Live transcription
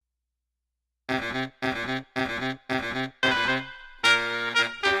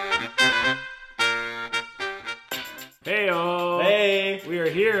Heyo! Hey! We are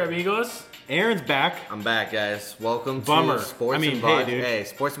here, amigos. Aaron's back. I'm back, guys. Welcome Bummer. to Sports Hey, and dude. Hey,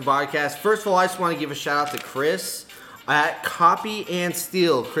 Sports and Podcast. First of all, I just want to give a shout out to Chris at Copy and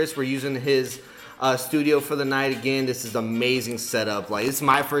Steal. Chris, we're using his studio for the night again. This is amazing setup. Like, this is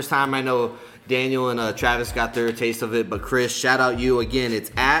my first time. I know Daniel and Travis got their taste of it, but Chris, shout out you again.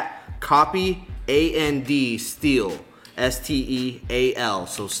 It's at Copy and Steal, STEAL.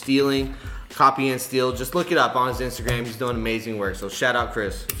 So stealing. Copy and Steal. Just look it up on his Instagram. He's doing amazing work. So shout out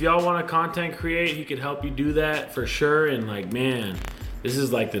Chris. If y'all want to content create, he could help you do that for sure. And like, man, this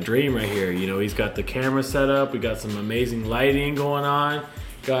is like the dream right here. You know, he's got the camera set up. We got some amazing lighting going on.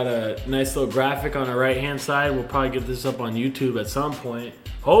 Got a nice little graphic on the right-hand side. We'll probably get this up on YouTube at some point.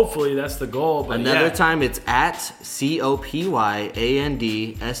 Hopefully, that's the goal. But Another yeah. time, it's at COPYANDSTEAL.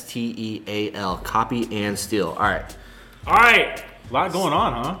 Copy and Steal. All right. All right. A lot going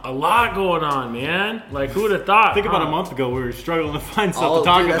on, huh? A lot going on, man. Like, who would have thought? Think about a month ago, we were struggling to find stuff Oh, to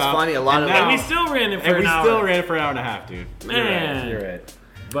talk dude, that's about. funny. A lot of And we still ran it for an hour. still ran it for an hour and a half, dude. Man. You're right.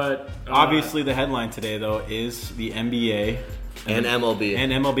 But Obviously, the headline today, though, is the NBA. And MLB.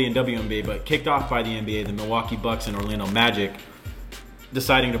 And MLB and WNBA, but kicked off by the NBA, the Milwaukee Bucks and Orlando Magic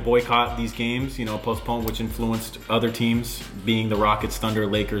deciding to boycott these games, postpone, which influenced other teams, being the Rockets, Thunder,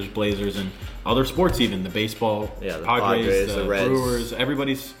 Lakers, Blazers, and other sports even, the baseball, Yeah, the Padres, the Reds. Brewers,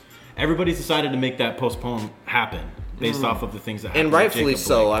 everybody's decided to make that postpone happen based off of the things that happened. And with rightfully Jacob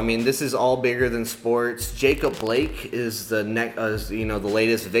so. Blake. I mean, this is all bigger than sports. Jacob Blake is the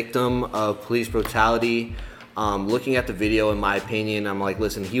latest victim of police brutality. Looking at the video, in my opinion, I'm like,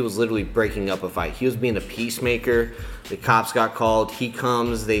 listen, he was literally breaking up a fight. He was being a peacemaker. The cops got called. He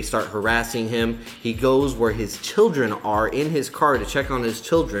comes. They start harassing him. He goes where his children are in his car to check on his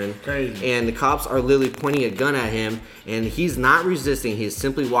children. Crazy. And the cops are literally pointing a gun at him. And he's not resisting. He's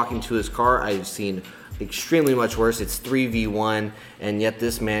simply walking to his car. I've seen extremely much worse. It's 3v1. And yet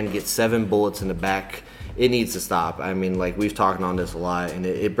this man gets 7 bullets in the back. It needs to stop. I mean, like, we've talked on this a lot, and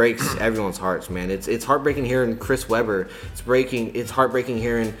it breaks everyone's hearts, man. It's heartbreaking hearing Chris Webber. It's heartbreaking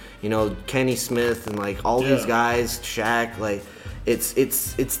hearing, Kenny Smith and like all these guys, Shaq. Like, it's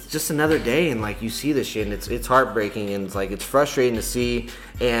just another day, and like you see this shit, and it's heartbreaking, and it's frustrating to see.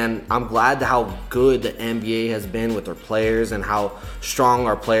 And I'm glad to how good the NBA has been with their players and how strong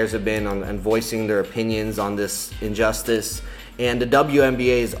our players have been on voicing their opinions on this injustice. And the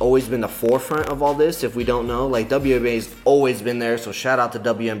WNBA has always been the forefront of all this. If we don't know, like, WNBA has always been there. So shout out to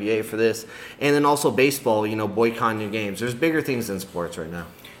WNBA for this. And then also baseball, boycotting your games. There's bigger things than sports right now.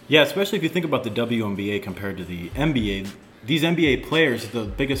 Yeah, especially if you think about the WNBA compared to the NBA. These NBA players, the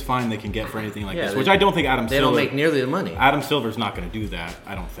biggest fine they can get for anything like this, which I don't think They don't make nearly the money. Adam Silver's not going to do that,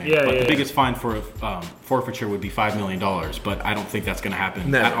 I don't think. Yeah, but yeah, the biggest fine for forfeiture would be $5 million, but I don't think that's going to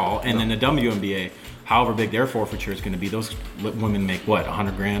happen at all. And then the WNBA, however big their forfeiture is going to be, those women make what,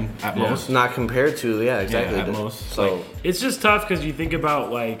 $100,000 at most? Not compared to, exactly. Yeah, at most. So it's just tough because you think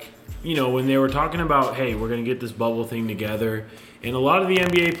about, like, when they were talking about, hey, we're going to get this bubble thing together. And a lot of the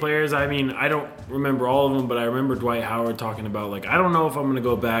NBA players, I mean, I don't remember all of them, but I remember Dwight Howard talking about, like, I don't know if I'm going to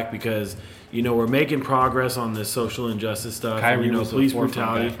go back because, we're making progress on this social injustice stuff. Kyrie and, was police the forefront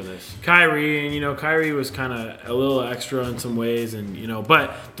brutality guy for this. Kyrie, and, Kyrie was kind of a little extra in some ways. And,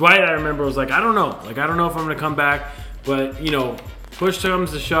 but Dwight, I remember, was like, I don't know. Like, I don't know if I'm going to come back. But, push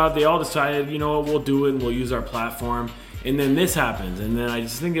comes to shove. They all decided, we'll do it and we'll use our platform. And then this happens, and then I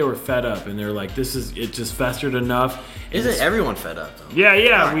just think they were fed up, and they're like, it just festered enough. isn't everyone fed up, though?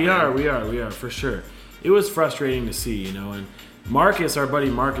 Yeah, we are, for sure. It was frustrating to see, and Marcus, our buddy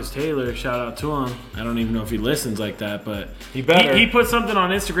Marcus Taylor, shout out to him. I don't even know if he listens like that, but He better. He put something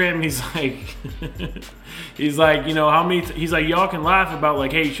on Instagram, and he's like, how many? He's like, y'all can laugh about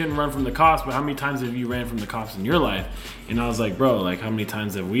like, hey, you shouldn't run from the cops, but how many times have you ran from the cops in your life? And I was like, bro, like, how many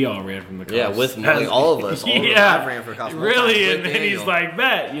times have we all ran from the cops? Yeah, with like, all of us. All of us have ran for cops. Really, With and then Daniel. he's like,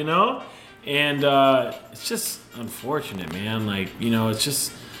 bet, And it's just unfortunate, man. Like, it's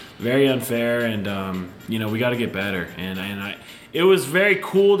just very unfair, and we got to get better. And it was very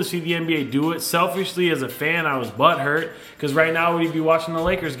cool to see the NBA do it. Selfishly, as a fan, I was butthurt because right now we'd be watching the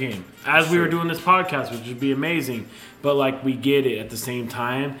Lakers game as we were doing this podcast, which would be amazing. But like, we get it at the same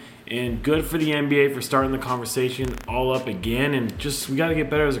time. And good for the NBA for starting the conversation all up again. And just, we got to get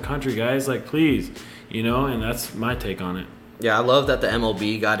better as a country, guys. Like, please, and that's my take on it. Yeah, I love that the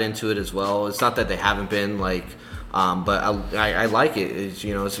MLB got into it as well. It's not that they haven't been like, but I like it.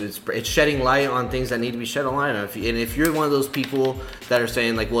 It's shedding light on things that need to be shed light on. And if you're one of those people that are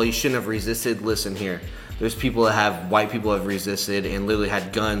saying like, well, you shouldn't have resisted, listen here. There's people that have white people have resisted and literally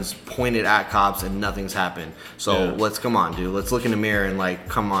had guns pointed at cops and nothing's happened. So let's come on, dude. Let's look in the mirror and like,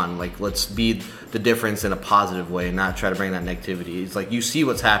 come on, like let's be the difference in a positive way, and not try to bring that negativity. It's like you see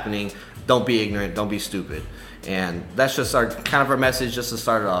what's happening. Don't be ignorant. Don't be stupid. And that's just our message, just to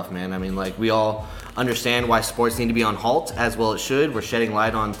start it off, man. I mean, like we all understand why sports need to be on halt, as well it should. We're shedding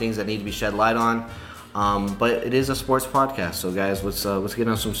light on things that need to be shed light on. But it is a sports podcast, so guys, let's get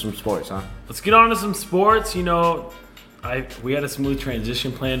on some sports, huh? Let's get on to some sports. You know, we had a smooth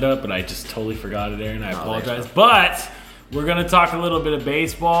transition planned up, but I just totally forgot it, Aaron. I apologize. But we're gonna talk a little bit of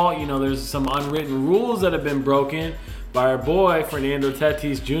baseball. You know, there's some unwritten rules that have been broken by our boy Fernando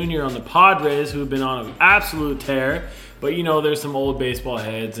Tatis Jr. on the Padres, who have been on an absolute tear. But you know, there's some old baseball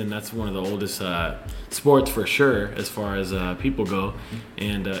heads, and that's one of the oldest sports for sure, as far as people go.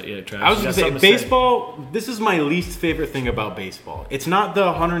 And yeah, Travis, I was gonna say baseball. This is my least favorite thing about baseball. It's not the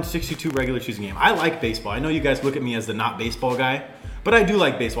 162 regular season game. I like baseball. I know you guys look at me as the not baseball guy, but I do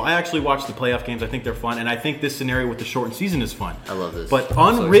like baseball. I actually watch the playoff games. I think they're fun, and I think this scenario with the shortened season is fun. I love this. But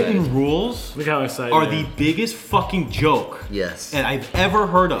unwritten rules look how excited are the biggest fucking joke that I've ever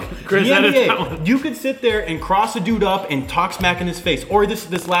heard of. Chris, the NBA, you could sit there and cross a dude up and talk smack in his face. Or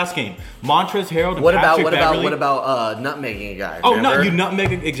this last game, Montrezl Harrell and Patrick Beverley. What about nutmegging a guy? Oh, no, you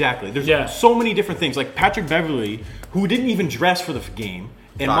nutmeg exactly. There's so many different things. Like Patrick Beverley, who didn't even dress for the game,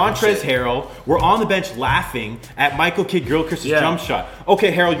 and Montrezl Harrell were on the bench laughing at Michael Kidd-Gilchrist's jump shot.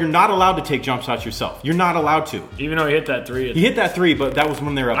 Okay, Harrell, you're not allowed to take jump shots yourself. You're not allowed to. Even though he hit that three. He hit that three, but that was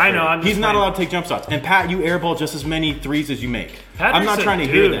when they were up. I know. He's not allowed to take jump shots. And Pat, you airball just as many threes as you make. Patrick's I'm not trying to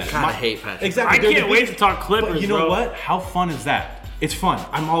hear that. I hate Patrick. Exactly. I can't wait to talk Clippers, but you know bro. what? How fun is that? It's fun.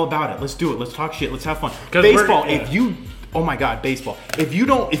 I'm all about it. Let's do it. Let's talk shit. Let's have fun. Baseball, oh my God, baseball. If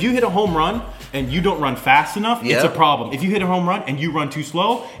you hit a home run and you don't run fast enough, it's a problem. If you hit a home run and you run too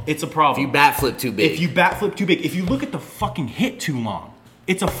slow, it's a problem. If you bat flip too big. If you look at the fucking hit too long,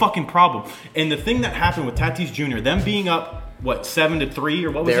 it's a fucking problem. And the thing that happened with Tatis Jr., them being up, 7-3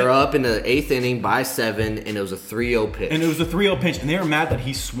 or what was it? They're up in the 8th inning by 7, and it was a 3-0 pitch. And it was a 3-0 pitch, and they were mad that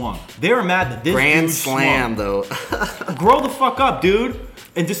he swung. They were mad that this Grand dude slam, swung. though. Grow the fuck up, dude.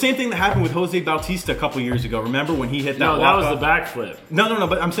 And the same thing that happened with Jose Bautista a couple years ago. Remember when he hit that? No, that was the backflip. No.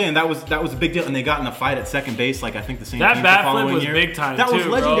 But I'm saying that was a big deal, and they got in a fight at second base. Like I think the same. That team the backflip following was year. big time. That was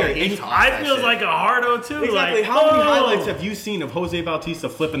legendary. Bro. I feels like a hardo too. Exactly. Like, How many highlights have you seen of Jose Bautista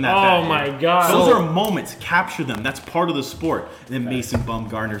flipping that bat? Oh my God. Those are moments. Capture them. That's part of the sport. And then Mason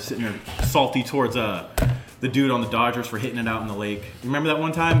Bumgarner sitting there salty towards the dude on the Dodgers for hitting it out in the lake. Remember that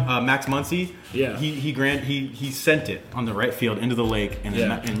one time, Max Muncy? Yeah. He sent it on the right field into the lake, and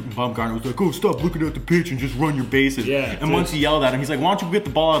Bumgarner was like, "Oh, stop looking at the pitch and just run your bases." Yeah. And Muncy yelled at him. He's like, "Why don't you get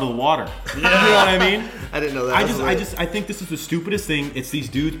the ball out of the water?" Yeah. You know what I mean? I didn't know that. I think this is the stupidest thing. It's these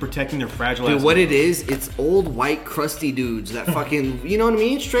dudes protecting their fragile. Dude, what it is, it's old white crusty dudes that fucking, you know what I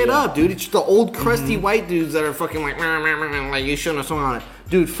mean? Straight up, dude. It's the old crusty white dudes that are fucking like you shouldn't have swung on it.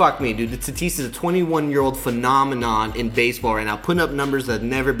 Dude, fuck me, dude. Tatis is a 21-year-old phenomenon in baseball right now, putting up numbers that have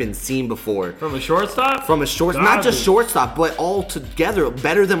never been seen before. From a shortstop? Not just shortstop, but all together.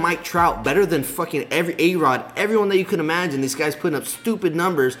 Better than Mike Trout, better than fucking every A-Rod, everyone that you could imagine. This guy's putting up stupid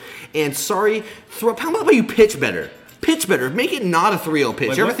numbers. And how about you pitch better? Pitch better. Make it not a 3-0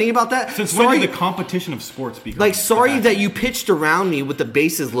 pitch. You ever think about that? Since when did the competition of sports become? Like, sorry that you pitched around me with the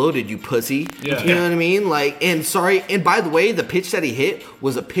bases loaded, you pussy. Yeah. You know what I mean? Like, and sorry. And by the way, the pitch that he hit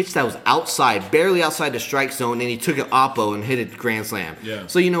was a pitch that was outside, barely outside the strike zone, and he took an oppo and hit a grand slam. Yeah.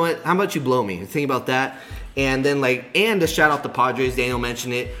 So you know what? How about you blow me? Think about that. And then and to shout out the Padres, Daniel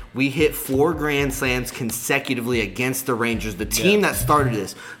mentioned it. We hit 4 grand slams consecutively against the Rangers, the team that started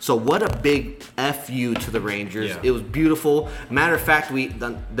this. So what a big FU to the Rangers. Yeah. It was beautiful. Matter of fact,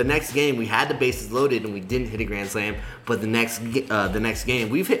 the next game we had the bases loaded and we didn't hit a grand slam. But the next game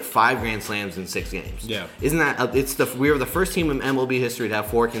we've hit 5 grand slams in 6 games. Yeah, isn't that? We were the first team in MLB history to have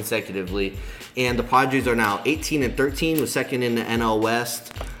 4 consecutively, and the Padres are now 18-13, with second in the NL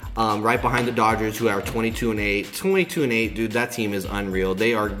West. Right behind the Dodgers, who are 22-8. 22-8, dude, that team is unreal.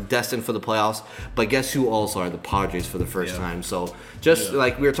 They are destined for the playoffs. But guess who also are? The Padres for the first time. So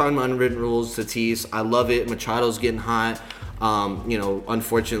like we were talking about unwritten rules, Tatis, I love it. Machado's getting hot.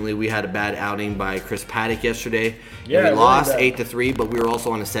 Unfortunately, we had a bad outing by Chris Paddock yesterday. Yeah, we lost 8-3, but we were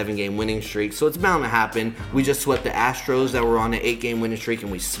also on a 7-game winning streak, so it's bound to happen. We just swept the Astros that were on an 8-game winning streak,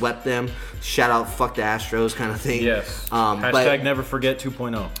 and we swept them. Shout out, fuck the Astros kind of thing. Yes. Hashtag never forget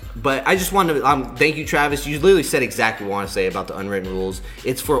 2.0. But I just wanted to thank you, Travis. You literally said exactly what I want to say about the unwritten rules.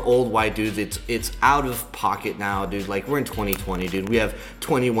 It's for old white dudes. It's out of pocket now, dude. Like, we're in 2020, dude. We have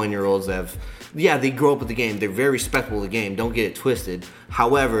 21-year-olds that have... Yeah, they grow up with the game. They're very respectful of the game. Don't get it twisted.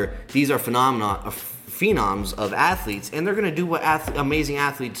 However, these are phenoms of athletes, and they're going to do what amazing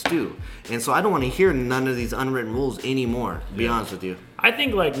athletes do. And so I don't want to hear none of these unwritten rules anymore, to be honest with you. I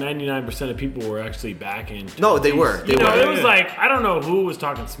think like 99% of people were actually backing. No, they were. You know, it was like, I don't know who was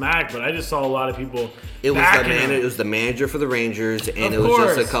talking smack, but I just saw a lot of people It was backing him. it was the manager for the Rangers, and Of it was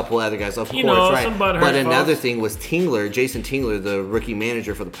just course. a couple other guys. Of You course, know, right? some butthurt But another folks. thing was Jason Tingler, the rookie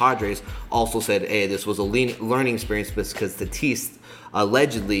manager for the Padres, also said, "Hey, this was a learning experience because Tatis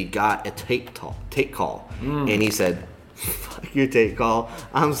allegedly got a take call, and he said." Fuck your take call.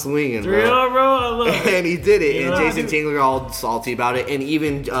 I'm swinging, 3-0, bro. I love it. And he did it. Yeah. And Jason Tingler all salty about it. And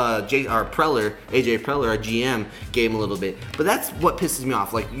even AJ Preller, our GM, gave him a little bit. But that's what pisses me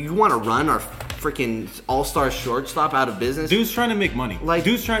off. Like, you want to run our freaking all-star shortstop out of business? Dude's trying to make money. Like,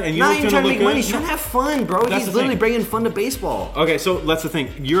 dude's trying, and you not know even what's trying gonna to look make money. good? He's trying to have fun, bro. That's He's the literally thing. bringing fun to baseball. Okay, so that's the thing.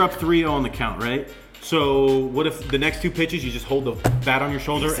 You're up 3-0 on the count, right? So what if the next two pitches you just hold the bat on your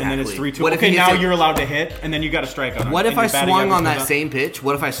shoulder and then it's Exactly. 3-2? What if Okay, he now hits it- you're allowed to hit, and then you got to strike on him. What if and I your batting swung average on goes that up? same pitch?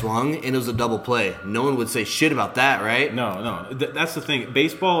 What if I swung and it was a double play? No one would say shit about that, right? No. That's the thing.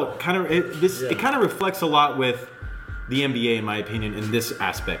 Baseball kind of it kind of reflects a lot with the NBA, in my opinion, in this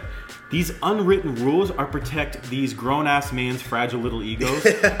aspect. These unwritten rules are protect these grown-ass man's fragile little egos.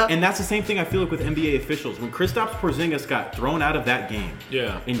 And that's the same thing I feel like with NBA officials. When Kristaps Porzingis got thrown out of that game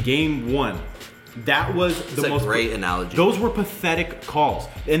in game 1, that was the a most great analogy. Those were pathetic calls.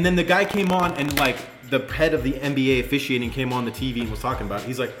 And then the guy came on and like the head of the NBA officiating came on the TV and was talking about it.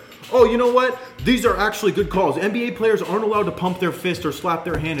 He's like, oh, you know what? These are actually good calls. NBA players aren't allowed to pump their fist or slap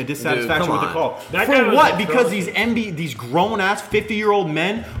their hand in dissatisfaction come with the on. call. That guy For was what? a Because pro. these grown-ass 50-year-old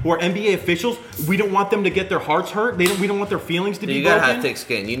men who are NBA officials, we don't want them to get their hearts hurt. We don't want their feelings to be You gotta broken. have thick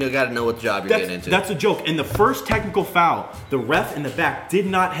skin. You gotta know what job you're getting into. That's a joke. In the first technical foul, the ref in the back did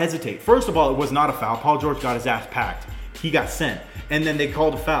not hesitate. First of all, it was not a foul. Paul George got his ass packed. He got sent. And then they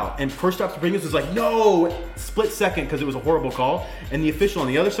called a foul. And Kristaps Porzingis was like, no, split second, because it was a horrible call. And the official on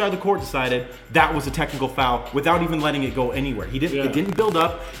the other side of the court decided that was a technical foul without even letting it go anywhere. It didn't build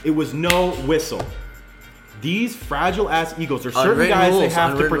up. It was no whistle. These fragile ass egos are certain Unwritten guys rules, they have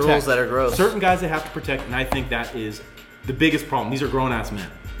to unwritten protect. rules that are gross. Certain guys they have to protect, and I think that is the biggest problem. These are grown ass men.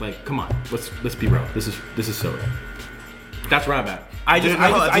 Like, come on, let's be real. This is so real. That's where I'm at. I Dude, think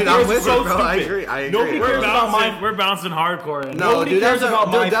I'm it's with so you, bro. I stupid. agree. Nobody We're cares about my. bouncing, we're bouncing hardcore. Right now. No, Nobody dude, cares about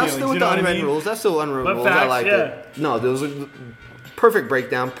my that's feelings, still you with know the what I unwritten mean? rules. That's still unwritten But rules. I facts, like yeah. it. No, there was a perfect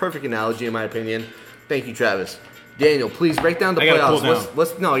breakdown, perfect analogy in my opinion. Thank you, Travis. Daniel, please break down the I gotta playoffs. cool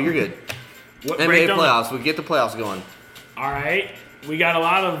down. No, you're good. What NBA breakdown? playoffs. We get the playoffs going. All right. We got a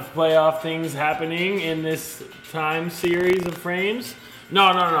lot of playoff things happening in this time series of frames.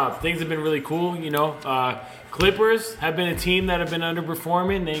 No. Things have been really cool. You know, Clippers have been a team that have been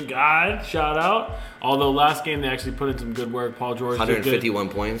underperforming. Thank God. Shout out. Although last game they actually put in some good work. Paul George did good. 151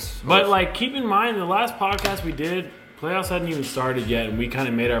 points. But like, keep in mind, the last podcast we did, playoffs hadn't even started yet, and we kind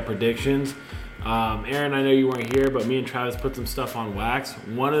of made our predictions. Aaron, I know you weren't here, but me and Travis put some stuff on wax.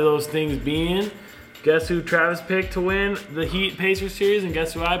 One of those things being, guess who Travis picked to win the Heat Pacers series, and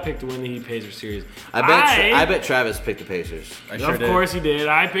guess who I picked to win the Heat Pacers series? I bet Travis picked the Pacers. Of course he did.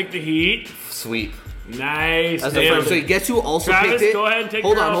 I picked the Heat. Sweep. Nice. That's the Nailed first. So it. guess who also Travis, picked it? go ahead and take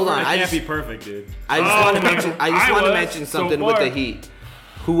Hold your on. offer. I Can't just, be perfect, dude. I just Oh, want to mention. I just I want to was mention so something with the far. Heat.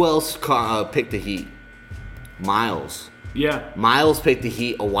 Who else picked the Heat? Miles. Yeah. Miles picked the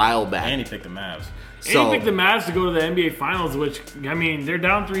Heat a while back. And he picked the Mavs. And he picked the Mavs to go to the NBA Finals, which, I mean, they're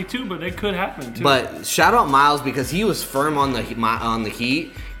down 3-2, but it could happen, too. But shout out Miles because he was firm on the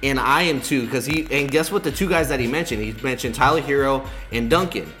Heat, and I am too. And guess what? The two guys that he mentioned Tyler Hero and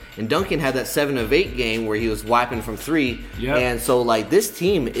Duncan. And Duncan had that 7 of 8 game where he was wiping from 3. Yep. And so like this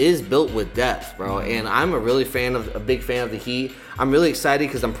team is built with depth, bro. And I'm a big fan of the Heat. I'm really excited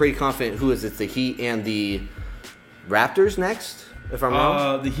because I'm pretty confident. Who is it? The Heat and the Raptors next, if I'm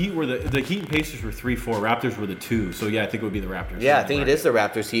wrong. The Heat and Pacers were 3-4. Raptors were the 2. So yeah, I think it would be the Raptors. Yeah, I think it is the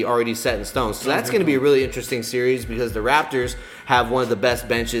Raptors. He already set in stone. So that's going to be a really interesting series because the Raptors have one of the best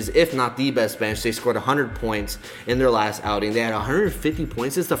benches, if not the best bench. They scored 100 points in their last outing. They had 150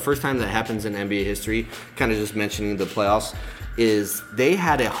 points. It's the first time that happens in NBA history. Kind of just mentioning the playoffs. Is they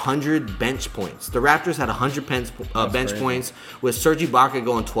had 100 bench points. The Raptors had 100 bench points with Serge Ibaka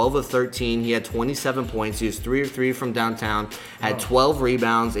going 12 of 13. He had 27 points. He was 3 of 3 from downtown. Had 12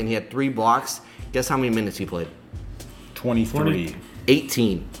 rebounds and he had 3 blocks. Guess how many minutes he played? 23.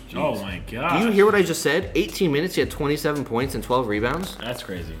 18. oh, my God. Do you hear what I just said? 18 minutes. He had 27 points and 12 rebounds That's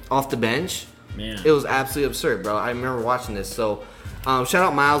crazy. off the bench. Man. It was absolutely absurd, bro. I remember watching this. So shout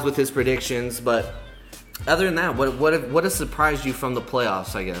out Miles with his predictions, but Other than that, what has surprised you from the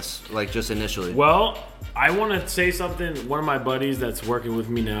playoffs? I guess, like just initially. Well, I want to say something. One of my buddies that's working with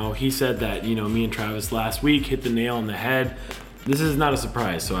me now, he said that me and Travis last week hit the nail on the head. This is not a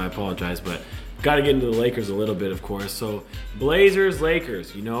surprise, so I apologize, but got to get into the Lakers a little bit, of course. So Blazers,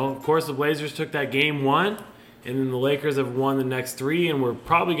 Lakers. Of course, the Blazers took that game 1, and then the Lakers have won the next 3, and we're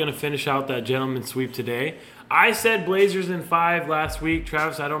probably going to finish out that gentleman's sweep today. I said Blazers in 5 last week.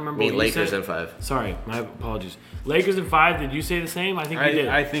 Travis, I don't remember what you Lakers said. in 5. Sorry, my apologies. Lakers in 5. Did you say the same? I think you did.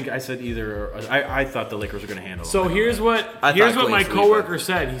 I think I said either. I thought the Lakers were going to handle it. So here's what my coworker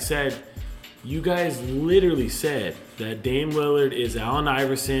said. He said, "You guys literally said that Dame Lillard is Allen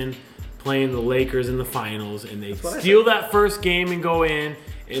Iverson playing the Lakers in the finals, and they steal that first game and go in,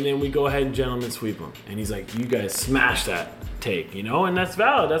 and then we go ahead and gentlemen sweep them." And he's like, "You guys smash that take, and that's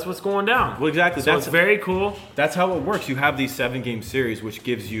valid. That's what's going down." Well, exactly. So it's very cool. That's how it works. You have these 7-game series, which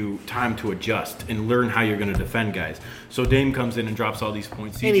gives you time to adjust and learn how you're going to defend guys. So Dame comes in and drops all these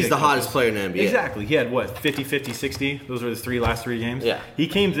points. And he's the hottest player in the NBA. Exactly. He had 50, 50, 60. Those were his last three games. Yeah. He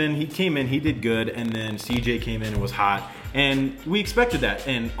came in, he did good, and then CJ came in and was hot. And we expected that.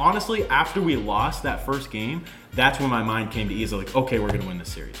 And honestly, after we lost that first game, that's when my mind came to ease. Like, okay, we're going to win this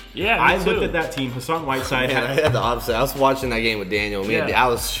series. Yeah, I looked at that team. Hassan Whiteside I had the opposite. I was watching that game with Daniel. I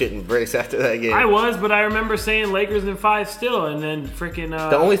was shitting bricks after that game. I was, but I remember saying Lakers in 5 still, and then freaking.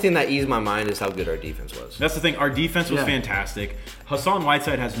 The only thing that eased my mind is how good our defense was. That's the thing. Our defense was fantastic. Hassan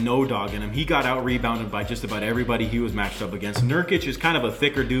Whiteside has no dog in him. He got out-rebounded by just about everybody he was matched up against. Nurkic is kind of a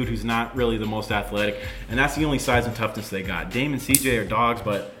thicker dude who's not really the most athletic, and that's the only size and toughness they got. Dame and CJ are dogs,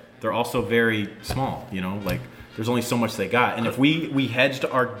 but they're also very small, there's only so much they got. And if we hedged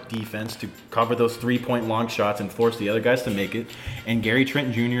our defense to cover those 3-point long shots and force the other guys to make it, and Gary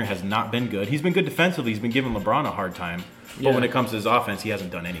Trent Jr. has not been good. He's been good defensively. He's been giving LeBron a hard time. But when it comes to his offense, he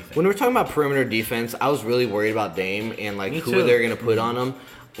hasn't done anything. When we're talking about perimeter defense, I was really worried about Dame and who they're going to put on him.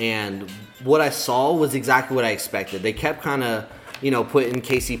 And what I saw was exactly what I expected. They kept kind of putting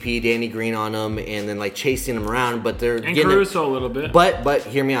KCP, Danny Green on them, and then chasing them around. But they're getting Caruso a little bit. But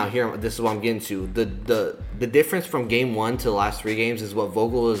hear me out. This is what I'm getting to. The difference from game 1 to the last 3 games is what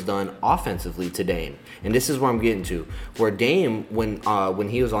Vogel has done offensively to Dame, and this is where I'm getting to. Where Dame, when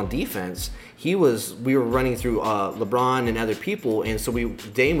he was on defense, we were running through LeBron and other people, and so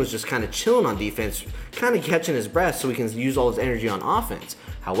Dame was just kind of chilling on defense, kind of catching his breath so he can use all his energy on offense.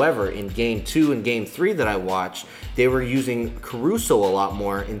 However, in game 2 and game 3 that I watched, they were using Caruso a lot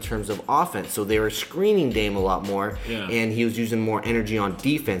more in terms of offense. So they were screening Dame a lot more, and he was using more energy on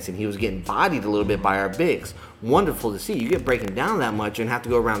defense, and he was getting bodied a little bit by our bigs. Wonderful to see. You get breaking down that much and have to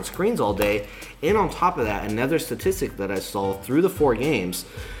go around screens all day. And on top of that, another statistic that I saw through the 4 games,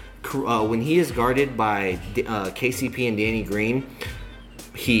 when he is guarded by KCP and Danny Green,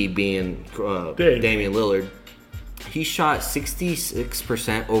 he being Damian Lillard, he shot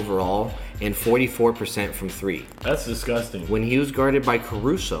 66% overall and 44% from 3. That's disgusting. When he was guarded by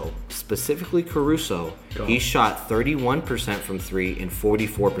Caruso, specifically Caruso, he shot 31% from 3 and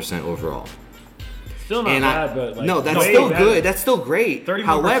 44% overall. Still not bad, but no, that's still good. That's still great. 31%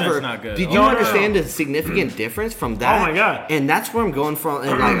 However, is not good. did you understand the significant difference from that? Oh my god! And that's where I'm going from.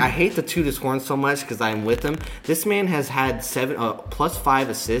 And I hate to toot his horn so much because I'm with him. This man has had plus 5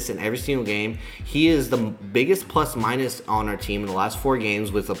 assists in every single game. He is the biggest plus minus on our team in the last 4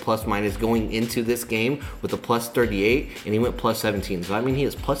 games, with a plus minus going into this game with a plus 38, and he went plus 17. So I mean, he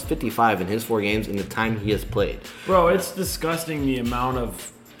is plus 55 in his 4 games in the time he has played. Bro, it's disgusting the amount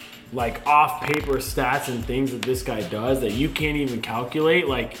of off paper stats and things that this guy does that you can't even calculate.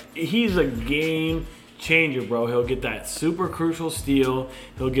 He's a game changer, bro. He'll get that super crucial steal.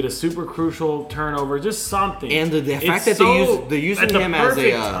 He'll get a super crucial turnover, just something. And the fact that they're using him as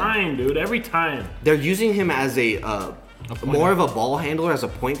a time, dude. Every time they're using him as a more of a ball handler, as a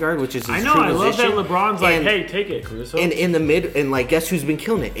point guard, which is his true I love position. that LeBron's hey, take it, Caruso. And in the mid, and guess who's been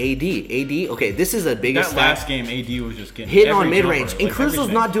killing it? AD. Okay, this is the biggest. That last game, AD was just getting hitting on mid range, and Caruso's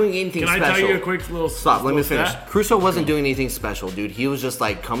everything. Not doing anything special. Can I tell you a quick little stop? Let me finish. Stat? Caruso wasn't doing anything special, dude. He was just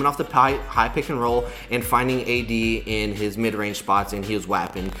coming off the high pick and roll and finding AD in his mid range spots, and he was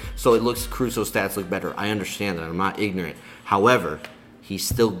whapping. So Caruso's stats look better. I understand that. I'm not ignorant. However, he's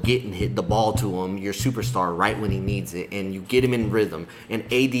still getting the ball to him, your superstar, right when he needs it, and you get him in rhythm. And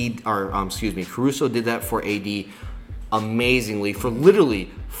Caruso did that for AD amazingly for literally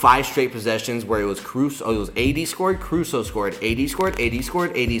 5 straight possessions where it was AD scored, Caruso scored, AD scored, AD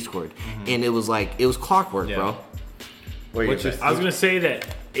scored, AD scored, and it was clockwork, bro. I was gonna say that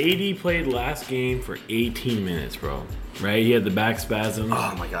AD played last game for 18 minutes, bro. Right? He had the back spasms.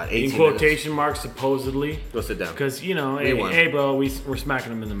 Oh my God, 18 in quotation marks, supposedly. Go sit down. Because, you know, won. hey, bro, we're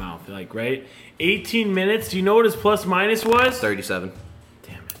smacking him in the mouth. Like, right? 18 minutes. Do you know what his plus minus was? 37.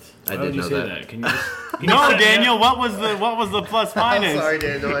 Damn it. I Why did would you know say that. that? Can you just, No, Daniel. What was the plus minus? I'm sorry,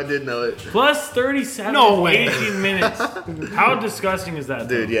 Daniel. I did know it. Plus 37 No in way. 18 minutes. How disgusting is that,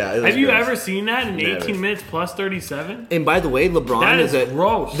 Dude, though? yeah, it was Have you gross. ever seen that in Never. 18 minutes plus 37? And by the way, LeBron That is a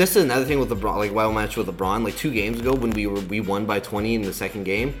gross. This is another thing with LeBron. Like wild match with LeBron. Like 2 games ago when we won by 20 in the second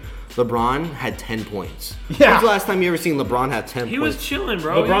game, LeBron had 10 points. Yeah. When's the last time you ever seen LeBron have 10 He points? was chilling,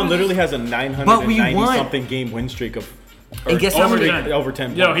 bro. LeBron He was literally just- has a But we 990 won. something game win streak of. And guess how over many- 10 over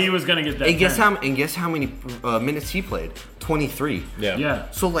 10 Yo, points. he was gonna get that. And guess 10. how many minutes he played? 23. Yeah. Yeah.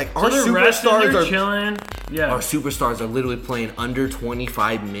 So like So our they're resting, superstars they're are chilling. Yeah. our superstars are literally playing under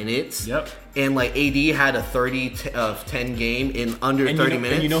 25 minutes. Yep. And like AD had a 10 game in under And 30 you know,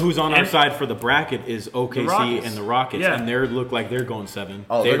 minutes. And you know who's on our And- side for the bracket is OKC Rockets. and the Rockets, Yeah. and they look like they're going 7.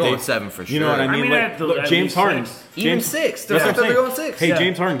 Oh, they're going 7 for You know what I sure. mean? I mean, Like, at the- look, at James least Harden, 6. Even James, 6. That's They're what I'm saying. going 6. Hey, Yeah.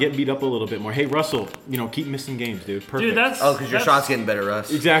 James Harden getting beat up a little bit more. Hey, Russell, keep missing games, dude. Perfect. Dude, that's Oh, because your that's- shot's getting better,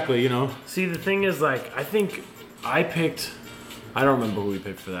 Russ. exactly. You know, See, the thing is, like, I think I picked. I don't remember who we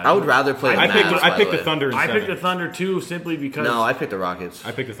picked for that. I would rather play the I picked Mavs, I by picked the the way. Thunder in I 7. picked the Thunder too, simply because. No, I picked the Rockets.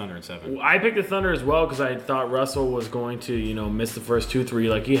 I picked the Thunder in 7. I picked the Thunder as well because I thought Russell was going to, miss the first 2-3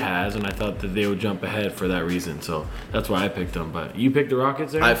 like he has, and I thought that they would jump ahead for that reason. So that's why I picked them. But you picked the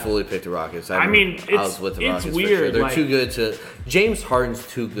Rockets there? I fully picked the Rockets. I mean, I it's- was with the it's Rockets for weird, sure. They're like- too good to. James Harden's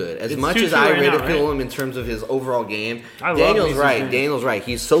too good. As It's much 2-2 as I right now, ridicule right? him in terms of his overall game, I love Daniel's these right. games. Daniel's right.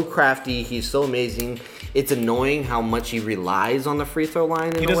 He's so crafty. He's so amazing. It's annoying how much he relies on the free throw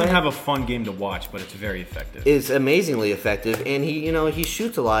line. He doesn't have a fun game to watch, but it's very effective. It's amazingly effective, and he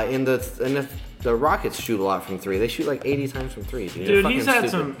shoots a lot. And the Rockets shoot a lot from 3. They shoot like 80 times from 3. Dude, Dude, They're he's fucking had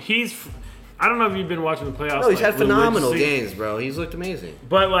stupid. some. I don't know if you've been watching the playoffs. No, he's had phenomenal religiously, games, bro. He's looked amazing.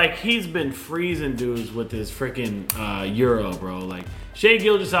 But like he's been freezing dudes with his freaking Euro, bro. Like Shea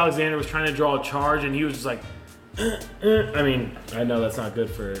Gilgeous-Alexander was trying to draw a charge, and he was just like. I mean, I know that's not good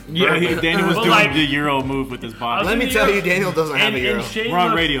for. Daniel was But, doing like, the Euro move with his body. Let me tell you, Daniel doesn't have a Euro. Shea We're on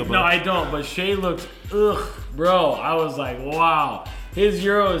looked- radio, bud. No, I don't. But Shea looked, bro. I was like, wow, his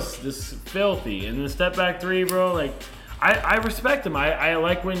Euro is just filthy. And the step back 3, bro. Like, I respect him. I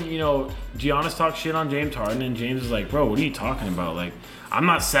like when Giannis talks shit on James Harden, and James is like, bro, what are you talking about? Like, I'm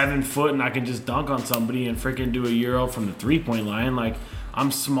not 7 foot and I can just dunk on somebody and freaking do a Euro from the 3-point line. Like, I'm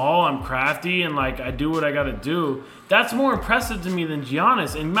small, I'm crafty, and like I do what I gotta do. That's more impressive to me than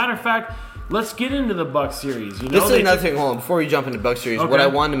Giannis. And matter of fact, let's get into the Bucks series. This is another thing. Hold on, before we jump into Bucks series, what Okay. I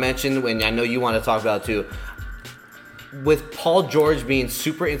wanted to mention, and I know you want to talk about it too, with Paul George being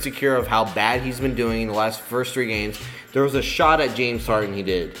super insecure of how bad he's been doing in the last first 3 games, there was a shot at James Harden he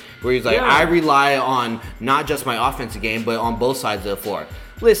did where he's like, Yeah. I rely on not just my offensive game, but on both sides of the floor.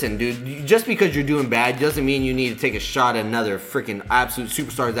 Listen, dude, just because you're doing bad doesn't mean you need to take a shot at another freaking absolute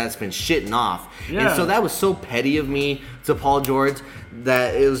superstar that's been shitting off. Yeah. And so that was so petty of me to Paul George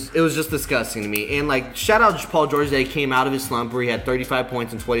that it was just disgusting to me. And like, shout out to Paul George that he came out of his slump where he had 35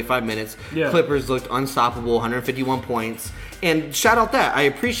 points in 25 minutes. Yeah. Clippers looked unstoppable, 151 points. And shout out that. I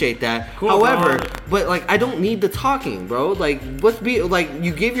appreciate that. Cool, However, bro. but like, I don't need the talking, bro. Like, let's be like,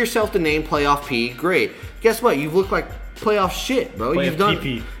 you give yourself the name Playoff P, great. Guess what? You look like playoff shit, bro. Playoff You've done.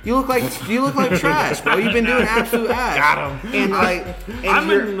 PP. You look like trash, bro. You've been doing absolute ass. Got him. And like, I'm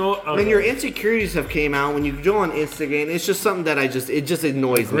your, in no- okay. when your insecurities have came out, when you go on Instagram, it's just something that it just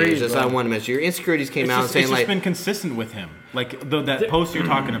annoys me. Agreed, It's just bro. I want to mention your insecurities came It's out just, saying it's just like been consistent with him. Like that post you're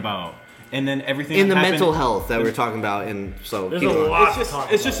talking about, and then everything in that the happened- mental health that we're talking about, and so There's keep a going.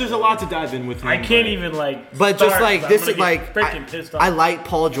 lot. It's just there's a lot to dive in with him. I can't but- even like. But just start, like 'cause this I'm is gonna like get freaking pissed off. I like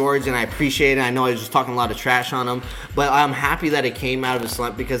Paul George and I appreciate it. I know I was just talking a lot of trash on him, but I'm happy that it came out of his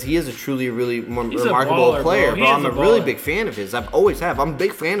slump because he is a truly really He's a remarkable baller, player. bro. He Bro, is I'm a a really baller. big fan of his. I've always have. I'm a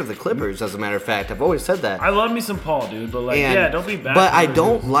big fan of the Clippers, as a matter of fact. I've always said that. I love me some Paul, dude, but like, And- yeah, don't be bad. But I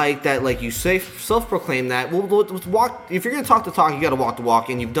don't like that. Like you say, self-proclaim that. Well, let's walk. If you're gonna talk the talk, you gotta walk the walk.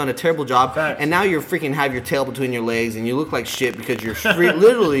 And you've done a terrible job. Facts. And now you're freaking have your tail between your legs, and you look like shit because you're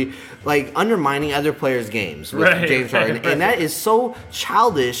literally like undermining other players' games with Right, James right, Harden, right. and that is so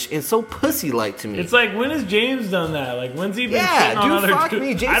childish and so pussy-like to me. It's like, when has James done that? Like, when's he been yeah, shitting on dude, other fuck dudes?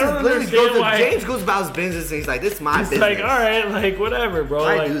 me. James I don't is literally understand why. James goes about his business, and he's like, "This is my It's business." like, all right, like whatever, bro.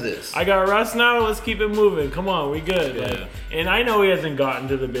 I like, do this. I got Russ now. Let's keep it moving. Come on, we good. Yeah. Like, and I know he hasn't gotten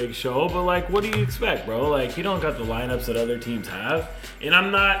to the big show, but like, what do you expect, bro? Like, he don't got the lineups that other teams have. And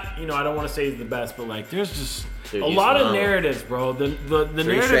I'm not, I don't want to say he's the best, but like, there's just Dude, a he's lot of phenomenal. narratives, bro. The 3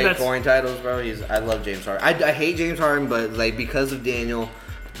 narrative straight that's scoring titles, bro. I love James Harden. I hate James Harden, but like because of Daniel,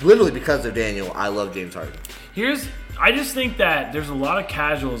 literally because of Daniel, I love James Harden. I just think that there's a lot of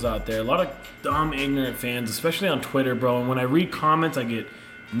casuals out there, a lot of dumb, ignorant fans, especially on Twitter, bro. And when I read comments, I get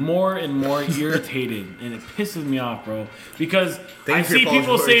more and more irritated, and it pisses me off, bro. Because I see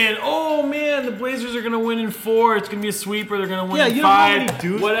people saying, "Oh man, the Blazers are gonna win in 4. It's gonna be a sweeper. They're gonna win in 5. know how many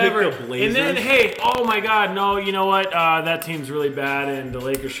dudes whatever." pick the Blazers? And then, hey, oh my God, no, you know what? That team's really bad, and the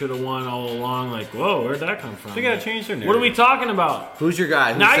Lakers should have won all along. Like, whoa, where'd that come from? They gotta change their narrative. What are we talking about? Who's your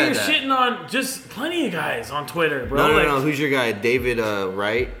guy? Who Now said you're that? shitting on just plenty of guys on Twitter, bro. No. Who's your guy? David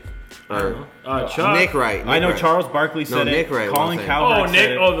Wright? Or Chuck. Nick Wright. I know Wright. Charles Barkley said Nick it. Wright, Colin one thing. Cowherd Oh, said Nick.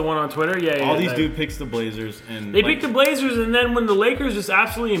 it. Oh, the one on Twitter. Yeah. All these like- dudes picks the Blazers, and They picked the Blazers, and then when the Lakers just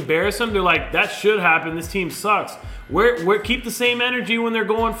absolutely embarrass them, they're like, "That should happen. This team sucks." We're keep the same energy when they're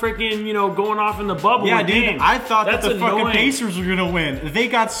going freaking, going off in the bubble. Yeah, with dude, games. I thought That's that the fucking annoying. Pacers were gonna win. They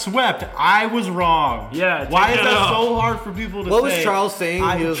got swept. I was wrong. Yeah, Why take is that that out. so hard for people to What say? was Charles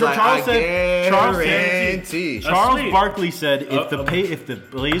saying? He was like, Charles said, guarantee. Charles Asleep. Barkley said if the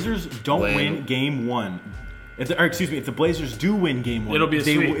Blazers don't Win. win Game 1. If the Blazers do win Game 1, It'll be a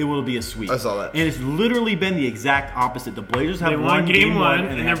sweep. it will be a sweep. I saw that. And it's literally been the exact opposite. The Blazers have They won Game 1, and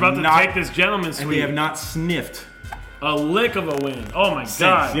they they're have about to not- take this gentleman's and sweep. they have not sniffed A lick of a win. Oh my since.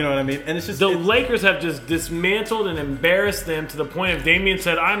 God. You know what I mean? And it's just The Lakers have just dismantled and embarrassed them to the point of Damian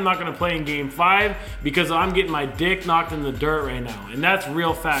said, "I'm not going to play in Game 5 because I'm getting my dick knocked in the dirt right now," and that's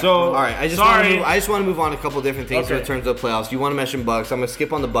real fact. So- bro. All right, I just want to move on to a couple different things Okay. in terms of playoffs. You want to mention Bucks? I'm gonna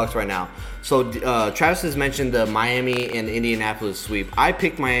skip on the Bucks right now. So Travis has mentioned the Miami and Indianapolis sweep. I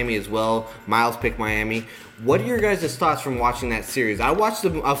picked Miami as well. Miles picked Miami. What are your guys' thoughts from watching that series? I watched the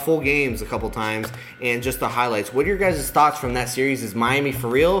full games a couple times and just the highlights. What are your guys' thoughts from that series? Is Miami for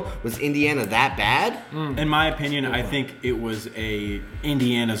real? Was Indiana that bad? In my opinion, I think it was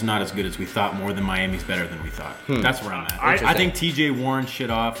Indiana's not as good as we thought, more than Miami's better than we thought. That's where I'm at. I think TJ Warren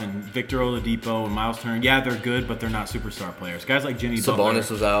shit off, and Victor Oladipo and Miles Turner, yeah, they're good, but they're not superstar players. Guys like Jimmy Butler. Sabonis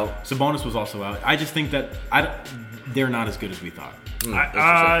was out. Sabonis was also out. I just think that they're not as good as we thought.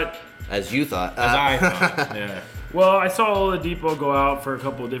 As you thought. As I thought. Yeah. Well, I saw Oladipo go out for a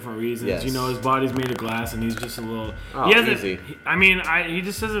couple of different reasons. Yes. His body's made of glass, and he's just a little. Oh, he hasn't. easy. He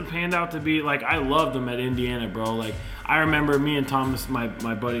just hasn't panned out to be like. I loved him at Indiana, bro. Like I remember me and Thomas, my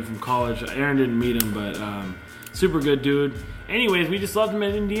buddy from college. Aaron didn't meet him, but super good dude. Anyways, we just loved him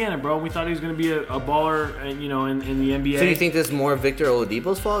at Indiana, bro. We thought he was going to be a baller, in the NBA. So you think this is more Victor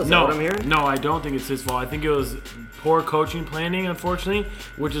Oladipo's fault? Is that what I'm hearing? No, I don't think it's his fault. I think it was poor coaching planning, unfortunately,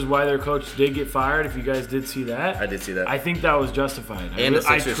 which is why their coach did get fired. If you guys did see that, I did see that. I think that was justified. And the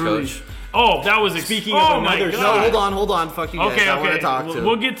Sixers coach. Oh, that was Speaking oh of my another God. No, hold on. Fuck you guys. Okay, I want okay. to talk to.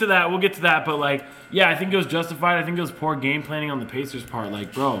 We'll get to that. But yeah, I think it was justified. I think it was poor game planning on the Pacers' part.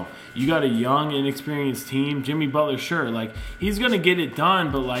 Like, bro, you got a young, inexperienced team. Jimmy Butler, sure, he's gonna get it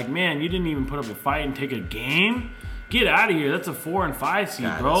done. But man, you didn't even put up a fight and take a game. Get out of here. That's a 4 and 5 seed,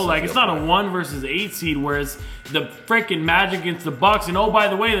 God, bro. that's It's such a not a 1 versus 8 seed, whereas the freaking Magic against the Bucks. And oh, by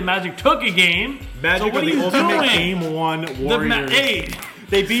the way, the Magic took a game. Magic so what are are the you ultimate doing? Game 1 warriors. Hey,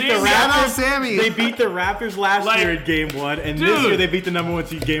 They beat the Sammy. Shout out Raptors. Sammy. They beat the Raptors last year in Game 1, and this Dude. year they beat the number 1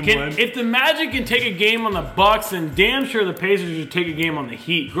 seed Game 1. If the Magic can take a game on the Bucks, then damn sure the Pacers should take a game on the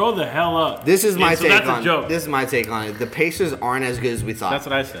Heat. Grow the hell up. This is my So take that's on a joke. This is my take on it. The Pacers aren't as good as we thought. That's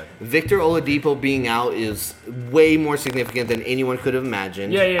what I said. Victor Oladipo being out is way more significant than anyone could have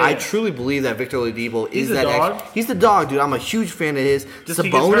imagined. Yeah. I truly believe that Victor Oladipo is He's a that dog. He's the dog, dude. I'm a huge fan of his. Just he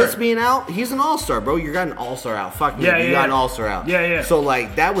gets Sabonis hurt. being out, he's an all-star, bro. You got an all-star out. Fuck me. Yeah, You yeah, got an yeah. all-star out. Yeah. So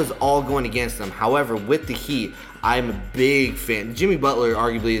that was all going against them. However, with the Heat, I'm a big fan. Jimmy Butler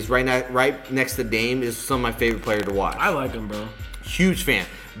arguably is right next to Dame, is some of my favorite player to watch. I like him, bro. Huge fan.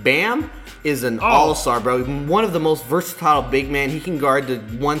 Bam is an Oh. all-star, bro. One of the most versatile big men. He can guard the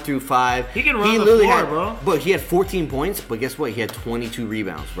 1 through 5. He can run the literally floor, had, bro. But he had 14 points. But guess what? He had 22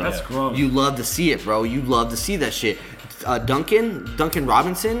 rebounds, bro. That's gross. You love to see it, bro. You love to see that shit. Duncan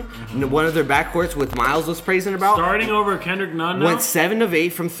Robinson, one of their backcourts with Miles was praising about. Starting over Kendrick Nunn now? Went 7 of 8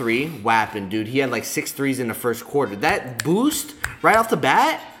 from 3, whapping, dude. He had 6 threes in the first quarter. That boost right off the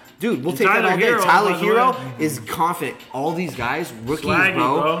bat, dude, we'll take that Tyler all day. Hero, Tyler by the Hero way. is confident. All these guys, rookies, Swaggy,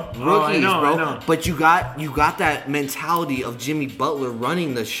 bro. bro. Rookies, Oh, I know, bro. I know. But you got that mentality of Jimmy Butler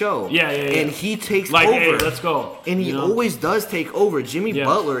running the show. Yeah. And he takes Like, over. hey, let's go. And he You know? always does take over. Jimmy Yeah.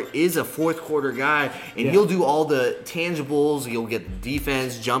 Butler is a fourth quarter guy, and Yeah. he'll do all the tangibles. You'll get the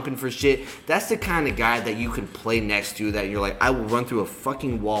defense, jumping for shit. That's the kind of guy that you can play next to. That you're like, I will run through a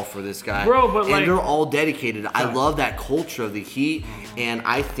fucking wall for this guy. Bro, but and they're all dedicated. I love that culture of the Heat, and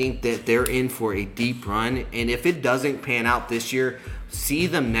I think that they're in for a deep run. And if it doesn't pan out this year, See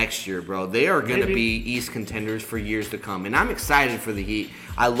them next year, bro. They are going to Maybe. be East contenders for years to come. And I'm excited for the Heat.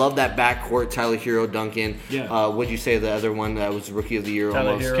 I love that backcourt, Tyler Hero, Duncan. Yeah. What'd you say the other one that was Rookie of the Year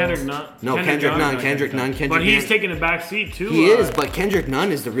Tyler almost? Hero. Kendrick Nunn. No, Kendrick Nunn. Kendrick Nunn. But he's Nunn. taking a back seat too. He is, but Kendrick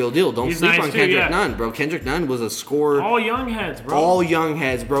Nunn is the real deal. Don't He's sleep nice on too, Kendrick yeah. Nunn, bro. Kendrick Nunn was a scorer. all young heads, bro. All young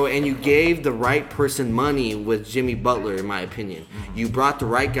heads, bro, and you gave the right person money with Jimmy Butler, in my opinion. You brought the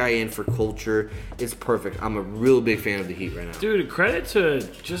right guy in for culture. It's perfect. I'm a real big fan of the Heat right now. Dude, credit to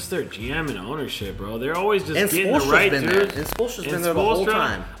just their GM and ownership, bro. They're always just And getting the Spoelstra's right been dudes. there. And Spoelstra's been there the whole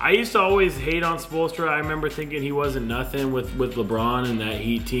time. I used to always hate on Spoelstra. I remember thinking he wasn't nothing with LeBron and that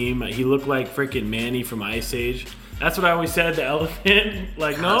Heat team. He looked like freaking Manny from Ice Age. That's what I always said. The elephant,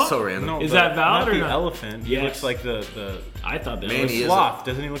 like no, That's so random. No, Is the- that valid not or the not? elephant. He Yes. looks like the I thought that Man, was he is sloth.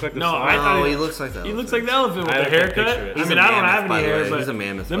 Doesn't he look like the No, sloth? I thought No, he looks like the He elephant. looks like the elephant with I the can't haircut. picture it. I He's mean, a I don't mammoth, have by any the hair, way. but He's a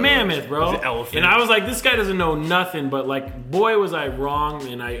mammoth, the by the way. mammoth, bro. He's an elephant. And I was like, this guy doesn't know nothing. But like, boy, was I wrong,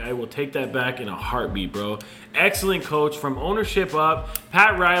 and I will take that back in a heartbeat, bro. Excellent coach from ownership up.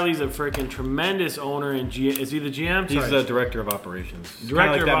 Pat Riley's a freaking tremendous owner and is he the GM? He's Sorry. the director of operations. Director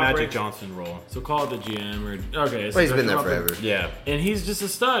Kinda like of that Magic operations. Johnson role. So call it the GM or okay. But he's been there forever. Yeah. And he's just a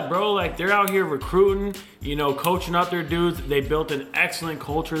stud, bro. Like they're out here recruiting, coaching up their dudes. They built an excellent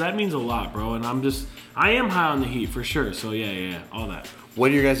culture. That means a lot, bro. And I am high on the Heat for sure. So yeah, all that.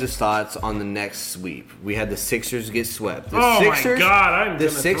 What are your guys' thoughts on the next sweep? We had the Sixers get swept. The Oh my Sixers, God, I'm the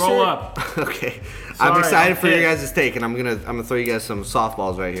gonna throw up. Okay, Sorry, I'm excited I'm for your pissed. guys' take, and I'm gonna throw you guys some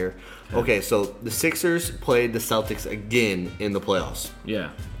softballs right here. Okay, so the Sixers played the Celtics again in the playoffs. Yeah.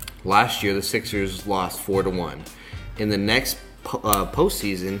 Last year, the Sixers lost 4-1. In the next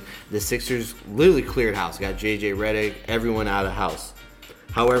postseason, the Sixers literally cleared house. Got JJ Redick, everyone out of house.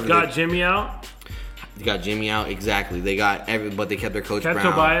 However, Got Jimmy out. they got Jimmy out. Exactly. They got but they kept their coach Kept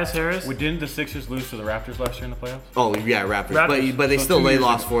Brown. Tobias Harris. Didn't the Sixers lose to the Raptors last year in the playoffs? Oh yeah, Raptors. Raptors. But they So still 2 they years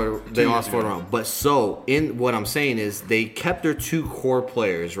lost ago. four. 2 They years lost 4 in a ago. row. But so in what I'm saying is they kept their 2 core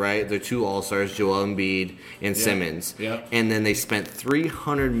players, right? Their 2 All Stars, Joel Embiid and Simmons. Yeah. And then they spent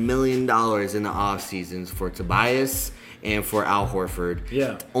 $300 million in the off seasons for Tobias and for Al Horford.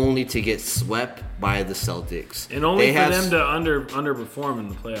 Yeah. Only to get swept by the Celtics. And only They for have- them to underperform in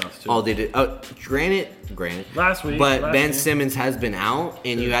the playoffs too. Oh, they did. Granted. Last week, But last Ben game. Simmons has been out,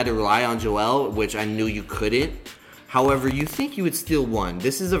 and you had to rely on Joel, which I knew you couldn't. However, you think you would steal one.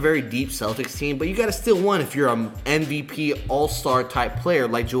 This is a very deep Celtics team, but you got to steal one if you're an MVP All-Star type player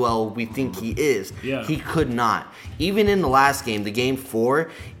like Joel we think he is. Yeah. He could not. Even in the last game, the game 4,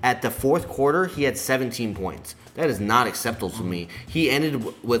 at the fourth quarter, he had 17 points. That is not acceptable to me. He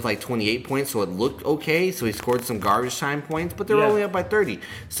ended with like 28 points, so it looked okay. So he scored some garbage time points, but they were Yeah. only up by 30.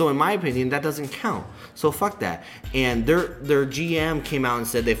 So in my opinion, that doesn't count. So fuck that. And their GM came out and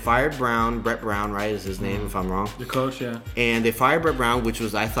said they fired Brown. Brett Brown, right, is his name, if I'm wrong. The coach, yeah. And they fired Brett Brown, which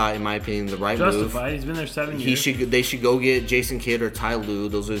was, I thought, in my opinion, the right move. Justified. He's been there 7 years. They should go get Jason Kidd or Ty Lue.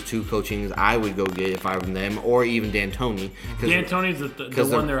 Those are the 2 coachings I would go get if I were them, or even D'Antoni. D'Antoni's the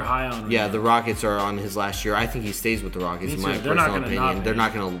one they're high on. Right Yeah, now. the Rockets are on his last year. I think he stays with the Rockets, Me in my too. They're not personal gonna not opinion. pay They're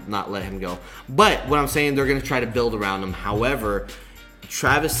not going to not let him go. But what I'm saying, they're going to try to build around him. However,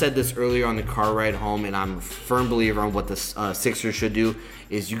 Travis said this earlier on the car ride home, and I'm a firm believer on what the Sixers should do,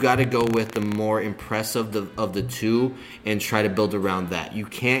 is you got to go with the more impressive of the 2 and try to build around that. You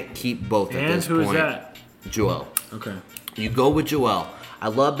can't keep both at And this who's point. that? Joel. Okay. You go with Joel. I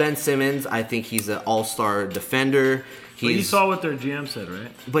love Ben Simmons. I think he's an all-star defender. But you saw what their GM said,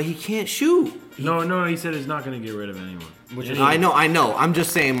 right? But he can't shoot. No, he said he's not going to get rid of anyone. Which is I know. I'm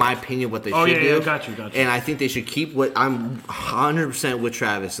just saying my opinion what they Oh, should yeah, do. yeah, got you. And I think they should keep what I'm 100% with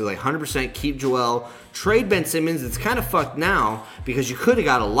Travis. So like 100% keep Joel. Trade Ben Simmons. It's kind of fucked now because you could have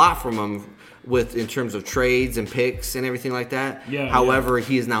got a lot from him in terms of trades and picks and everything like that. Yeah, However,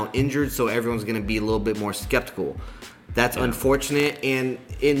 he is now injured, so everyone's going to be a little bit more skeptical. That's unfortunate, and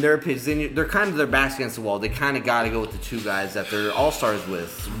in their opinion, they're kind of their backs against the wall. They kind of got to go with the 2 guys that they're all stars with.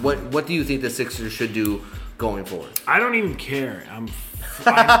 What do you think the Sixers should do going forward? I don't even care. I'm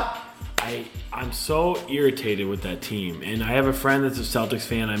so irritated with that team. And I have a friend that's a Celtics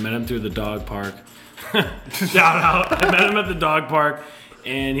fan. I met him through the dog park. Shout out. I met him at the dog park.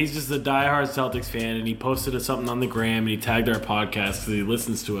 And he's just a diehard Celtics fan. And he posted something on the gram and he tagged our podcast because he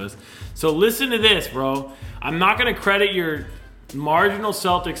listens to us. So listen to this, bro. I'm not going to credit your marginal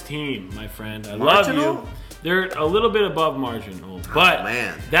Celtics team, my friend. I love Marginal? you. They're a little bit above marginal. But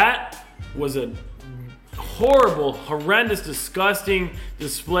man. that was a horrible, horrendous, disgusting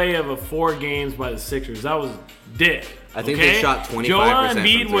display of 4 games by the Sixers. That was dick. I think they shot 25% Joel from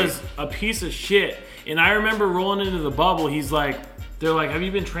Embiid three. was a piece of shit. And I remember rolling into the bubble. They're like, have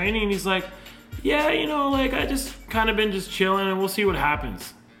you been training? And he's like, yeah, you know, like I just kind of been just chilling, and we'll see what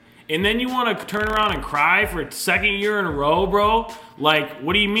happens. And then you want to turn around and cry for a second year in a row, bro? Like,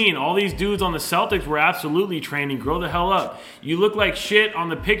 what do you mean? All these dudes on the Celtics were absolutely training. Grow the hell up. You look like shit on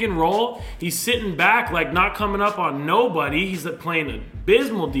the pick and roll. He's sitting back, like not coming up on nobody. He's playing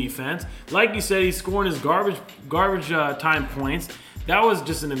abysmal defense. Like you said, he's scoring his garbage time points. That was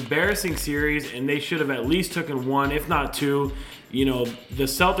just an embarrassing series, and they should have at least taken one, if not two. You know, the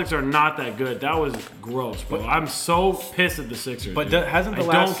Celtics are not that good. That was gross, bro. I'm so pissed at the Sixers. But dude. hasn't the I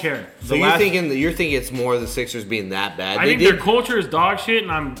last... don't care. So you're thinking it's more the Sixers being that bad? I think their culture is dog shit,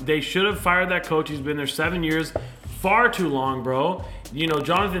 and they should have fired that coach. He's been there 7 years. Far too long, bro. You know,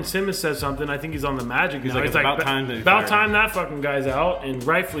 Jonathan Simmons said something. I think he's on the Magic. He's like, it's about time that fucking guy's out, and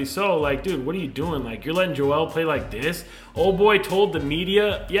rightfully so. Like, dude, what are you doing? Like, you're letting Joel play like this? Old boy told the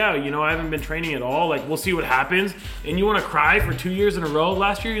media, yeah, you know, I haven't been training at all. Like, we'll see what happens. And you want to cry for 2 years in a row?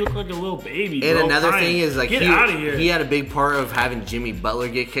 Last year, you looked like a little baby. And bro, another crying. thing is, like, get out of here. He had a big part of having Jimmy Butler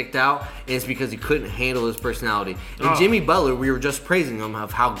get kicked out, and it's because he couldn't handle his personality. And Jimmy Butler, we were just praising him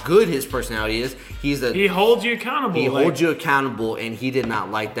of how good his personality is. He holds you accountable. He holds you accountable, and he did not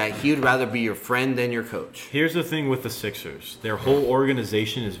like that. He would rather be your friend than your coach. Here's the thing with the Sixers. Their whole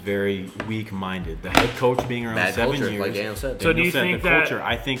organization is very weak-minded. The head coach being around Bad 7 culture, years. like Daniel said. So do you think the that... culture,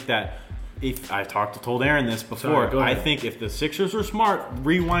 I think that if I told Aaron this before, Sorry, I think if the Sixers were smart,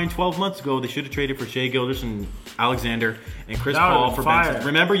 rewind 12 months ago, they should have traded for Shea Gilgeous and Alexander and Chris That Paul would've for been Ben fire. Simmons.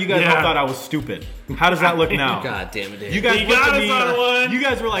 Remember, you guys all thought I was stupid. How does that look now? God damn it, Dave. You guys He looked got at us me. on one. You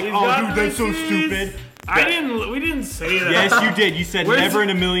guys were like, He's "Oh, got dude, that's so receipts. stupid." We didn't say that. Yes, you did. You said Where's- never in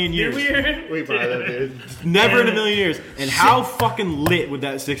a million years. We probably did. Never in a million years. And how fucking lit would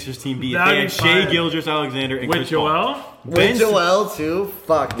that Sixers team be if That'd they be had Shea fire. Gilgeous, Alexander, and With Chris Joel? Paul? With Joel, too?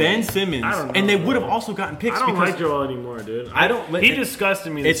 Fuck Ben me. Simmons. I don't know, And they bro. would have also gotten picks I don't because like Joel anymore, dude. I don't- He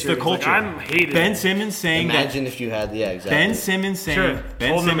disgusted me. This it's the series. Like, culture. I'm hated. Ben Simmons saying Imagine if you had, yeah, that. exactly. Ben Simmons saying, Sure. Ben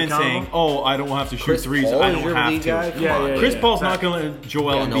Holding him Simmons saying, accountable. "Oh, I don't have to shoot Chris threes. Paul I is don't your have lead to." guy? Come Yeah, on. yeah, Chris yeah. Paul's not going to let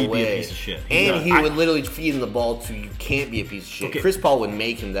Joel Yeah, Embiid no be a way. piece of shit. And he would literally feed him the ball to you can't be a piece of shit. Okay. Chris Paul would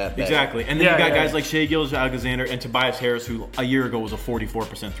make him that bad. Exactly. And then Yeah, you got yeah, guys yeah. like Shea Gilgeous, Alexander, and Tobias Harris, who a year ago was a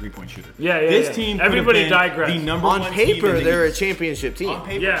 44% three-point shooter. Yeah, yeah, This yeah. team could have Everybody been digressed. the number On one team in paper, the they're a East. championship team. On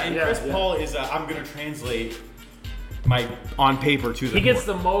paper, Yeah, and yeah, Chris yeah. Paul is I'm going to translate my on paper to the He gets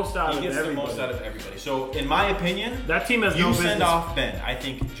court. the most out He of gets the everybody. most out of everybody. So, in my opinion, That team has you no send business. off Ben. I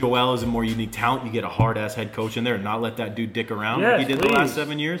think Joel is a more unique talent. You get a hard ass head coach in there and not let that dude dick around Yes, like he did please. the last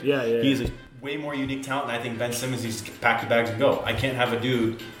 7 years. Yeah, yeah, He's yeah. a way more unique talent, and I think Ben Simmons needs to pack the bags and go. I can't have a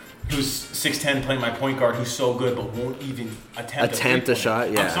dude who's 6'10" playing my point guard who's so good but won't even attempt A three-pointer.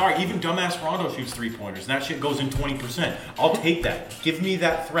 shot, yeah. I'm sorry, even dumbass Rondo shoots 3-pointers, and that shit goes in 20%. I'll take that. Give me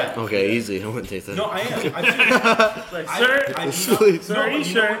that threat. Okay, easy. I wouldn't take that. No, I am. Like, sir, I do Please. Sir, no, you but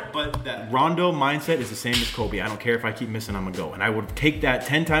sure? know what? But that Rondo mindset is the same as Kobe. I don't care if I keep missing, I'm going to go. And I would take that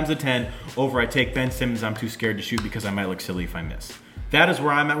 10 times a 10 over I take Ben Simmons, I'm too scared to shoot because I might look silly if I miss. That is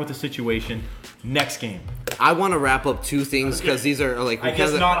where I'm at with the situation. Next game. I want to wrap up two things because these are like. I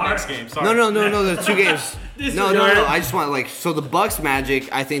guess not next game. Sorry. No. There's two games. This No. is yours. I just want so the Bucks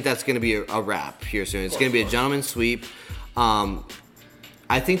Magic. I think that's going to be a wrap here soon. It's going to be a gentleman's sweep.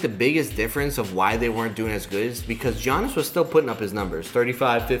 I think the biggest difference of why they weren't doing as good is because Giannis was still putting up his numbers,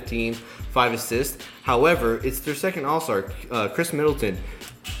 35, 15, 5 assists. However, it's their second All-Star, Chris Middleton.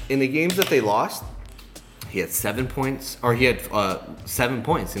 In the games that they lost, he had 7 points, or he had 7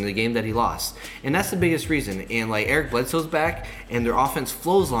 points in the game that he lost, and that's the biggest reason. And like Eric Bledsoe's back, and their offense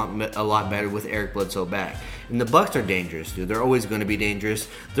flows a lot better with Eric Bledsoe back. And the Bucks are dangerous, dude. They're always going to be dangerous.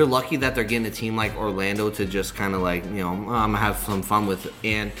 They're lucky that they're getting a team like Orlando to just kind of like, you know, I'm gonna have some fun with.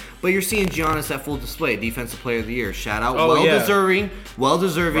 But you're seeing Giannis at full display, Defensive Player of the Year. Shout out, Oh, yeah. well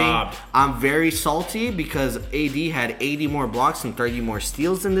deserving. Robbed. I'm very salty because AD had 80 more blocks and 30 more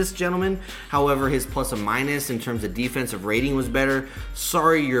steals than this gentleman. However, his plus and minus in terms of defensive rating was better.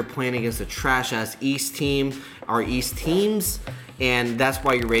 Sorry, you're playing against a trash-ass East team, our East teams, and that's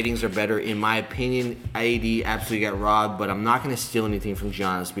why your ratings are better. In my opinion, AD absolutely got robbed, but I'm not going to steal anything from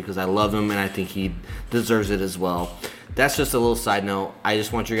Giannis because I love him and I think he deserves it as well. That's just a little side note. I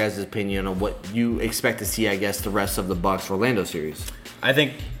just want your guys' opinion on what you expect to see, I guess, the rest of the Bucks-Orlando series. I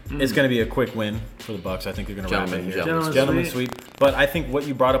think it's going to be a quick win for the Bucks. I think they're going to wrap it here. Gentlemen sweep. But I think what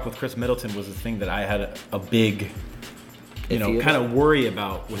you brought up with Chris Middleton was the thing that I had a big, kind of worry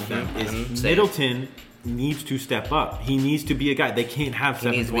about with them is Same. Middleton needs to step up. He needs to be a guy. They can't have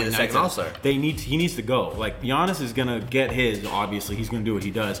 7 needs to be the second All-Star. He needs to go. Like Giannis is going to get his. Obviously, he's going to do what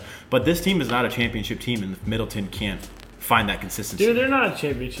he does. But this team is not a championship team, and if Middleton can't find that consistency. Dude, they're not a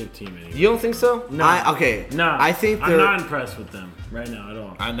championship team anymore. You don't think so? No. No. I think I'm not impressed with them right now at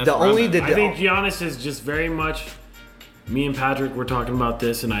all. And that's the where I'm only at. the I think Giannis is just very much. Me and Patrick were talking about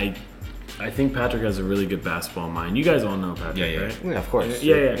this, and I think Patrick has a really good basketball mind. You guys all know Patrick, Yeah, yeah. right? yeah, of course.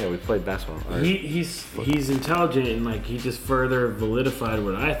 Yeah. We played basketball. He's intelligent, and like he just further validified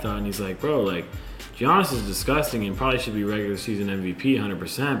what I thought. And he's like, bro, like Giannis is disgusting and probably should be regular season MVP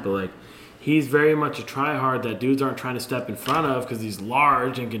 100%, but like he's very much a tryhard that dudes aren't trying to step in front of because he's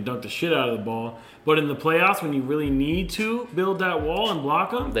large and can dunk the shit out of the ball. But in the playoffs, when you really need to build that wall and block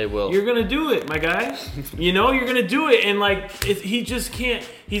them, They will. You're gonna do it, my guy. You're gonna do it, and like he just can't.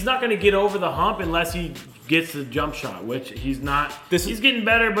 He's not gonna get over the hump unless he gets the jump shot, which he's not. He's getting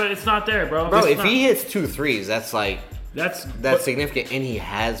better, but it's not there, bro. Bro, It's if not. he hits 2 threes, that's like that's significant, and he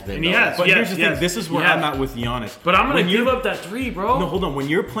has been. And he though. has. But Yes, here's the yes, thing. This is where yes. I'm at with Giannis. But I'm gonna When give you're- up that 3, bro. No, hold on. When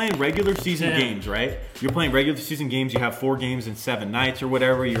you're playing regular season Yeah. games, right? You're playing regular season games. You have 4 games in 7 nights or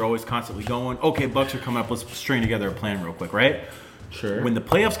whatever. You're always constantly going. Okay, Bucks are coming up. Let's string together a plan real quick, right? Sure. When the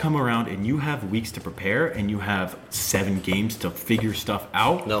playoffs come around and you have weeks to prepare and you have 7 games to figure stuff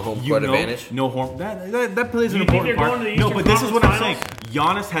out, No home you court know- advantage? No home. That plays an You think important they're part. going to the No, Eastern but this is what I'm saying. Conference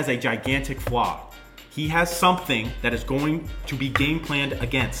Giannis has a gigantic flaw. He has something that is going to be game planned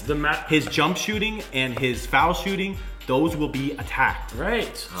against. His jump shooting and his foul shooting, those will be attacked.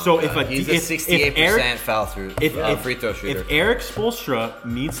 Right. So if He's a 68% foul through free throw shooter. If Eric Spoelstra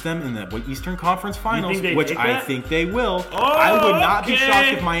meets them in the Eastern Conference Finals, think they which take I that? think they will, Oh, I would not be okay. shocked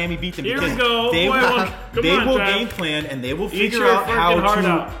if Miami beat them Here we because go. they Boy, will, come they on, will Trav. game plan and they will Eat figure your out how freaking heart to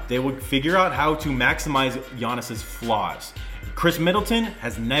out. they will figure out how to maximize Giannis's flaws. Chris Middleton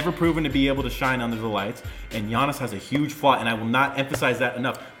has never proven to be able to shine under the lights, and Giannis has a huge flaw, and I will not emphasize that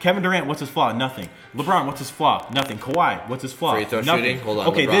enough. Kevin Durant, what's his flaw? Nothing. LeBron, what's his flaw? Nothing. Kawhi, what's his flaw? Free throw Nothing. shooting? Hold on,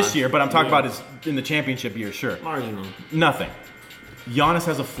 Okay, LeBron. this year, but I'm talking about his in the championship year, sure. Marginal. Nothing. Giannis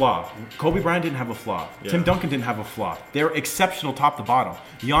has a flaw. Kobe Bryant didn't have a flaw. Tim Duncan didn't have a flaw. They're exceptional top to bottom.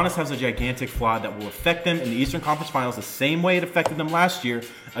 Giannis has a gigantic flaw that will affect them in the Eastern Conference Finals the same way it affected them last year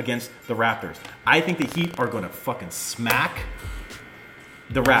against the Raptors. I think the Heat are going to fucking smack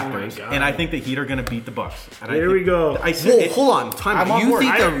the Raptors, God. and I think the Heat are going to beat the Bucks. And I Here think- we go. I said Whoa, it- hold on, time I'm out. on board.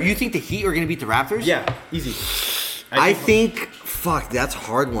 You think the Heat are going to beat the Raptors? Yeah, easy. I think, fuck, that's a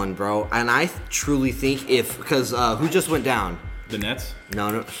hard one, bro. And I truly think because who just went down? The Nets.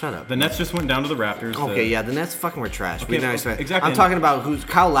 No, shut up. The Nets just went down to the Raptors. Okay, yeah, the Nets fucking were trash. We Okay, didn't expect. exactly. I'm talking about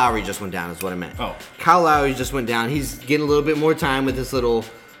Kyle Lowry just went down is what I meant. Oh. Kyle Lowry just went down. He's getting a little bit more time with this little,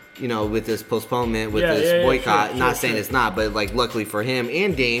 with this postponement, with this boycott. sure, Not saying it's not, but like luckily for him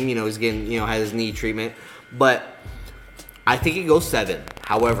and Dame, he's getting, had his knee treatment. But I think it goes 7.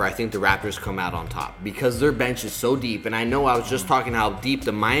 However, I think the Raptors come out on top because their bench is so deep. And I know I was just talking how deep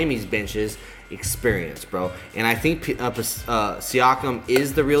the Miami's bench is. Experience, bro. And I think Siakam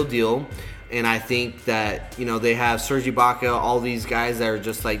is the real deal. And I think that, they have Serge Ibaka, all these guys that are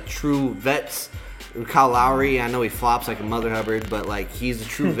just like true vets. Kyle Lowry, I know he flops like a mother hubbard, but like he's a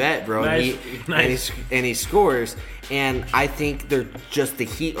true vet, bro. Nice. And he scores. And I think the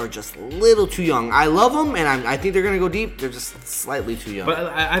Heat are just a little too young. I love them, and I think they're gonna go deep. They're just slightly too young. But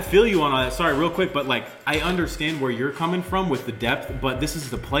I feel you on that. Sorry, real quick, but like I understand where you're coming from with the depth, but this is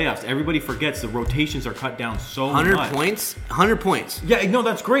the playoffs. Everybody forgets the rotations are cut down so 100 much. 100 points. Yeah, no,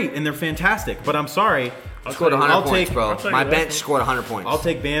 that's great, and they're fantastic. But I'm sorry, Scored 100 I'll points, take- bro. I'll take My that. bench scored 100 points. I'll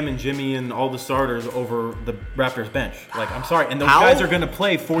take Bam and Jimmy and all the starters over the Raptors bench. Like, I'm sorry, and those Powell- guys are going to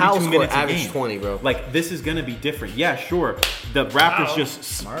play 42 Powell scored minutes a average game. 20, bro. Like, this is going to be different. Yeah, sure. The Raptors Powell. just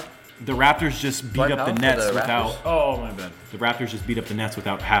Smart. The Raptors just beat Dwight up the Powell for Nets the without. Raptors? Oh, my bad. The Raptors just beat up the Nets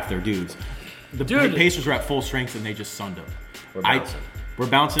without half their dudes. The Dude. Pacers were at full strength and they just sunned them. We're bouncing. We're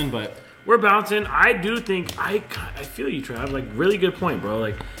bouncing, but We're bouncing. I do think I feel you, Trav. Like really good point, bro.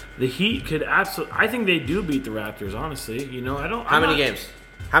 Like the Heat could absolutely. I think they do beat the Raptors. Honestly, I don't. How many games?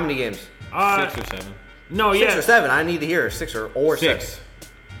 How many games? 6 or 7. No, 6 yeah, or 7. I need to hear 6 or 6. 7.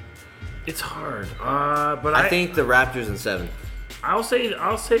 it's hard. But I think the Raptors in 7. I'll say,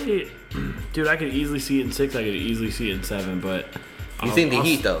 dude, I could easily see it in 6. I could easily see it in 7. But You think the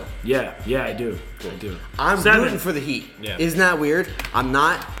Heat though? Yeah, I do. I do. I'm 7. rooting for the Heat. Yeah. Isn't that weird? I'm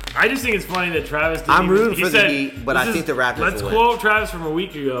not. I just think it's funny that Travis. Didn't I'm even- rooting he for the said, Heat, but this I is- think the Raptors Let's will win. quote Travis from a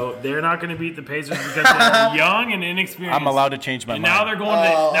week ago. They're not going to beat the Pacers because they're young and inexperienced. I'm allowed to change my And mind. now they're going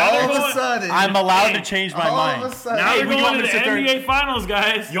to. Now they're going. sudden. I'm allowed Hey, to change my mind. Now Hey, they're would you want going me to to the sit there and- NBA Finals,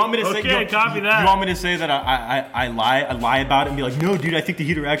 guys. You want me to say? Okay, copy that. You want me to say that I lie about it and be like, no, dude, I think the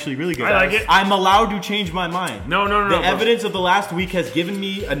Heat are actually really good. I like it. I'm allowed to change my mind. No, The bro. evidence of the last week has given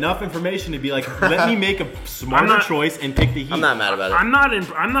me enough information to be like, let me make a smarter not- choice and pick the Heat. I'm not mad about it. I'm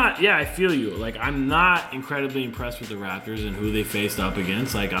not not. Yeah, I feel you. Like, I'm not incredibly impressed with the Raptors and who they faced up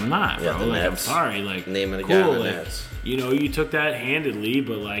against. Like, I'm not, bro. Yeah, the Like, I'm Nets. sorry. Like, Name of the cool. guy on the Like, Nets. you know, you took that handedly,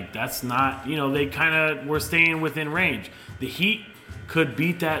 but like, that's not. You know, they kind of were staying within range. The Heat could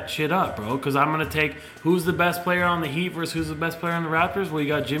beat that shit up, bro. Because I'm gonna take who's the best player on the Heat versus who's the best player on the Raptors. Well, you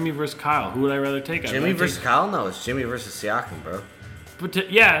got Jimmy versus Kyle. Who would I rather take? Jimmy versus Kyle? No, it's Jimmy versus Siakam, bro.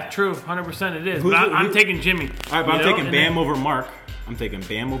 But yeah, true, 100% it is. Who's But the- I'm who- taking Jimmy. All right, but you I'm know? taking And Bam then over Mark. I'm taking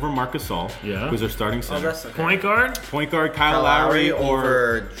Bam over Marc Gasol. Yeah. Who's their starting center. okay. Point guard. Point guard Kyle Kyle Lowry Lowry or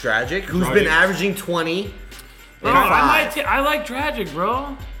over Dragic, who's Dragic. been averaging 20. Bro, and I 5. like Dragic,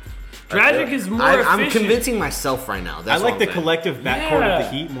 bro. Dragic is more I'm efficient. convincing myself right now. I That's like all the I'm saying. collective backcourt Yeah. of the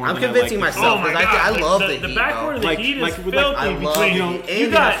Heat more I'm than I convincing like the- myself. Oh my because god, I love the the Heat, backcourt bro. of the Like- Heat is like with, filthy. I love between, you. know, And you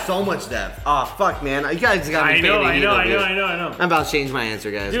they got. have so much depth. Oh, fuck, man. You guys got me I know, fading I Heat know, up I here. know, I know, I know. I'm about to change my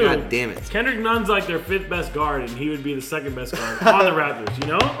answer, guys. Dude, God damn it. Kendrick Nunn's like their 5th best guard, and he would be the 2nd best guard on the Raptors.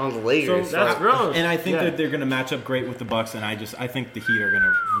 You know? On the Lakers. So that's gross. And I think Yeah. that they're going to match up great with the Bucks, and I think the Heat are going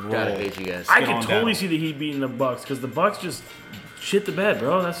to roll. Gotta hate you guys. I Get could on totally down. see the Heat beating the Bucks because the Bucks just shit the bed,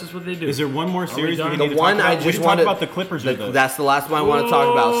 bro. That's just what they do. Is there one more series we done? need The to one talk I about? We just can talk wanted. about the Clippers or the That's the last one I want to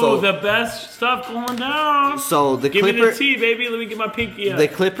talk about. Ooh, So, the best stuff going down. so the Give me the Clippers. tea, baby. Let me get my pinky out. The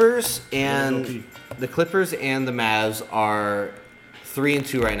Clippers Yeah, and go pee. the Clippers and the Mavs are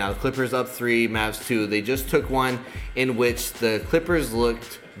 3-2 right now. The Clippers up 3, Mavs 2. They just took one in which the Clippers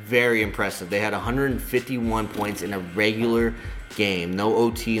looked very impressive. They had 151 points in a regular game. No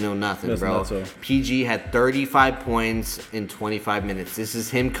OT, no nothing, That's bro. not so. PG had 35 points in 25 minutes. This is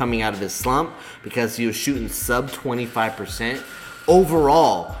him coming out of his slump because he was shooting sub 25%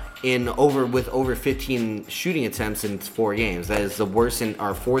 overall with over 15 shooting attempts in 4 games. That is the worst in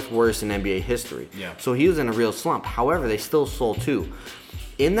our 4th worst in NBA history. Yeah. So he was in a real slump. However, they still sold 2.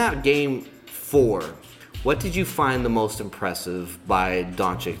 In that game 4, what did you find the most impressive by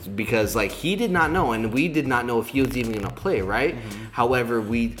Doncic? Because like he did not know, and we did not know if he was even going to play, right? However,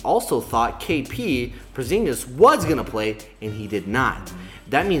 we also thought KP Porzingis was going to play, and he did not.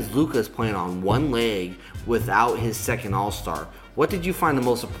 That means Luka is playing on one leg without his second All-Star. What did you find the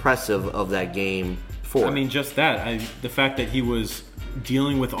most impressive of that game 4? I mean, just that. The fact that he was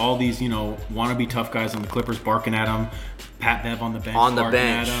dealing with all these, wannabe tough guys on the Clippers barking at him. Pat Bev on the bench. On the barking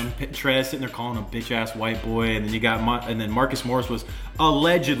bench. At him. Trez sitting there calling him bitch ass white boy, and then you got and then Marcus Morris was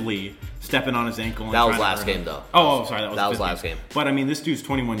allegedly stepping on his ankle. And That was trying to last hurt game, him. though. Oh, sorry, that was That the was fifth last game. But I mean, this dude's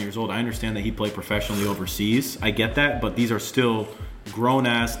 21 years old. I understand that he played professionally overseas. I get that, but these are still grown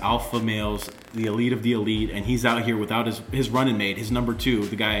ass alpha males, the elite of the elite, and he's out here without his running mate, his number 2,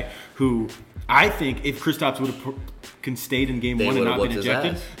 the guy who I think if Kristaps would have stayed in game They 1 and would've not been whooped his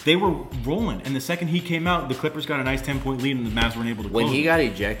ejected, ass. they were rolling. And the second he came out, the Clippers got a nice 10-point lead, and the Mavs weren't able to when close he it. got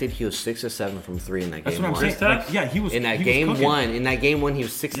ejected, he was 6 or 7 from 3 in that That's game what I'm 1. saying. Like, yeah, he was In that he was game cooking. 1, he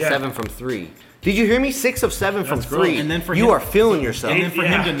was 6 Yeah. or 7 from 3. Did you hear me? 6 of 7 from That's gross. 3. And then for you him- are feeling yourself. And then for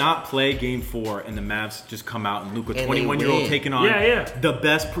Yeah. him to not play game 4 and the Mavs just come out and Luka, they 21-year-old, win. taking on Yeah. the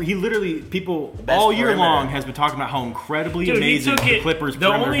best. He literally, people Best all year perimeter. long has been talking about how incredibly Dude, he amazing took the it- Clippers' the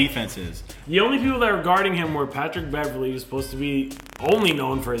perimeter only- defense is. The only people that were guarding him were Patrick Beverly, who's supposed to be only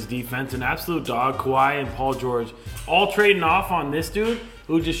known for his defense, an absolute dog, Kawhi and Paul George, all trading off on this dude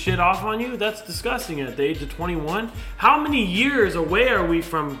who just shit off on you. That's disgusting at the age of 21. How many years away are we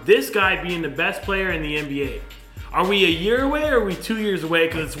from this guy being the best player in the NBA? Are we a year away or are we 2 years away?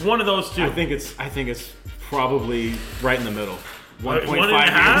 Because it's one of those two. I think it's probably right in the middle. 1.5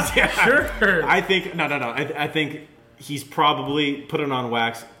 1.5 years? years. Yeah. Sure. I think no. I think he's probably put it on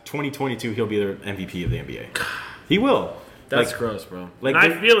wax. 2022, he'll be the MVP of the NBA. He will. That's Like, gross, bro. like and I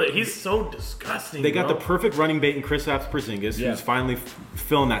they- feel it. He's so disgusting. They got bro. the perfect running bait in Kristaps Porzingis, Yeah. who's finally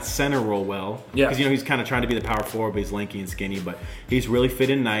filling that center role well. Yeah. Because he's kind of trying to be the power forward, but he's lanky and skinny. But he's really fit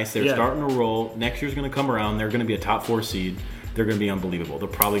in nice. They're Yeah. starting to roll. Next year's going to come around. They're going to be a top 4 seed. They're going to be unbelievable. They're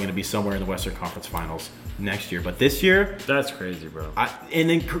probably going to be somewhere in the Western Conference Finals next year. But this year, That's crazy, bro. and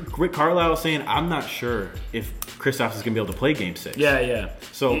then Rick Carlisle saying, I'm not sure if Kristaps is going to be able to play Game 6. Yeah.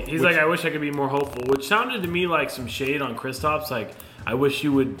 So, He's which- like, I wish I could be more hopeful, which sounded to me like some shade on Kristaps. Like, I wish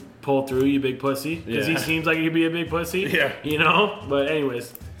you would pull through, you big pussy, because he Yeah. seems like he could be a big pussy. Yeah. You know. But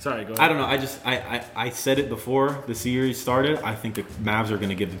anyways, sorry. Go ahead. I don't know. I said it before the series started. I think the Mavs are going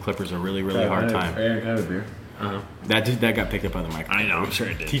to give the Clippers a really, really hard time. have a beer. That got picked up by the mic. I know. I'm sure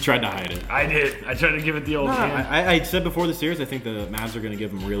it did. He tried to hide it. I did. I tried to give it the old hand. I said before the series, I think the Mavs are going to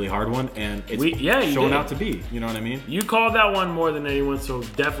give them a really hard one, and it's You showing did. out to be. You know what I mean? You called that one more than anyone, so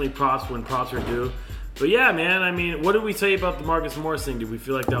definitely props when props are due. But yeah, man, I mean, what did we say about the Marcus Morris thing? Did we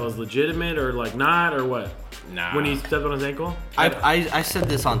feel like that was legitimate or like not or what? Nah. when he stepped on his ankle? I said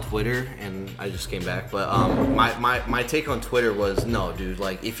this on Twitter and I just came back, but my take on Twitter was no, dude.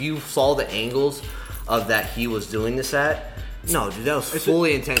 Like if you saw the angles of that he was doing this at, no, dude, that was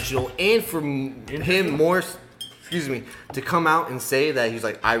fully intentional. And for him more, excuse me, to come out and say that he's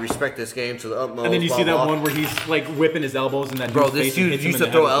like, I respect this game to the utmost. And then you blah, see that blah. one where he's like whipping his elbows and that Bro, dude's this face and dude hits him used in to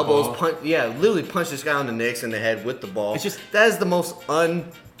the throw head with the elbows, ball. literally punch this guy on the Knicks in the head with the ball. It's just- that is the most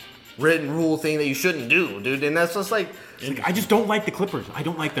unwritten rule thing that you shouldn't do, dude. And that's just like, I just don't like the Clippers. I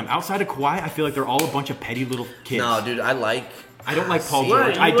don't like them. Outside of Kawhi, I feel like they're all a bunch of petty little kids. no, dude, I don't like Paul What?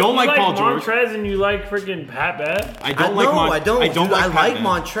 George. I don't like Paul George. Montrez and you like freaking Pat Bev? I don't like I don't. I don't Dude, I like like Pat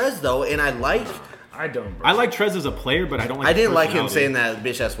Bev. Montrez though, and I don't, bro. I like Trez as a player, but I don't like. I his didn't like him personality. saying that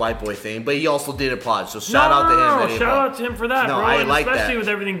bitch ass white boy thing, but he also did applaud. So shout out to him. that he Shout applauded. out to him for that, No, bro. I and like especially that. with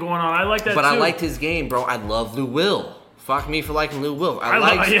everything going on. I like that But too. I liked his game, bro. I love Lou Will. Fuck me for liking Lou Will. we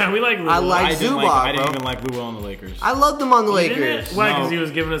like Lou. I like I didn't Zubac, like. I didn't bro. even like Lou Will on the Lakers. I loved him on the Didn't Lakers. it? Why? No. Because he was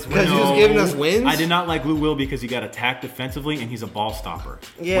giving us Because wins. he was giving us wins. I did not like Lou Will because he got attacked defensively and he's a ball stopper.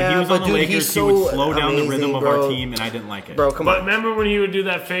 Yeah, when he was but on the dude, Lakers, he's he would so slow down the rhythm amazing, of bro. our team, and I didn't like it. Bro, come But on. remember when he would do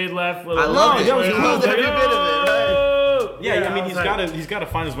that fade left? I loved it. that was He cool. loved every bit of it, right? Yeah, I mean, was like, he's got to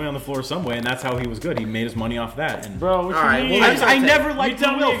find his way on the floor some way, and that's how he was good. He made his money off that. And Bro, what All right, you mean? well, I never liked You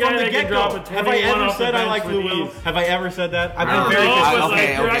tell Lou me Will a guy from the that can get drop go. a Have I 21 ever off the said I bench like with Lou Will? ease. Have I ever said that? I've No, been very No, okay, it's consistent. like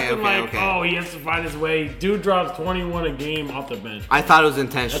you're okay, acting okay, like, okay. oh, he has to find his way. Dude drops 21 a game off the bench. I thought it was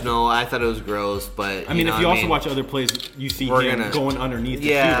intentional. I thought it was gross, but I mean, know if you what also watch other plays, you see We're him gonna- going underneath the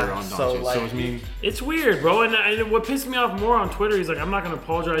Yeah, shooter on Doncic. so, like- I mean, It's weird, bro. And what pissed me off more on Twitter, he's like, I'm not gonna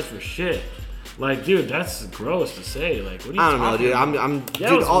apologize for shit. Like, dude, that's gross to say. Like, what are you I don't know, talking dude. about? I'm That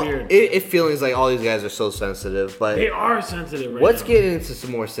dude. was weird. It feelings like all these guys are so sensitive, but They are sensitive right let's now. get into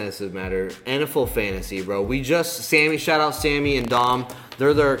some more sensitive matter. NFL fantasy, bro. We just shout out Sammy and Dom.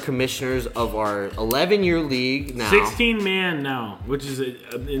 They're the commissioners of our 11-year league now. 16 man now, which is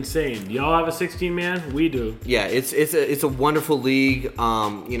insane. Y'all have a 16 man? We do. Yeah, it's a wonderful league.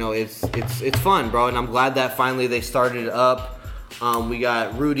 You know, it's fun, bro, and I'm glad that finally they started it up. We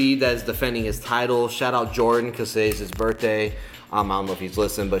got Rudy that's defending his title. Shout out Jordan because today's his birthday. I don't know if he's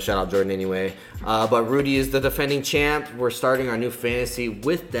listening, but shout out Jordan anyway. But Rudy is the defending champ. We're starting our new fantasy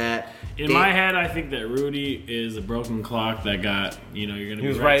with that. In my head, I think that Rudy is a broken clock that got, you're going to be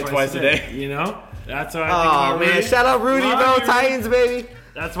was right twice a day. You know? That's how I think Oh about man, Rudy. shout out Rudy, Love bro. you, Rudy. Titans, baby.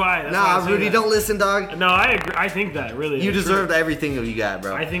 That's why. That's why Nah, I say Rudy, that. don't listen, dog. No, I agree. I think that, really. You I truly- deserved everything that you got,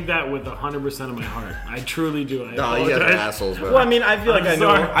 bro. I think that with 100% of my heart. I truly do. I No, you guys are apologize. assholes, bro. well, I mean, I feel like I'm I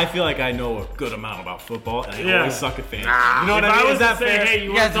know. sorry. I feel like I know a good amount about football, and I Yeah. always suck at fantasy. Ah. You know what If I mean? was Is that to say, fair? hey, You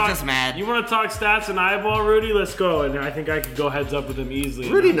wanna guys are talk, just mad. You want to talk stats and eyeball Rudy? Let's go. And I think I could go heads up with him easily.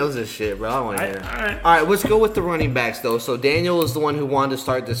 Rudy knows this shit, bro. I don't want to I- hear. alright. All right, let's go with the running backs though. So Daniel is the one who wanted to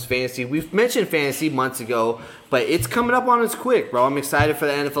start this fantasy. We've mentioned fantasy months ago, but it's coming up on us quick, bro. I'm excited for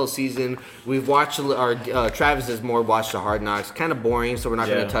the NFL season. We've watched Travis has more watched the Hard Knocks. Kind of boring, so we're not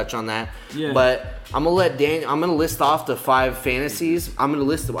going Yeah. to touch on that. Yeah. But I'm gonna let Dan. I'm gonna list off the 5 fantasies. I'm gonna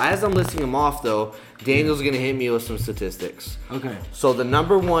list them as I'm listing them off though. Daniel's gonna hit me with some statistics. Okay. So the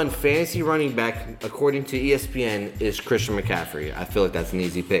number 1 fantasy running back, according to ESPN, is Christian McCaffrey. I feel like that's an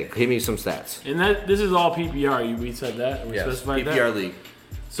easy pick. Hit me some stats. And this is all PPR. We said that? We specified PPR that? league.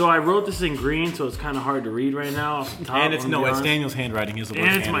 So I wrote this in green, so it's kind of hard to read right now off the top. And it's I'm gonna be honest. Daniel's handwriting. His And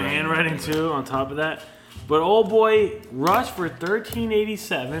it's my handwriting too, on top of that. But old boy rushed for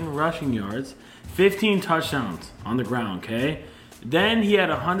 1,387 rushing yards, 15 touchdowns on the ground, okay? Then he had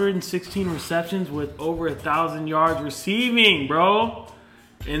 116 receptions with over 1,000 yards receiving, bro.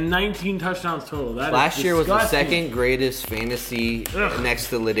 And 19 touchdowns total. That is Last year was the disgusting. second greatest fantasy Ugh. next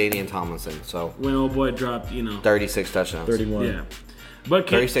to LaDainian Tomlinson. So When old boy dropped, 36 touchdowns. 31. Yeah. But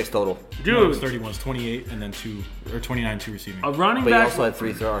can, 36 total. dude, No, it's 31. It's 28, and then 29, 2 receiving. a running But he back. also had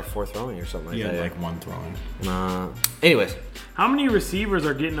 3 or 4 throwing or something like He had that. like 1 throwing. Anyways, How many receivers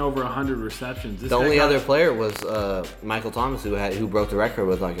are getting over 100 receptions? This the guy only got- other player was Michael Thomas who broke the record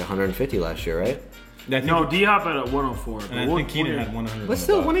with like 150 last year, right? I think, No, D Hop at a 104. and I think Keenan had 100. But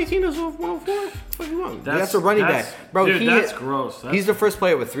still, 118 is 104. What do you want? That's a That's- running that's- back, bro. dude, he that's hit- gross. That's- He's the first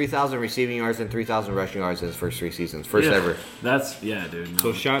player with 3,000 receiving yards and 3,000 rushing yards in his first 3 seasons. First Yeah. ever. That's dude. No.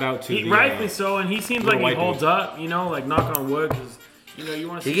 So shout out to He, the, rightfully so, and he seems like he white holds dude. up. Like knock on wood, because you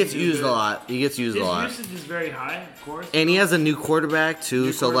want to. He gets used a lot. He gets used His a lot. usage is very high, of course. And he has a new quarterback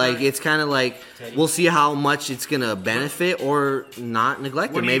too, so like quarterback. it's kind of like we'll see how much it's gonna benefit or not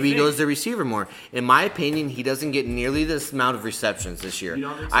neglect What it. do you Maybe he think? goes to receiver more. In my opinion, he doesn't get nearly this amount of receptions this year. You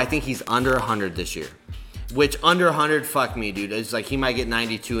don't think so? I think he's under 100 this year. Which under 100, fuck me, dude. It's like he might get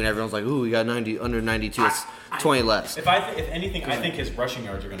 92, and everyone's like, "Ooh, he got 90 under 92." It's 20 less. If anything, I think his rushing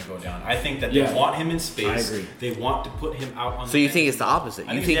yards are going to go down. I think that they Yeah. want him in space. I agree. They want to put him out on. So you think it's the opposite?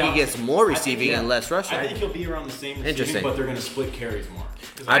 You think he gets more receiving and less rushing? I think he'll be around the same receiving, Interesting. but they're going to split carries more.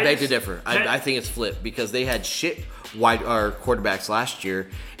 I beg to differ. I think it's flipped because they had shit wide quarterbacks last year,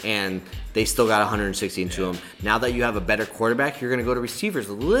 and they still got 160 into them. Now that you have a better quarterback, you're going to go to receivers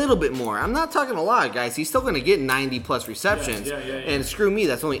a little bit more. I'm not talking a lot, guys. He's still going to get 90 plus receptions, Yeah. and screw me,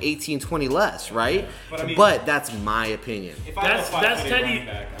 that's only 18, 20 less, right? But, But that's my opinion. If I have a That's 5'8" Teddy- running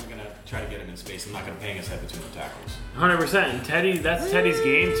back, I'm going to try to get him in space. I'm not going to hang his head between the tackles. 100%. And Teddy, that's Teddy's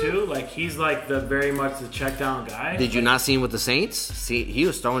game too. Like he's like the very much the check down guy. Did you not see him with the Saints? See, he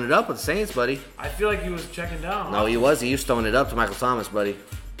was throwing it up with the Saints, buddy. I feel like he was checking down. No, he was. He was throwing it up to Michael Thomas, buddy.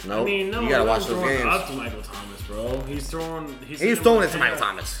 No, I mean, no, you gotta he watch wasn't those throwing games. up to Michael Thomas, bro. He's throwing. He's throwing it to Michael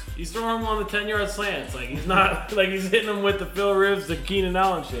Thomas. He's throwing him on the 10-yard slants. Like he's not like he's hitting him with the Phil Rivers, the Keenan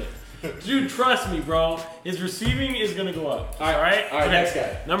Allen shit. Dude, trust me, bro. His receiving is gonna go up. All right. All right, next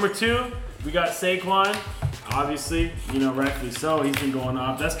guy. Number 2, we got Saquon. Obviously, rightfully so. He's been going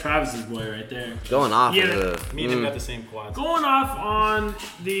off. That's Travis's boy right there. Going off. Yeah. Me and him got the same quads. Going off on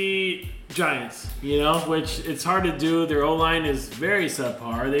the Giants, which it's hard to do. Their O-line is very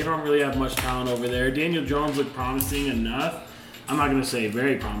subpar. They don't really have much talent over there. Daniel Jones looked promising enough. I'm not going to say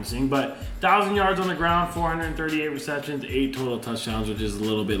very promising, but 1,000 yards on the ground, 438 receptions, 8 total touchdowns, which is a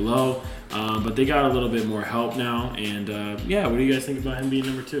little bit low. But they got a little bit more help now. And, what do you guys think about him being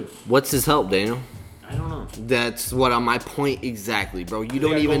number 2? What's his help, Daniel? I don't know. That's what on my point exactly, bro. You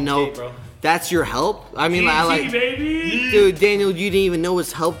don't got even Golden know. State, bro. That's your help. I mean, I like, baby! dude, Daniel. You didn't even know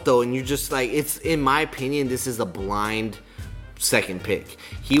his help though, and you're just like, it's in my opinion, this is a blind second pick.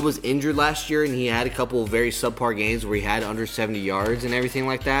 He was injured last year, and he had a couple of very subpar games where he had under 70 yards and everything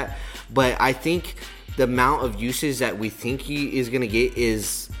like that. But I think the amount of usage that we think he is gonna get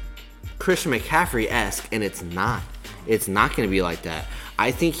is Christian McCaffrey-esque, and it's not. It's not going to be like that. I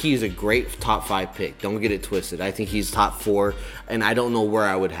think he's a great top 5 pick. Don't get it twisted. I think he's top 4, and I don't know where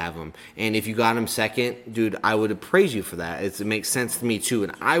I would have him. And if you got him second, dude, I would praise you for that. It makes sense to me too,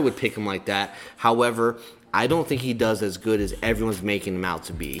 and I would pick him like that. However, I don't think he does as good as everyone's making him out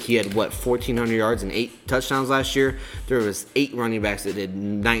to be. He had, 1,400 yards and 8 touchdowns last year. There was 8 running backs that did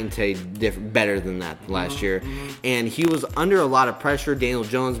night and day better than that last year. And he was under a lot of pressure, Daniel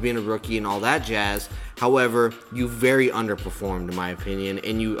Jones being a rookie and all that jazz. However, you very underperformed, in my opinion,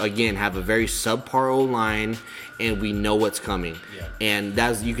 and you, again, have a very subpar O-line, and we know what's coming. Yeah. And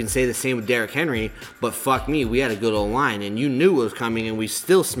you can say the same with Derrick Henry, but fuck me, we had a good O-line, and you knew what was coming, and we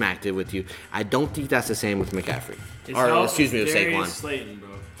still smacked it with you. I don't think that's the same with McCaffrey. With Darius Saquon. Slayton, bro.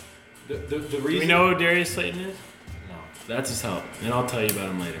 The Do reason we know who Darius Slayton is? No. That's his help, and I'll tell you about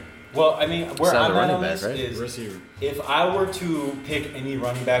him later. Well, I mean, where Sound I'm a at running on back, this right? is Receiver. if I were to pick any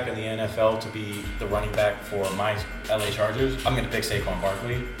running back in the NFL to be the running back for my LA Chargers, I'm going to pick Saquon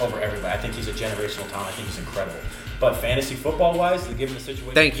Barkley over everybody. I think he's a generational talent. I think he's incredible. But fantasy football-wise, given the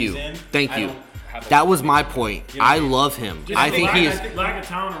situation Thank he's you. in, Thank I you. don't have a- That was my point. You know what I I mean? love him. Just I think lack, he I is. think lack of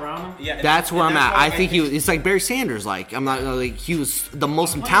talent around him. Yeah, and That's where I'm that's at. why I think it's like Barry Sanders. Like I'm not like he was the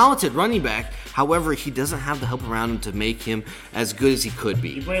most talented running back. However, he doesn't have the help around him to make him as good as he could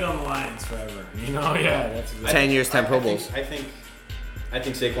He be. played on the Lions forever. That's exactly. 10 years, 10 Pro Bowls. I think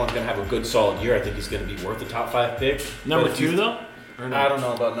Saquon's going to have a good, solid year. I think he's going to be worth a top 5 pick. Number But if you- 2 though. Or no? I don't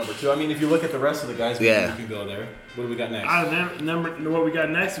know about number 2. I mean, if you look at the rest of the guys, Yeah. you can go there. What do we got next? Out of them, what we got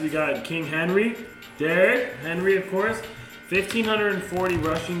next? We got King Henry, Derrick Henry, of course, 1,540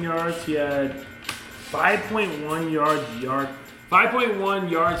 rushing yards. He had 5.1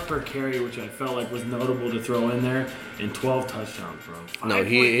 yards per carry, which I felt like was notable to throw in there, and 12 touchdowns, bro. No,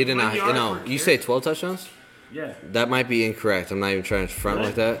 he did 5.1 not. yards No, per you carry? say 12 touchdowns? Yeah. That might be incorrect. I'm not even trying to front Really?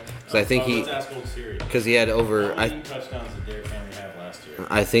 like that because I think Let's ask old Siri. because he had over. How many touchdowns did Derrick Henry have last year?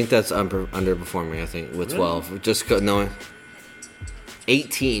 I think that's underperforming. I think with 12, just knowing.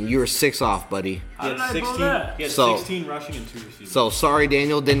 18. You were 6 off, buddy. How did I blow that? He had So- 16 rushing and 2 receiving. So sorry,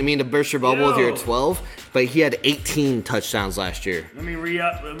 Daniel. Didn't mean to burst your bubble if you're Yo. at 12, but he had 18 touchdowns last year. Let me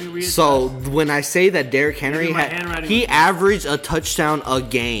re-up. So when I say that Derrick Henry Maybe my handwriting he was- averaged a touchdown a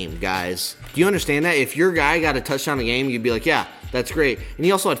game, guys. Do you understand that? If your guy got a touchdown a game, you'd be like, yeah, that's great. And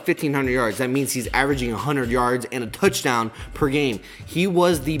he also had 1,500 yards. That means he's averaging 100 yards and a touchdown per game. He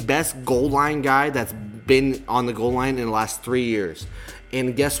was the best goal line guy that's been on the goal line in the last 3 years.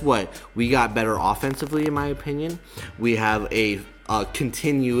 And guess what? We got better offensively, in my opinion. We have a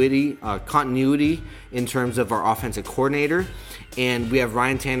continuity in terms of our offensive coordinator. And we have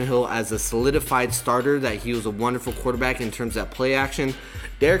Ryan Tannehill as a solidified starter that he was a wonderful quarterback in terms of play action.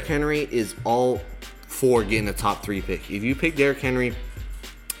 Derrick Henry is all for getting a top 3 pick. If you pick Derrick Henry,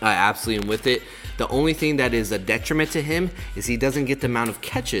 I absolutely am with it. The only thing that is a detriment to him is he doesn't get the amount of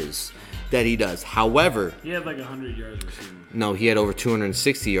catches that he does. However, He had like 100 yards receiving. no, he had over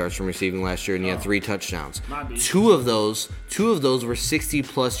 260 yards from receiving last year, and he had 3 touchdowns. Might be. Two of those were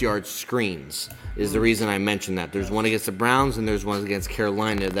 60-plus yard screens. Is the reason I mentioned that. There's one against the Browns and there's one against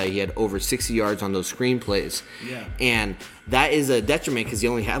Carolina that he had over 60 yards on those screen plays. Yeah. And that is a detriment because he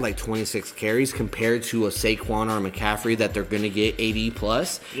only had like 26 carries compared to a Saquon or a McCaffrey that they're going to get 80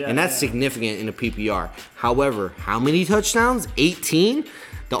 plus. Yeah, and that's yeah. significant in a PPR. However, how many touchdowns? 18?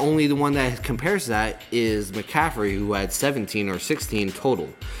 The only one that compares to that is McCaffrey, who had 17 or 16 total.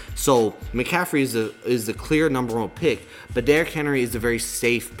 So McCaffrey is the clear number 1 pick, but Derrick Henry is a very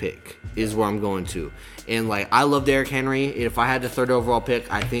safe pick, is where I'm going to. And like, I love Derrick Henry. If I had the 3rd overall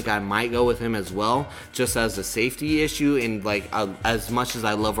pick, I think I might go with him as well, just as a safety issue. And like, as much as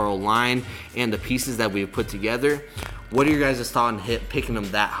I love our line and the pieces that we've put together, what are your guys' thoughts on picking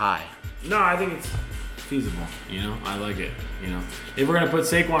him that high? No, I think it's feasible. I like it. If we're gonna put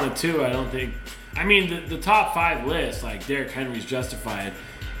Saquon at 2, I don't think. I mean, the top 5 list, like Derrick Henry's justified.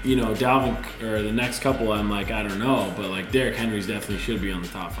 Dalvin or the next couple, I'm like, I don't know, but like Derrick Henry's definitely should be on the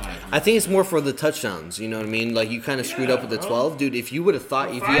top 5. I think it's more for the touchdowns. You know what I mean? Like, you kind of screwed up with the 12, dude. If you would have thought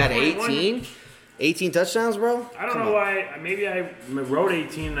if you had 18 touchdowns, bro. I don't know why. Maybe I wrote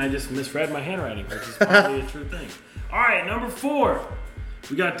 18 and I just misread my handwriting, which is probably a true thing. All right, number 4.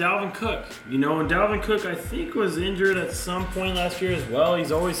 We got Dalvin Cook. And Dalvin Cook, I think, was injured at some point last year as well.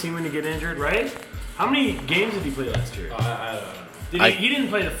 He's always seeming to get injured, right? How many games did he play last year? I don't know. He didn't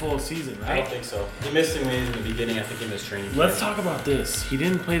play the full season, right? I don't think so. He missed him in the beginning. I think he missed training. Let's talk about this. He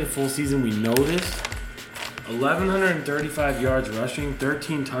didn't play the full season. We know this. 1,135 yards rushing,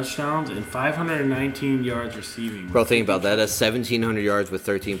 13 touchdowns, and 519 yards receiving. Bro, think about that. That's 1,700 yards with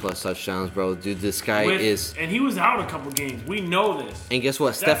 13 plus touchdowns, bro. Dude, this guy is. And he was out a couple games. We know this. And guess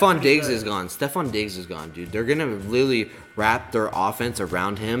what? That's Stephon pretty Diggs good. is gone. Stephon Diggs is gone, dude. They're going to literally wrap their offense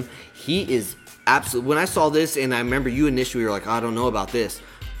around him. He is absolutely. When I saw this, and I remember you initially were like, I don't know about this.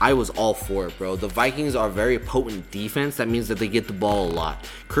 I was all for it, bro. The Vikings are a very potent defense. That means that they get the ball a lot.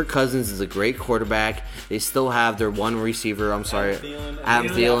 Kirk Cousins is a great quarterback. They still have their one receiver. I'm sorry,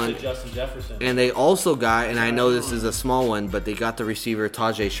 Adam Thielen. Justin Jefferson. And they also got, and I know this is a small one, but they got the receiver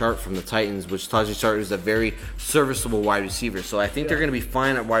Tajay Sharp from the Titans, which Tajay Sharp is a very serviceable wide receiver. So I think they're going to be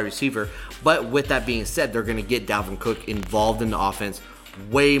fine at wide receiver. But with that being said, they're going to get Dalvin Cook involved in the offense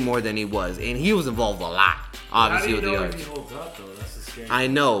way more than he was. And he was involved a lot, obviously, with the yards. If he holds up, though? That's the scary I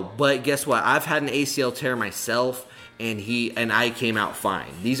know, but guess what? I've had an ACL tear myself, and I came out fine.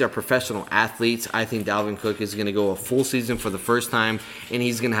 These are professional athletes. I think Dalvin Cook is going to go a full season for the first time, and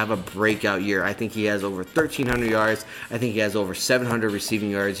he's going to have a breakout year. I think he has over 1,300 yards. I think he has over 700 receiving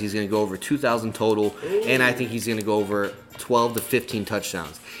yards. He's going to go over 2,000 total, and I think he's going to go over 12 to 15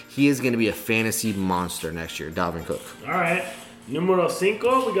 touchdowns. He is going to be a fantasy monster next year, Dalvin Cook. All right. Numero 5,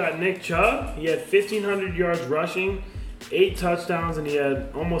 we got Nick Chubb. He had 1,500 yards rushing, 8 touchdowns, and he had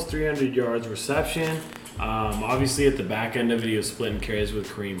almost 300 yards reception. Obviously, at the back end of it, he was splitting carries with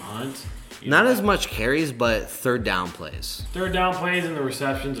Kareem Hunt. Not as much carries, but third down plays. Third down plays and the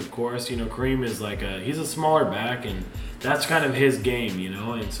receptions, of course. Kareem is he's a smaller back, and that's kind of his game,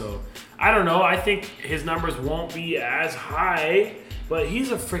 And so, I don't know. I think his numbers won't be as high, but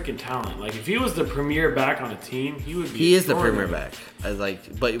he's a freaking talent. Like, if he was the premier back on a team, he would be. He is the premier extraordinary.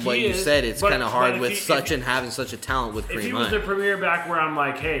 back. But what you said, it's kind of hard with having such a talent with Kareem If he was Hunt. the premier back where I'm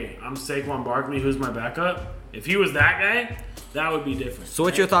like, hey, I'm Saquon Barkley, who's my backup? If he was that guy, that would be different. So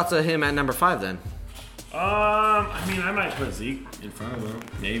what's your thoughts of him at number 5 then? I might put Zeke in front of him.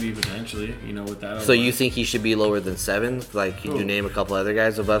 Maybe, potentially, with that. So you think he should be lower than 7? Like, can you name a couple other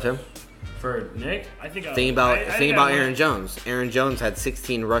guys above him? For Nick, I think. Think about Aaron Jones. Aaron Jones had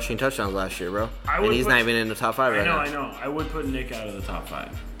 16 rushing touchdowns last year, bro. And he's not even in the top 5 right now. I know. I would put Nick out of the top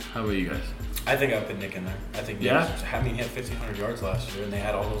 5. How about you guys? I think I would put Nick in there. I think Nick, Yeah? he had 1,500 yards last year, and they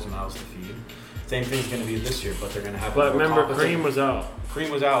had all those mouths to feed. Same thing's going to be this year, but they're going to have. But more remember, competent- Kareem was out. Kareem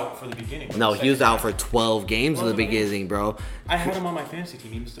was out for the beginning. No, he was out for 12 games in the beginning, bro. I had him on my fantasy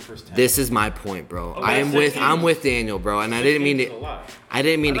team. He missed the first 10. This is my point, bro. Okay, I'm with Daniel, bro, and I didn't mean to. I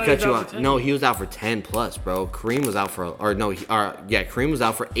didn't mean to I cut thought he you was out off. for 10. No, he was out for 10 plus, bro. Kareem was out for, Kareem was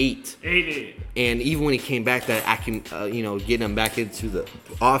out for 8. 8. And even when he came back, getting him back into the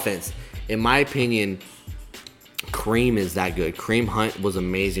offense, in my opinion, Kareem is that good. Kareem Hunt was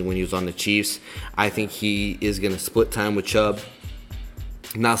amazing when he was on the Chiefs. I think he is going to split time with Chubb.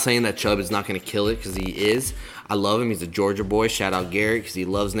 I'm not saying that Chubb is not going to kill it, because he is. I love him. He's a Georgia boy. Shout out Garrett, because he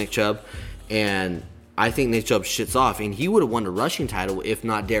loves Nick Chubb. And I think Nick Chubb shits off, and he would have won the rushing title if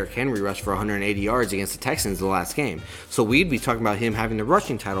not Derrick Henry rushed for 180 yards against the Texans the last game. So we'd be talking about him having the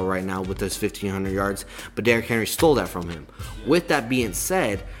rushing title right now with those 1,500 yards, but Derrick Henry stole that from him. With that being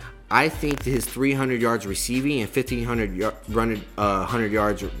said, I think his 300 yards receiving and 1,500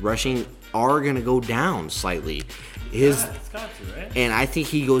 yards rushing are going to go down slightly. It's got to, right? And I think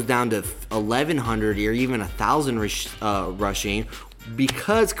he goes down to 1,100 or even 1,000 rushing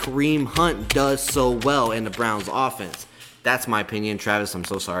because Kareem Hunt does so well in the Browns offense. That's my opinion. Travis, I'm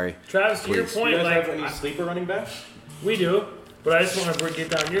so sorry. Travis, to your Please. point, You guys like have any sleeper running backs? we do, but I just want to get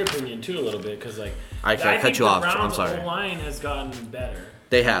down your opinion too a little bit because like I cut think you the off. I'm Browns' sorry. O-line has gotten better.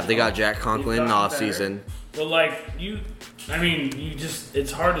 They have. They got Jack They've Conklin in the gotten better. offseason. But like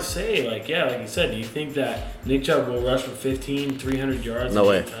it's hard to say. Like you said, do you think that Nick Chubb will rush for 300 yards? No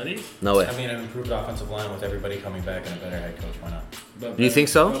and way. Tutties? No way. I mean, an improved offensive line with everybody coming back and a better head coach. Why not? But You think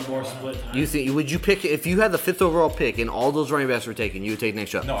so? but more split time. You think? Would you pick if you had the 5th overall pick and all those running backs were taken? You would take Nick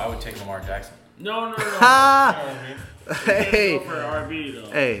Chubb. No, I would take Lamar Jackson. No. Ha! You know what I mean? Hey, Go for RB though.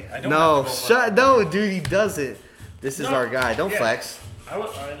 hey, I don't no, have to go for shut, it. no, dude, he doesn't. This is No. our guy. Don't Yeah. flex. I know.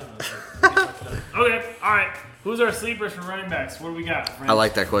 Okay, all right. Who's our sleepers for running backs? What do we got? I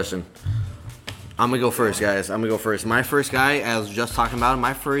like that question. I'm gonna go first, guys. I'm gonna go first. My first guy, I was just talking about him.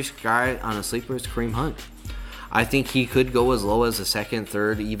 My first guy on a sleeper is Kareem Hunt. I think he could go as low as the 2nd,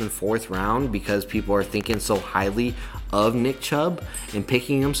 3rd, even 4th round because people are thinking so highly of Nick Chubb and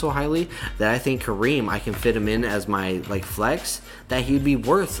picking him so highly that I think Kareem, I can fit him in as my flex, that he'd be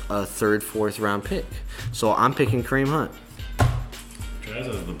worth a 3rd, 4th round pick. So I'm picking Kareem Hunt.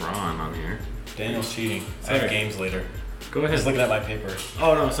 Travis has LeBron on here. Daniel's cheating. I Sorry. have games later. Go ahead. Just looking at my paper.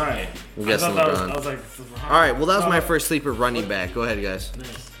 Oh no, sorry. I'm I guessing thought that LeBron. I was like, All right, well, that was my Oh, first sleeper running back. Go ahead, guys.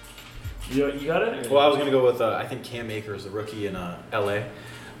 Nice. You got it? Well, I was going to go with, I think Cam Akers, the rookie in LA.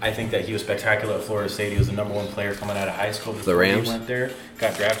 I think that he was spectacular at Florida State. He was the #1 player coming out of high school before Rams? he went there.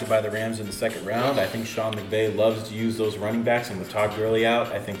 Got drafted by the Rams in the 2nd round. I think Sean McVay loves to use those running backs, and with Todd Gurley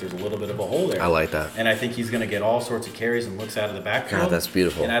out, I think there's a little bit of a hole there. I like that. And I think he's going to get all sorts of carries and looks out of the backfield. God, that's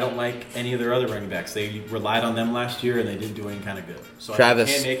beautiful. And I don't like any of their other running backs. They relied on them last year, and they didn't do any kind of good. So Travis,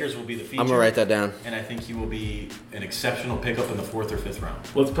 I think Cam Akers will be the feature. I'm gonna write that down. And I think he will be an exceptional pickup in the 4th or 5th round.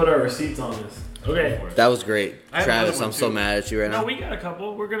 Let's put our receipts on this. Okay. That was great. I have Travis, another one, I'm so too. mad at you right No, now. we got a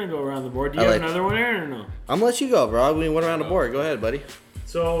couple. We're gonna go around the board. Do you I have like- another one, Aaron, or no? I'm gonna let you go, bro. We went around the board. Go ahead, buddy.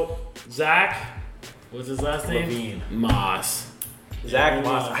 So Zach, what's his last name? Levine. Moss. Zach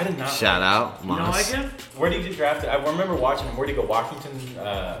Moss. I did not. Shout out, You don't Moss. like him? Where did he get drafted? I remember watching him. Where did he go? Washington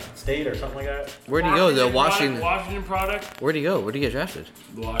State or something like that? Where'd he go? The Washington. Washington product. Where'd he go? Where'd he get drafted?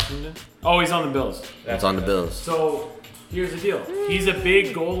 Washington. Oh, he's on the Bills. It's on the Bills. So here's the deal. He's a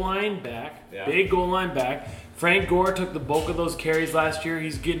big goal line back. Yeah. Big goal line back. Frank Gore took the bulk of those carries last year.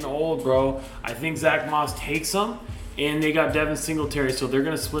 He's getting old, bro. I think Zach Moss takes them. And they got Devin Singletary, so they're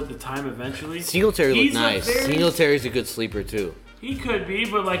going to split the time eventually. Singletary He's looked a nice. very- Singletary's a good sleeper too. He could be,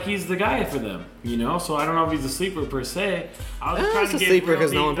 but like he's the guy for them, you know. So I don't know if he's a sleeper per se. I was trying it's to a get sleeper real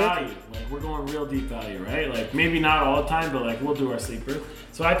 'cause no deep one picked value. Like we're going real deep value, right? Like maybe not all the time, but like we'll do our sleeper.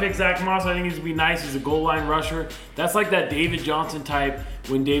 So I picked Zach Moss. I think he's gonna be nice. He's a goal line rusher. That's like that David Johnson type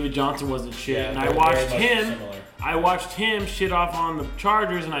when David Johnson wasn't shit. Yeah, and I they're watched very much him. similar. I watched him shit off on the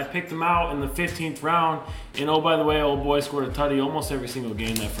Chargers, and I picked him out in the 15th round. And oh, by the way, old boy scored a tutty almost every single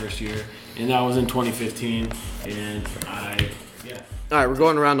game that first year, and that was in 2015. And All right, we're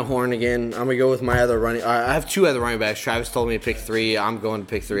going around the horn again. I'm gonna go with my other running. I have 2 other running backs. Travis told me to pick 3. I'm going to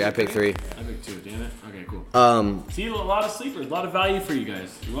pick 3. I picked 3. I picked 2. Damn it. Okay, cool. See, a lot of sleepers, a lot of value for you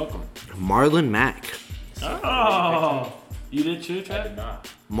guys. You're welcome. Marlon Mack. Oh, you did too, Trav? Not.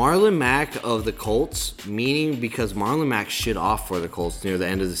 Marlon Mack of the Colts, meaning because Marlon Mack shit off for the Colts near the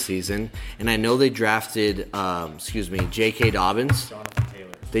end of the season, and I know they drafted, J.K. Dobbins. Jonathan Taylor.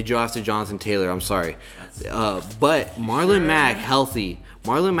 They drafted Jonathan Taylor. I'm sorry, but Marlon Mack healthy.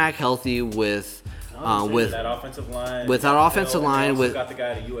 Marlon Mack healthy with That offensive line. with that offensive line, and they also with- got the guy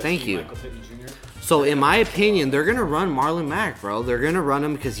at USC, thank you. Michael Pittman Jr. So in my opinion, they're gonna run Marlon Mack, bro. They're gonna run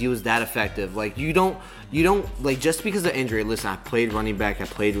him because he was that effective. Like you don't like just because of injury. Listen, I played running back, I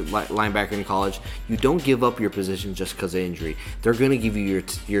played linebacker in college. You don't give up your position just because of injury. They're gonna give you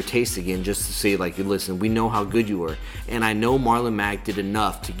your taste again just to say like, listen, we know how good you were, and I know Marlon Mack did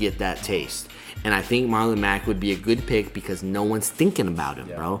enough to get that taste. And I think Marlon Mack would be a good pick because no one's thinking about him,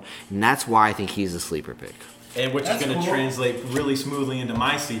 bro. And that's why I think he's a sleeper pick. And which That's is going to cool. translate really smoothly into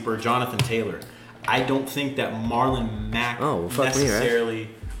my sleeper, Jonathan Taylor. I don't think that Marlon Mack Oh, well, fuck me, right? necessarily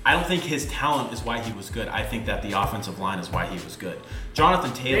I don't think his talent is why he was good. I think that the offensive line is why he was good.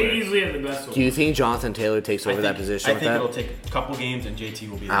 Jonathan Taylor. They easily have the best one. Do you think Jonathan Taylor takes over that position? I think it'll take a couple games and JT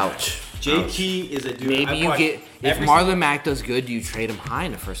will be there. Ouch. JT is a dude. Maybe you get if Marlon Mack does good, do you trade him high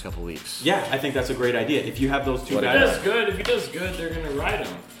in the first couple weeks? Yeah, I think that's a great idea. If you have those two guys. If he does good, they're gonna ride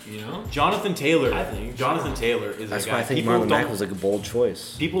him. You know. Jonathan Taylor. I think Jonathan Taylor is That's a guy. why I think People Marlon Mack don't- was like a bold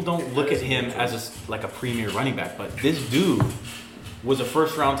choice. People don't look at him as like a premier running back, but this dude was a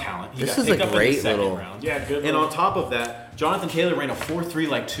first-round talent. He This got is a picked up in the great second little- round. Yeah, good And little- on top of that, Jonathan Taylor ran a 4.3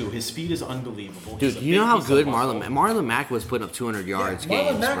 like 2. His speed is unbelievable. Dude, He's a you know big how piece of good muscle. Marlon Mack was putting up 200 yards Marlon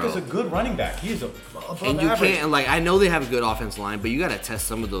games, Mack bro. is a good running back. He's above And you average. can't like I know they have a good offense line, but you got to test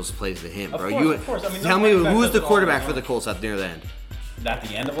some of those plays to him, Of bro. course, You of course. I mean, tell no me running back who was does the it all quarterback the for the time. Colts at near the end? At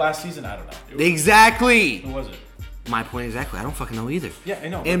the end of last season, I don't know. Exactly. Who was it? My point exactly. I don't fucking know either. Yeah, I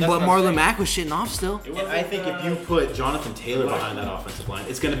know. And that's but what I'm Marlon saying. Mack was shitting off still. And I think if you put Jonathan Taylor behind that offensive line,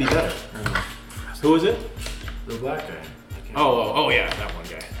 it's going to be better. Who is it? The black guy. Oh, yeah, that one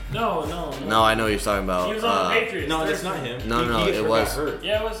guy. No. No, I know what you're talking about. He was on the Patriots. No, that's not him. No, no, He it got was- hurt.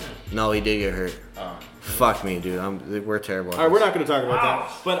 Yeah, it was him. No, he did get hurt. Fuck me, dude. We're terrible. at All right, we're this. not going to talk about Wow.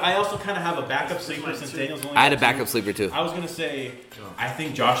 that. But I also kind of have a backup sleeper since Daniel's only I had a got backup two. sleeper too. I was going to say, I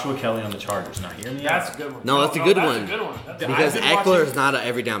think Joshua Kelly on the Chargers. Now, hear me out. That's a good one. No, that's a good one. That's a good one. That's a Because I've been Eckler watching- is not an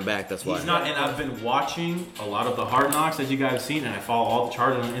every down back. That's why. He's not, and I've been watching a lot of the Hard Knocks that you guys have seen, and I follow all the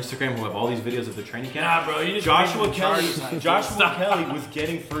Chargers on Instagram who have all these videos of the training camp. Nah, bro, you just Joshua bring the Kelly, Chargers. Joshua Stop. Kelly was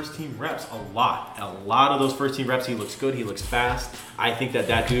getting first team reps a lot. A lot of those first team reps, he looks good, he looks fast. I think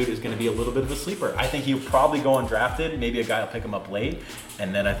that dude is going to be a little bit of a sleeper. I think he'll probably go undrafted. Maybe a guy will pick him up late,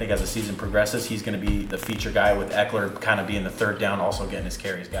 and then I think as the season progresses, he's going to be the feature guy with Eckler kind of being the third down, also getting his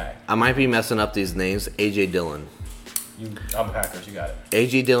carries guy. I might be messing up these names. AJ Dillon. You on the Packers, you got it.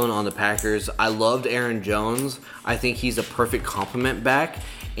 AJ Dillon on the Packers. I loved Aaron Jones. I think he's a perfect complement back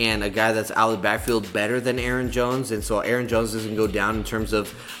and a guy that's out of the backfield better than Aaron Jones. And so Aaron Jones doesn't go down in terms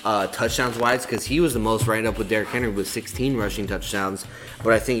of touchdowns wise because he was the most right up with Derrick Henry with 16 rushing touchdowns.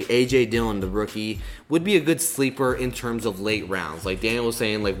 But I think AJ Dillon, the rookie, would be a good sleeper in terms of late rounds. Like Daniel was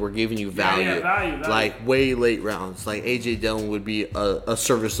saying, like we're giving you value, Yeah, value. like way late rounds. Like AJ Dillon would be a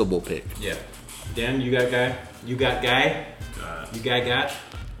serviceable pick. Yeah. Dan, you got guy? You got guy? You got?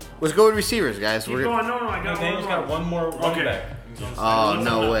 Let's go with receivers, guys. Keep We're going. No, I got Daniel's one more. got one more running Okay. back. Oh,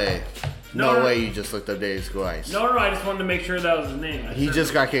 no way. No, No no. way you just looked up Darius Guice. No, I just wanted to make sure that was his name. He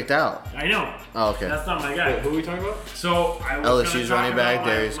just got kicked out. I know. Oh, okay. That's not my guy. Who are we talking about? So I was LSU's gonna running talk back, about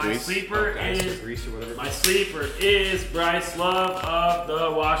Darius my Guice. sleeper is Grease or whatever. my sleeper is Bryce Love of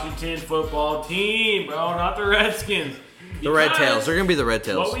the Washington football team, bro, not the Redskins. The Red Because Tails. They're going to be the Red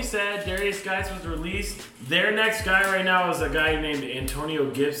Tails. What we said, Darius Guice was released. Their next guy right now is a guy named Antonio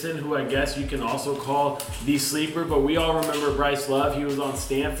Gibson, who I guess you can also call the sleeper. But we all remember Bryce Love. He was on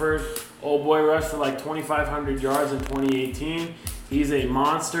Stanford. Old boy rushed for like 2,500 yards in 2018. He's a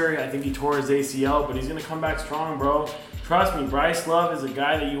monster. I think he tore his ACL, but he's going to come back strong, bro. Trust me, Bryce Love is a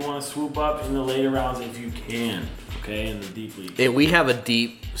guy that you want to swoop up in the later rounds if you can, okay, in the deep league. And we have a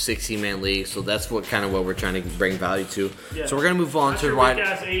deep 16-man league, so that's what we're trying to bring value to. Yeah. So we're going to move on Not to your wide.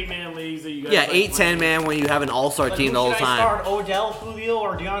 big-ass 8-man leagues that you guys Yeah, like 8-10 playing. man when you have an all-star team the whole time. start Odell, Julio,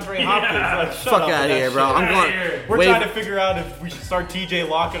 or DeAndre Yeah. Hopkins? Like, shut Fuck up out of with here, that bro. shit. I'm Outta going. here. We're wait- trying to figure out if we should start TJ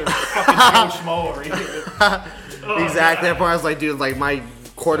Lockett or fucking Joe Schmo over here. Exactly. That part I was like, dude, like my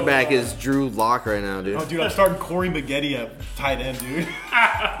quarterback is Drew Lock right now, dude. Oh, dude, I'm starting Corey Maggette at tight end, dude.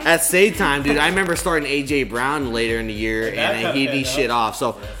 At same time, dude, I remember starting AJ Brown later in the year, and he yeah, shit off.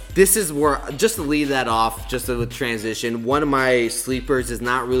 So this is where, just to lead that off, just with transition, one of my sleepers is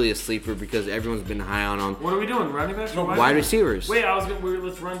not really a sleeper because everyone's been high on him. What are we doing? Running backs or Wide receivers. Wait,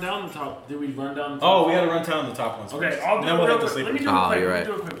 let's run down the top. Did we run down the top? Oh, we got to run down the top ones. Okay, first. I'll do And then it we'll real hit the quick. Let me sleepers. do it Oh, quick. you're Let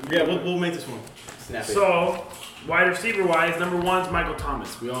me right. do it quick. Yeah, we'll make this one. Snap it. So, wide receiver wise, number one's Michael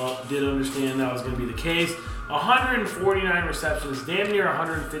Thomas. We all did understand that was going to be the case. 149 receptions, damn near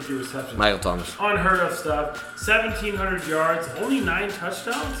 150 receptions. Michael Thomas. Unheard of stuff. 1,700 yards, only 9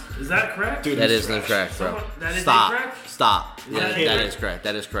 touchdowns. Is that correct? Dude, That is incorrect, bro. That is Stop. incorrect? Stop. that Yeah, that incorrect? is correct.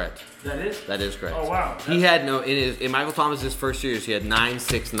 That is correct. That is? That is correct. Oh, wow. He had no in Michael Thomas's first years. He had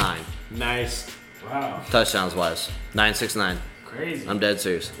 969 Nice. Wow. touchdowns wise. 969. Crazy. I'm dead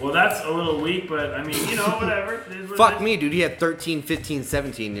serious. Well, that's a little weak, but I mean, you know, whatever. It is what it Fuck is. me, dude. He had 13, 15,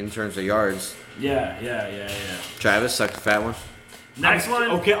 17 in terms of yards. Yeah. Travis, suck the fat one. Next one.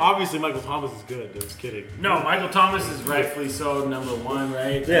 Okay, obviously Michael Thomas is good. Just kidding. No, Michael Thomas is rightfully so number one,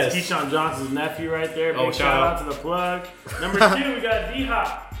 right? Yes. That's Keyshawn Johnson's nephew right there. Big Oh, shout shout out to the plug. Number 2, we got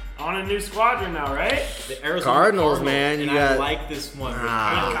D-Hop. on a new squadron now, right? The Arizona Cardinals, man, and you got- I like this one.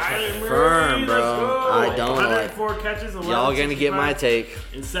 Kyler Murray, firm, bro. let's go. I don't like- 104 catches, 11 Y'all gonna get my take.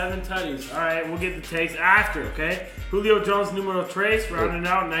 and 7 tutties. All right, we'll get the takes after, okay? Julio Jones, numero tres, rounding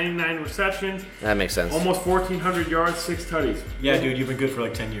out 99 receptions, That makes sense. almost 1,400 yards, 6 tutties. Yeah, dude, you've been good for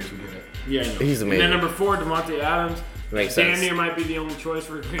like 10 years. We get it. Yeah, I know. He's amazing. And then number 4, Devontae Adams. Makes Damn sense. near might be the only choice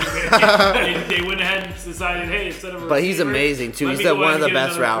for Green Bay. they went ahead and decided, hey, instead of a But he's receiver, amazing, too. let He's me the go one ahead of the and get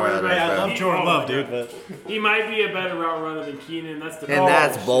best another route runners, quarterback. Yeah, I bro. love Jordan Love, dude. But He might be a better route runner than Keenan. That's the And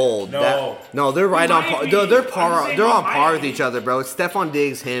that's bold. No. No, they're right He on might par. be. They're I'm just par. saying They're he on might par with be. each other, bro. It's Stephon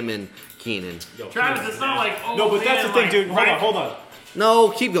Diggs, him, and Keenan. Travis, it's not like, oh, no, but that's man, the thing, like, dude. right- Hold on. No,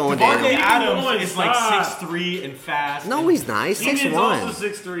 keep going, Devontae Dan. Adams going, is like stop. 6'3" and fast. No, and- he's not. He's Keenan's 6'1". also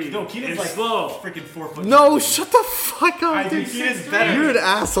 6'3". No, Keenan's and like slow. freaking 4 foot. No, shut the fuck I up, think dude. Keenan's 6'3". better. You're an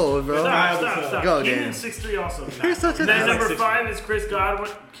asshole, bro. Stop. Go, Dan. Keenan's 6'3" also. You're such an Then asshole. number 5 is Chris Godwin.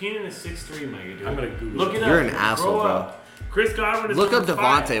 Keenan is 6'3", my dude. I'm gonna Google Look it up. You're an asshole, Grow bro. up. Chris Godwin is Look up number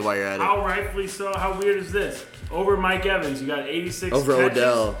 5. Devontae while you're at it. How rightfully so. How weird is this? Over Mike Evans, you got 86 Over catches,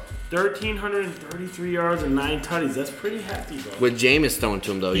 Odell. 1,333 yards and 9 tutties. That's pretty hefty, bro. With Jameis throwing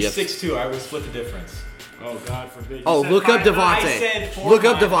to him, though. He's You have 6'2". I would split the difference. Oh, God forbid. You Oh, said look up 5'9". I Devontae. said 4'9". Look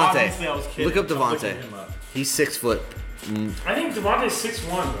up Devontae. Obviously, I was kidding. Look up I'm looking Devontae. him up. He's 6 foot. I think Devontae's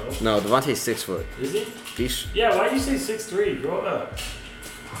 6'1", bro. No, Devontae's 6 foot. Is he? He's. Yeah, why do you say 6'3"? Grow up.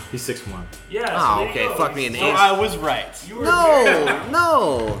 He's 6'1". Yeah. Oh, so there you okay, go. fuck me in the So ass. I was right. You were very-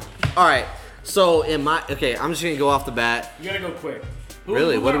 No. All right. So I'm just gonna go off the bat. You gotta go quick. Who-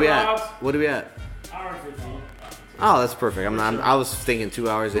 Really? who What are we got at? robbed? What are we at? Hour 15. Oh, that's perfect. I was thinking 2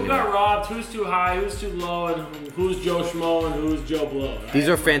 hours Who anyway. got robbed? Who's too high? Who's too low? And who's Joe Schmo and who's Joe Blow? Right? These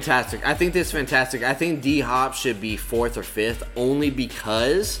are fantastic. I think this is fantastic. I think D Hop should be 4th or 5th only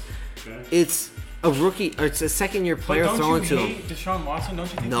because Okay. it's a rookie or it's a second-year player But throwing don't to you him. hate Deshaun Watson? Don't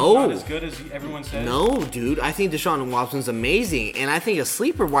you think No. he's not as good as everyone says? No, dude. I think Deshaun Watson's amazing, and I think a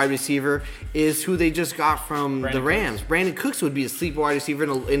sleeper wide receiver is who they just got from Brandon the Rams. Cooks. Brandon Cooks would be a sleeper wide receiver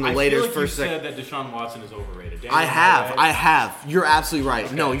in the I later feel like first you second. said that Deshaun Watson is overrated. I have. You're absolutely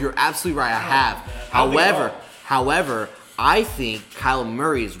right. No, you're absolutely right. I have. However, I think Kyler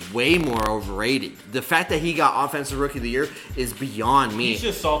Murray is way more overrated. The fact that he got Offensive Rookie of the Year is beyond me. He's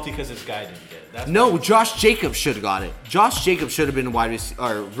just salty because his guy didn't get it. That's No, Josh Jacobs should have got it. Josh Jacobs should have been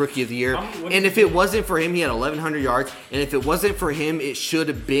Rookie of the Year. What And did if he it get? wasn't for him, he had 1,100 yards. And if it wasn't for him, it should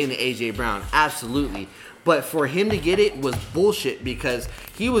have been A.J. Brown. Absolutely. But for him to get it was bullshit because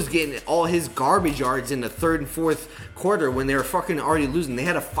he was getting all his garbage yards in the 3rd and 4th quarter when they were fucking already losing. They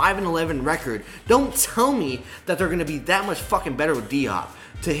had a 5-11 record. Don't tell me that they're going to be that much fucking better with D-Hop.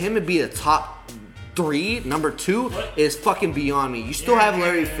 To him to be a top 3, number 2 is fucking beyond me. You still have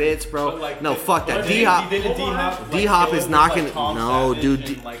Larry Fitz, bro. No, fuck that. D-Hop. D-Hop is not gonna. No,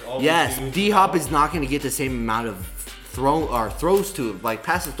 dude. Yes, D-Hop is not gonna get the same amount of throws to him, like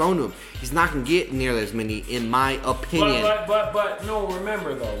passes thrown to him. He's not gonna get nearly as many, in my opinion. But no,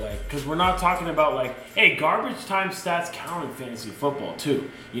 remember though, like, because we're not talking about like, hey, garbage time stats count in fantasy football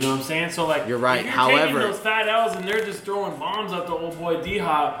too. You know what I'm saying? So like, You're right. If you're However- taking those fat L's and they're just throwing bombs at the old boy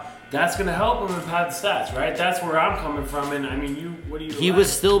D-Hop, that's gonna help him pad the stats, right? That's where I'm coming from. And I mean, what do you? He would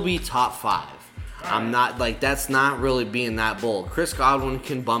still be top 5. I'm not like that's not really being that bold. Chris Godwin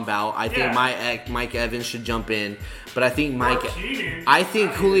can bump out. I think Mike Evans should jump in, but I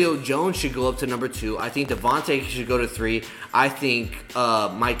think Julio Jones should go up to number 2. I think Devontae should go to 3. I think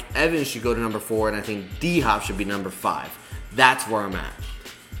Mike Evans should go to number 4, and I think D Hop should be number 5. That's where I'm at.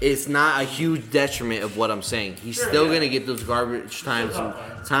 It's not a huge detriment of what I'm saying. He's still gonna get those garbage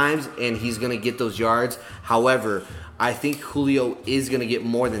times, and he's gonna get those yards. However, I think Julio is going to get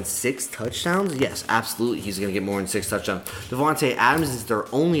more than 6 touchdowns. Yes, absolutely. He's going to get more than 6 touchdowns. Devontae Adams is their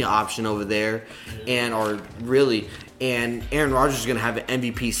only option over there. And Aaron Rodgers is going to have an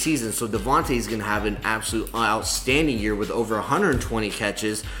MVP season. So Devontae is going to have an absolute outstanding year with over 120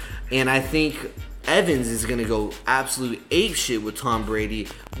 catches. And I think Evans is going to go absolute apeshit with Tom Brady,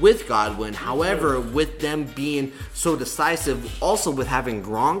 with Godwin. However, with them being so decisive, also with having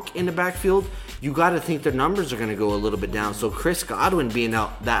Gronk in the backfield, you got to think their numbers are going to go a little bit down. So Chris Godwin being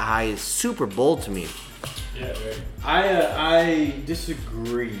out that high is super bold to me. Yeah, right. I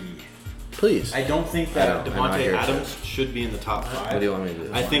disagree. Please. I don't think that Devontae Adams should be in the top 5. What do you want me to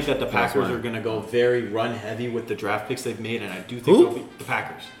do? I think that the Packers are going to go very run heavy with the draft picks they've made, and I do think the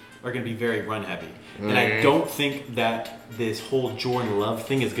Packers are going to be very run heavy. And I don't think that this whole Jordan Love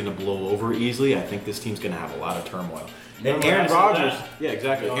thing is going to blow over easily. I think this team's going to have a lot of turmoil. And Aaron Rodgers, yeah,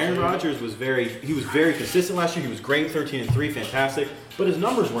 exactly. Aaron Rodgers was very consistent last year. He was great, 13-3, fantastic. But his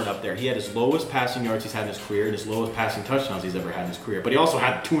numbers weren't up there. He had his lowest passing yards he's had in his career and his lowest passing touchdowns he's ever had in his career. But he also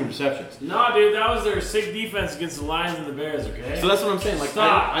had 2 interceptions. No, dude, that was their sick defense against the Lions and the Bears, okay? So that's what I'm saying. Like,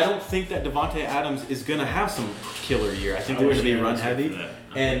 Stop. I don't think that Devontae Adams is going to have some killer year. I think they're going to be run heavy.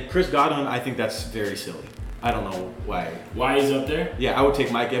 And Chris Godwin, I think that's very silly. I don't know why. Why he's up there? Yeah, I would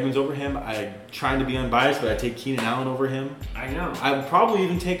take Mike Evans over him. I'm trying to be unbiased, but I take Keenan Allen over him. I know. I would probably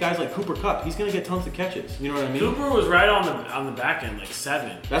even take guys like Cooper Kupp. He's going to get tons of catches. You know what I mean? Cooper was right on the back end, like 7.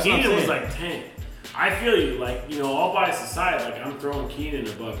 That's what I'm Keenan was saying. like 10. I feel you, like, you know, all bias aside, like, I'm throwing Keenan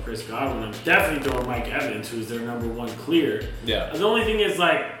above Chris Godwin. I'm definitely throwing Mike Evans, who's their number 1 clear. Yeah. The only thing is,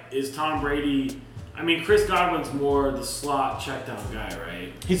 like, is Tom Brady... I mean, Chris Godwin's more the slot checkdown guy,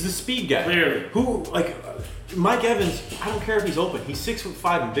 right? He's the speed guy. Clearly. Who, like, Mike Evans, I don't care if he's open. He's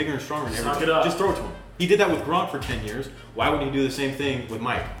 6'5" and bigger and stronger than Suck everybody. it up. Just throw it to him. He did that with Gronk for 10 years. Why wouldn't he do the same thing with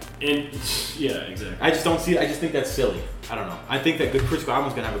Mike? And, yeah, exactly. I just don't see it. I just think that's silly. I don't know. I think that good Chris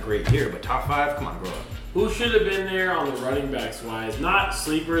Godwin's going to have a great year, but top 5, come on, grow up. Who should have been there on the running backs wise? Not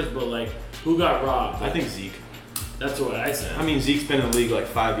sleepers, but, like, who got robbed? I think Zeke. That's what I said. I mean, Zeke's been in the league like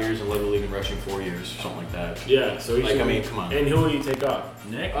 5 years and led the league in rushing 4 years, something like that. Yeah, so he Like, should I mean, be- come on. And who will you take off?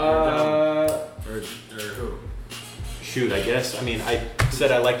 Nick? Or who? Shoot, I guess. I mean, I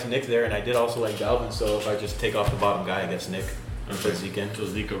said I liked Nick there, and I did also like Dalvin, so if I just take off the bottom guy, I guess Nick. And put Zeke in. So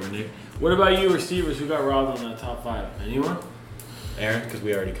Zeke over Nick. What about you, receivers? Who got robbed on that top 5? Anyone? Aaron, because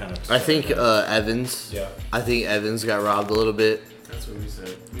we already kind of... I think Evans. Yeah. I think Evans got robbed a little bit. That's what we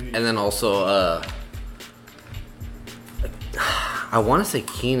said. And then also, I want to say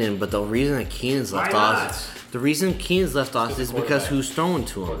Keenan, but the reason that Keenan's left Why off, the reason Keenan's left off is because who's throwing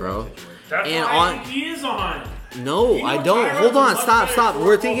to him, bro. That's And why on- I think he is on. No, You know I don't. Tyrod's Hold a on, much stop. better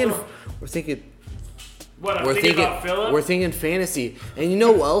We're quarterback. thinking, What, I'm we're thinking thinking, about Phillip? we're thinking fantasy. And you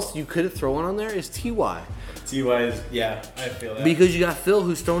know what else you could have thrown on there is Ty. T.Y. is... Yeah, I feel that. Because you got Phil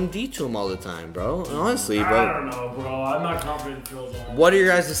who's throwing D to him all the time, bro. And honestly, I bro. don't know, bro. I'm not confident in Phil's on. What are your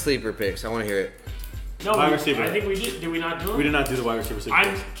guys' sleeper picks? I want to hear it. No, Wide receiver. I think we did. Did we not do it? We did not do the wide receiver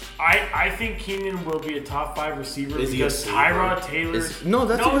sequence. I think Keenan will be a top 5 receiver Is he a because sleeper? Tyrod Taylor. No,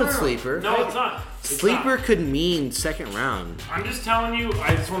 that's a good sleeper. No, it's not. It's Sleeper not. could mean second round. I'm just telling you.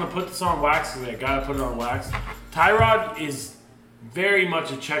 I just want to put this on wax because I gotta put it on wax. Tyrod is very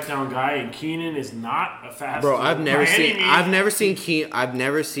much a check down guy, and Keenan is not a fast. Bro, dude I've by never any seen means. I've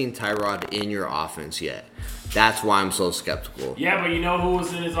never seen Tyrod in your offense yet. That's why I'm so skeptical. Yeah, but you know who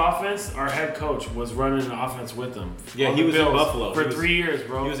was in his offense? Our head coach was running the offense with him. Yeah, On he the was in Bills Buffalo. for He was- 3 years,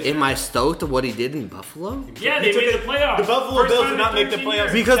 bro. he was Am I stoked at what he did in Buffalo? Yeah, He they took made it- the playoffs. the Buffalo First Bills time did in not make the 13 playoffs.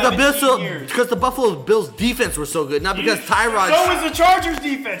 years. Because the 17 years. because the Buffalo Bills defense was so good, not because Tyrod. So was the Chargers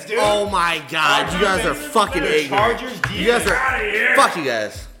defense, dude. Oh my God, you guys are fucking ignorant. Chargers You guys defense. are Outta here. fuck you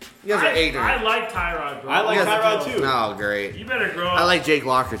guys. You guys are I ignorant. like Tyrod, bro. I like You guys Tyrod are- too. No, great. You better grow up. I like Jake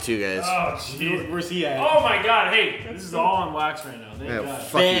Locker too, guys. Oh, jeez. Where's he at? Oh my God! Hey, this is all on wax right now. Thank Yeah, God.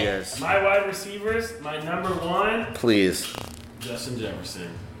 fuck you guys. My wide receivers, my number 1, Please. Justin Jefferson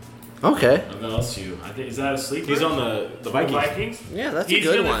Okay. of LSU. I think is that a sleeper? He's on the The Vikings. Vikings. Yeah, that's He's a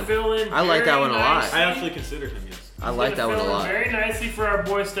good gonna one. fill in I like that very one a lot. nicely. I actually considered him, yes. I like that one a He's gonna lot. fill in very nicely for our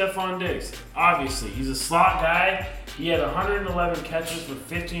boy Stephon Diggs. Obviously, he's a slot guy. He had 111 catches for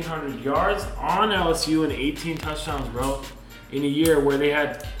 1,500 yards on LSU and 18 touchdowns, bro. In a year where they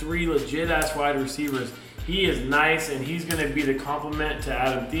had 3 legit ass wide receivers. He is nice, and he's going to be the complement to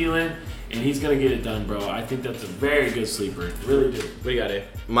Adam Thielen, and he's going to get it done, bro. I think that's a very good sleeper. Really do. What do you got, eh?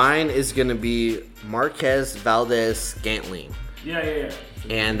 Mine is gonna be Marquez Valdez Scantling. Yeah.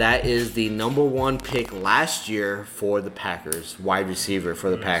 And that is the number 1 pick last year for the Packers, wide receiver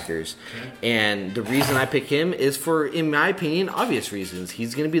for the Packers. And the reason I pick him is for, in my opinion, obvious reasons.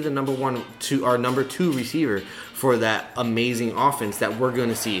 He's going to be the number 2 receiver for that amazing offense that we're going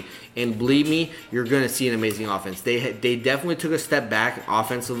to see. And believe me, you're going to see an amazing offense. They definitely took a step back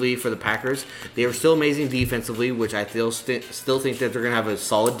offensively for the Packers. They were still amazing defensively, which I still think that they're going to have a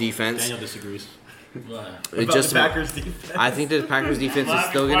solid defense. Daniel disagrees. It About just the Packers defense. I think the Packers defense is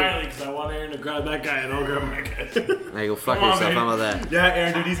still going to. quietly because I want Aaron to grab that guy, and I'll grab my guy. Hey, go fuck Come on, yourself. man. How about that? Yeah,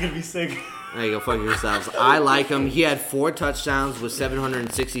 Aaron, dude, he's gonna be sick. There you go, fuck yourselves. I like him. He had 4 touchdowns with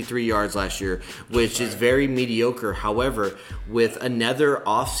 763 yards last year, which is very mediocre. However, with another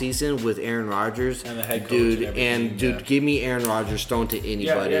offseason with Aaron Rodgers, And the head coach dude, and and everything, dude, give me Aaron Rodgers thrown to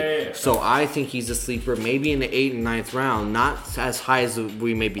anybody. Yeah. So I think he's a sleeper, maybe in the 8th and 9th round, not as high as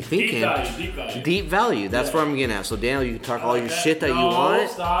we may be thinking. Deep deep value. That's where I'm getting at. So Daniel, you can talk all your that. shit that you No, want.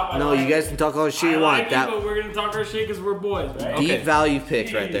 stop. I No, like you guys can talk all the shit you want. But we're gonna talk our shit because we're boys, right? Deep Okay. value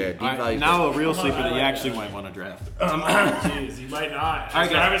picks right there. Deep All right, value. now picks. a real sleeper I that you like actually that. might want to draft. Jeez, he might not. All right, Has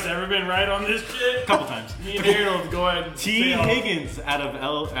guys. Travis ever been right on this shit? A couple times. Me and Harold go ahead and T. say all- Higgins out of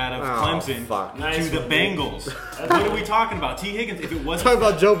Clemson fuck. Nice to the one, dude. Bengals. What are we talking about? T. Higgins. If it wasn't Talk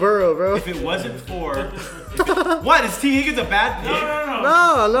about Joe Burrow, bro. if it wasn't for what is T. Higgins a bad pick?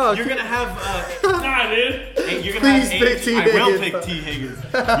 No. No. You're gonna have Nah, dude. you're gonna Please have pick T. I will Higgins. pick T. Higgins.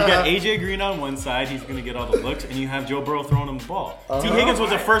 You got AJ Green on one side, he's gonna get all the looks, and you have Joe Burrow throwing him the ball. T. Higgins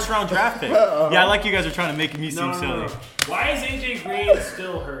was a first round draft pick. Yeah, I like you guys are trying to make me seem silly. Why is AJ Green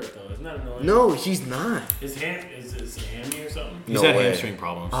still hurt though? Isn't that annoying? No, he's not. His hand is it hammy or something? He's No had way. hamstring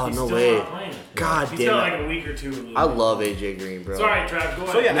problems. Oh, He's no still way. not playing. God He's damn got it. like a week or two. I love AJ Green, bro. Sorry, Trav. Go ahead.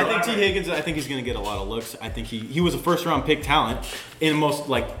 So yeah, I No, think T. Higgins. I think he's going to get a lot of looks. I think he was a first round pick talent in most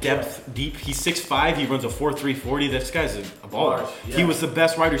like depth deep. He's 6'5". He runs a 4.3 40. This guy's a baller. Yeah. He was the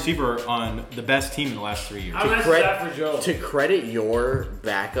best wide receiver on the best team in the last 3 years. How nice is that for Joe? To credit your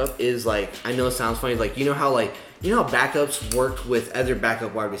backup is like, I know it sounds funny, like you know how backups work with other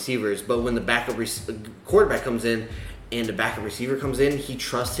backup wide receivers, but when the backup quarterback comes in and the backup receiver comes in, he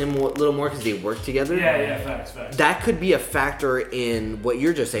trusts him a little more because they work together. Yeah, facts. That could be a factor in what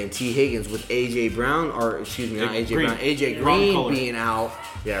you're just saying. T. Higgins with AJ Brown, or excuse me, not AJ Green. Brown, AJ Wrong Green color. being out.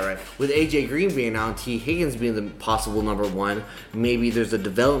 Yeah, right. With AJ Green being out, and T. Higgins being the possible number one, maybe there's a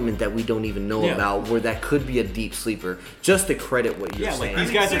development that we don't even know Yeah. about where that could be a deep sleeper. Just to credit what you're Yeah, like saying.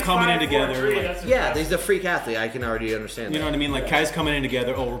 these guys are coming in together. Like, Yeah, he's a freak athlete. I can already understand you know that. what I mean? Like guys coming in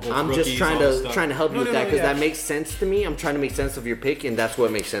together. Oh, we're both I'm rookies. just trying all this to stuff. trying to help you No, with no, that no, because yeah. that makes sense to me. I'm trying to make sense of your pick, and that's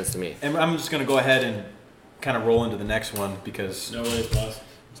what makes sense to me. And I'm just gonna go ahead and kind of roll into the next one because No way, boss.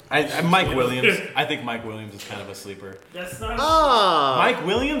 Mike Williams. I think Mike Williams is kind of a sleeper. That's not. Ah, Mike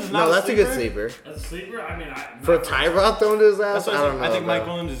Williams is not no, that's a sleeper? good sleeper. That's a sleeper. I mean, For Tyrod throwing to his ass, That's what I don't know. I think bro. Mike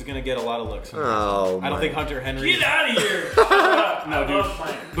Williams is gonna get a lot of looks. Oh, I don't my- think Hunter Henry. Get out of here. Shut up. No, I dude. love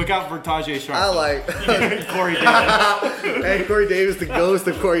Mike. Look out for Tajay Sharp. I like. Corey Davis. Hey, Corey Davis, the ghost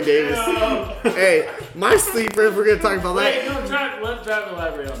of Corey Davis. Hey, my sleeper. If we're gonna talk about Wait, that, no, let Trav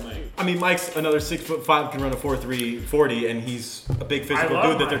elaborate on Mike. I mean, Mike's another 6'5", can run a 4.3 40, and he's a big physical I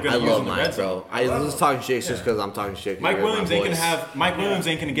love dude that they're Mike. I gonna use love in the Mike, red zone. bro. I was talking shit just because I'm talking shit. 'cause Mike you're my Williams ain't gonna voice. have. Mike Williams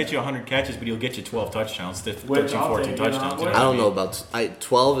ain't gonna get you 100 catches, but he'll get you 12 touchdowns, 13, Which I'll 14 take, you know. touchdowns. you know I what don't know mean? about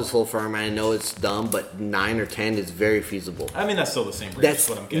 12 is full firm. I know it's dumb, but 9 or 10 is very feasible. I mean, that's still the same range. That's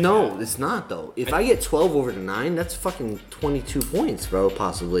what I'm getting no, at. it's not though. If I get 12 over to 9, that's fucking 22 points, bro.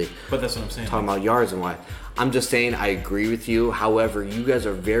 Possibly. But that's what I'm saying. Talking about yards and why. I'm just saying I agree with you. However, you guys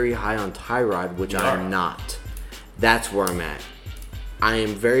are very high on Tyrod, which I am not. That's where I'm at.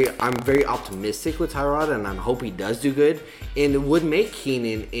 I'm very optimistic with Tyrod, and I hope he does do good. And it would make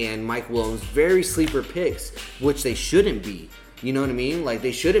Keenan and Mike Williams very sleeper picks, which they shouldn't be. You know what I mean? Like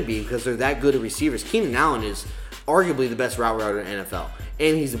they shouldn't be because they're that good at receivers. Keenan Allen is arguably the best route runner in the NFL.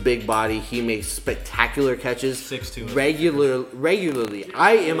 And he's a big body. He makes spectacular catches 6'2". regularly.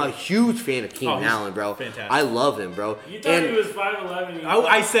 I am a huge fan of Keenan he's Allen, bro. fantastic. I love him, bro. You thought he was 5'11".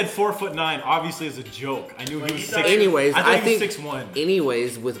 I said 4'9", obviously as a joke. I knew he was 6. anyways, I thought I he was think 6'1".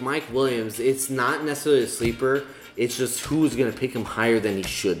 anyways with Mike Williams, it's not necessarily a sleeper. It's just who's gonna pick him higher than he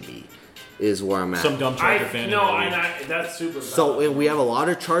should be, is where I'm at. Some dumb Charger fan. in there. That's super. So valid. and we have a lot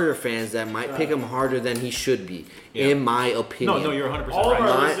of Charger fans that might pick him harder than he should be, Yeah. in my opinion. No, you're 100% all of right.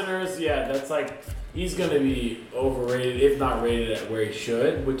 our My- listeners, that's like he's gonna be overrated, if not rated at where he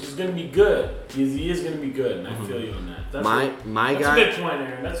should, which is gonna be good. He is gonna be good, and I feel you on that. That's My that's guy- a good point,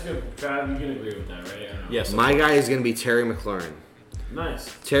 Aaron. That's good. Trav, you can agree with that, right? I don't know. Yes. My guy is gonna be Terry McLaurin.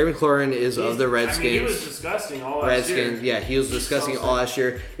 Nice. Terry McLaurin is of the I mean, he was Redskins. disgusting all last year. Redskins, yeah, he was discussing all last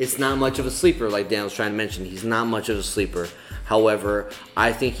year. It's not much of a sleeper, like Dan was trying to mention. He's not much of a sleeper. However,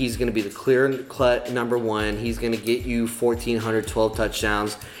 I think he's going to be the clear number one. He's going to get you 1,400, 12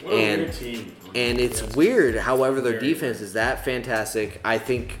 touchdowns, What a and weird team. and it's weird. However, their defense is that fantastic. I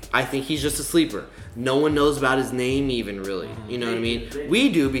think he's just a sleeper. No one knows about his name even really. You know what I mean?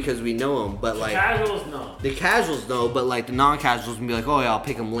 We do because we know him, but like Casuals, no. the casuals know, but like the non-casuals can be like, oh yeah, I'll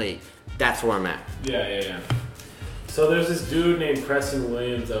pick him late. That's where I'm at. Yeah. So there's this dude named Preston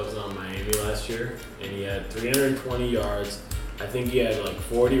Williams that was on Miami last year, and he had 320 yards. I think he had like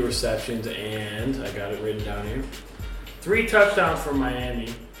 40 receptions, and I got it written down here. 3 touchdowns for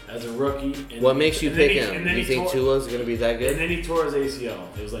Miami as a rookie. And What makes you and then pick he- him? and then You he think tore- Tua's gonna be that And good? then he tore his ACL.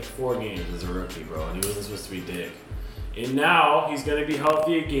 It was like 4 games as a rookie, bro, and he wasn't supposed to be dick. And now he's going to be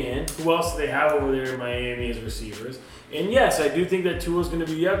healthy again. Who else do they have over there in Miami as receivers? And yes, I do think that Tua's going to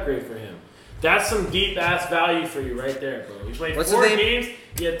be the upgrade for him. That's some deep ass value for you right there, bro. He played What's 4 his name? games.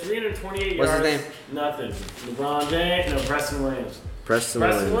 He had 328 What's his yards. name? Nothing. LeBron James. No, Preston Williams. Preston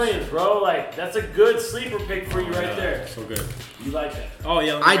Preston Williams, bro. Like, that's a good sleeper pick for you right there. So good. You like that? Oh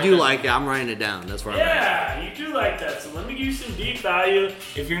yeah. let me I write do that like it. I'm writing it down. That's where I'm at. Yeah, you do like that. So let me give you some deep value.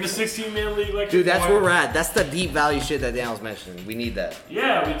 If you're in a 16-man league like Dude, that's before, where we're at. That's the deep value shit that Daniel's mentioning. We need that.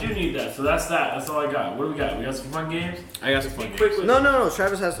 Yeah, we do need that. So that's that. That's all I got. What do we got? We got some fun games? I got some fun Be games. quick with No.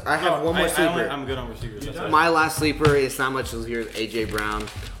 Travis has. I have one more sleeper. I'm good on receivers. That's done? it. My last sleeper is not much as here. AJ Brown.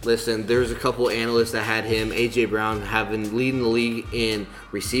 Listen, there's a couple analysts that had him. AJ Brown having leading the league in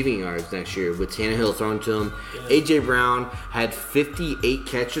receiving yards next year with Tannehill throwing to him. AJ Brown had 58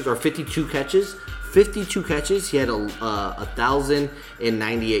 catches or 52 catches. 52 catches. He had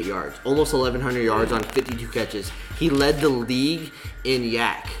 1,098 yards, almost 1,100 yards on 52 catches. He led the league in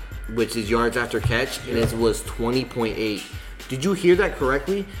YAC, which is yards after catch, and it was 20.8. Did you hear that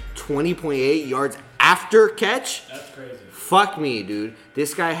correctly? 20.8 yards after catch? That's crazy. Fuck me, dude.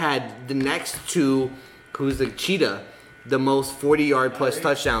 This guy had the next two, who's the Cheetah, the most 40-yard plus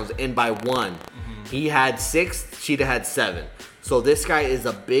touchdowns, and by one. He had 6, Cheetah had 7. So this guy is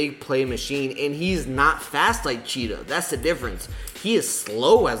a big play machine, and he's not fast like Cheetah. That's the difference. He is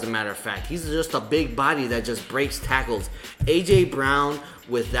slow, as a matter of fact. He's just a big body that just breaks tackles. A.J. Brown,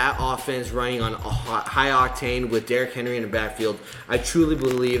 with that offense running on a high octane with Derrick Henry in the backfield, I truly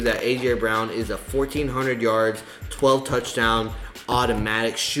believe that A.J. Brown is a 1,400 yards, 12 touchdown,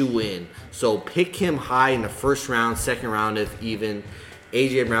 automatic shoe-in. So pick him high in the first round, second round if even.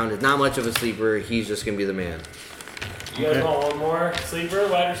 A.J. Brown is not much of a sleeper. He's just going to be the man. You guys want one more sleeper,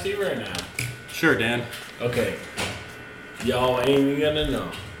 wide receiver, or now? Sure, Dan. Okay. Y'all ain't even gonna know.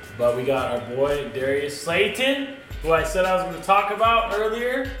 But we got our boy Darius Slayton, who I said I was gonna talk about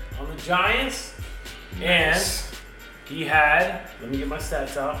earlier on the Giants. And he had, let me get my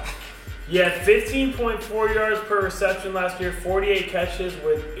stats out. He had 15.4 yards per reception last year, 48 catches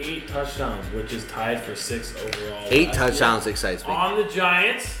with 8 touchdowns, which is tied for 6th overall. 8 last touchdowns year. excites me. On the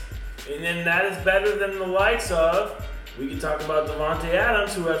Giants. And then that is better than the likes of, we can talk about Devontae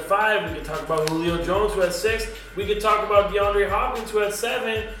Adams, who had 5. We can talk about Julio Jones, who had 6. We can talk about DeAndre Hopkins, who had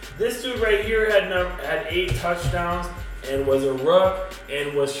 7. This dude right here had 8 touchdowns and was a rook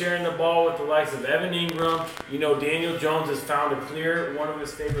and was sharing the ball with the likes of Evan Ingram. You know, Daniel Jones has found a clear one of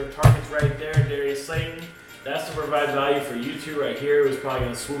his favorite targets right there, Darius Slayton. That's to provide value for you two right here, who's probably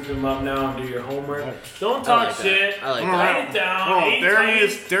going to swoop him up now and do your homework. Don't talk like that. shit. I like Write it down. Oh, 8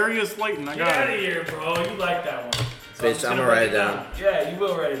 Darius Slayton. I Get got out of it. here, bro. You like that one. So Bitch, just I'm gonna gonna write it down. Yeah, you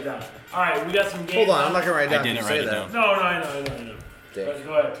will write it down. All right, we got some games. Hold on, I'm not going to write it down. I didn't You write say it that. down. No, I know. Dick. But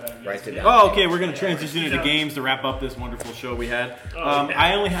go ahead, Ty. Write it down. Oh, okay. We're gonna transition into games to wrap up this wonderful show we had. yeah.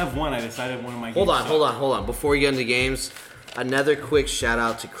 I only have one. I decided one of my. Hold games on. Before we get into games, another quick shout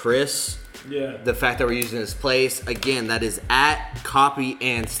out to Chris. Yeah. The fact that we're using his place. Again, that is at Copy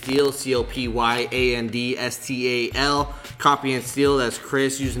and Steal, COPYANDSTAL. Copy and Steal, that's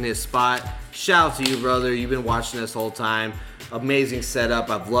Chris using his spot. Shout out to you, brother. You've been watching this whole time. Amazing setup.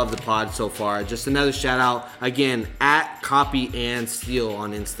 I've loved the pod so far. Just another shout out. Again, at Copy and Steal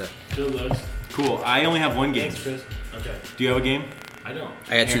on Insta. Good looks. Cool. I only have one game. Thanks, Chris. Okay. Do you have a game? I don't.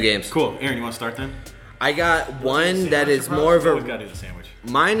 I got 2 Aaron. games. Cool. Aaron, you want to start then? I got one that is more of Always a. gotta do the sandwich.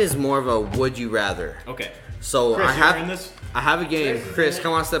 Mine is more of a would you rather. Okay. So Chris, I have you're in this? I have a game. Chris,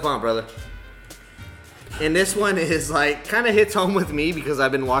 come on, step on, brother. And this one is like kind of hits home with me because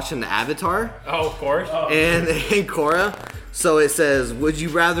I've been watching the Avatar Oh, of course. and Korra. So it says, would you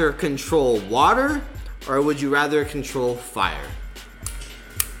rather control water or would you rather control fire?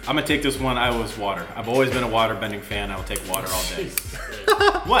 I'm gonna take this one. I was water. I've always been a water bending fan. I will take water all day.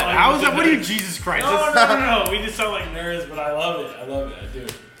 What? How is that? What are you, Jesus Christ? No. We just sound like nerds, but I love it. I do.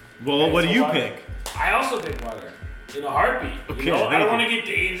 Well, what do So you water. pick? I also pick water in a heartbeat. Okay, You know, I thank don't you. want to get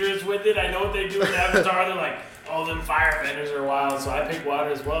dangerous with it. I know what they do in Avatar. They're like, oh, them firebenders are wild, so I pick water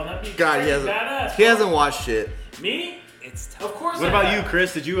as well. And that'd be God, pretty badass. he hasn't watched it. Me? It's tough. Of course. What I about have. you,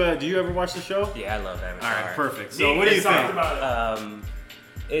 Chris? Did you ever watch the show? Yeah, I love Avatar. All right, perfect. Me So, and what do you Chris talked think? about it.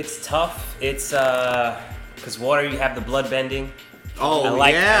 It's tough. It's because water, you have the blood bending. Oh, I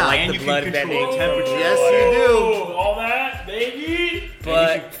like And the you can blood control bending. the temperature. Yes, you do. Oh, all that, baby.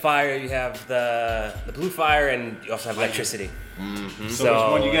 But fire, you have the blue fire, and you also have electricity. So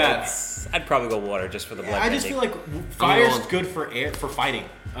which one you got? I'd probably go water just for the blood I bending. just feel like fire's going- good for fighting.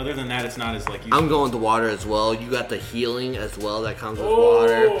 Other than that, it's not as like. Useful. I'm going to water as well. You got the healing as well that comes with Oh,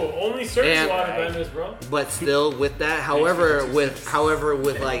 water. only certain And- water benders, bro. But still, with that, however, with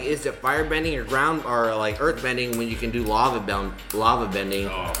like, is it fire bending or ground or like earth bending when you can do lava bending?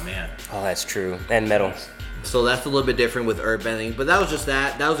 Oh man. Oh, that's true. And metal. So that's a little bit different with earthbending, but that was just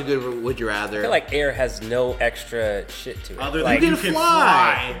that. That was a good would you rather. I feel like air has no extra shit to it. Other than like, you you can can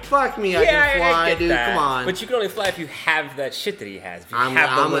fly. Fuck me, I can fly, get dude. that. Come on. But you can only fly if you have that shit that he has. If you I'm have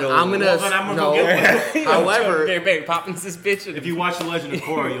the gonna little, Well, then I'm gonna no. go get one. However, There, baby, Poppins this bitch. If you watch The Legend of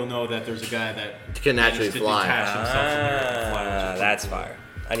Korra, you'll know that there's a guy that can naturally managed to fly. detach himself from the earth and fly, which is That's pretty cool. fire.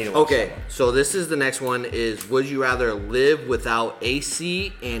 I need to watch okay, that one. so this is the next one is would you rather live without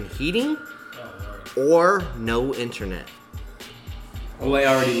AC and heating or no internet? Well, I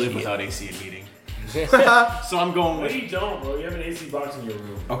already live without AC and heating. So I'm going No, with. you don't, bro. You have an AC box in your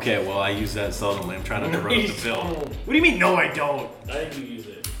room. Okay, well, I use that seldomly. I'm trying to No, divert you the bill. don't. What do you mean, no, I don't? I think you use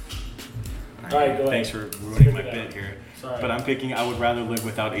it. All right, go ahead. Thanks for ruining my Stick it bit out. here. Sorry. But I'm picking, I would rather live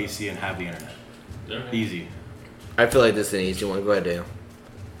without AC and have the internet. Okay. Easy. I feel like this is an easy one. Go ahead, Dale.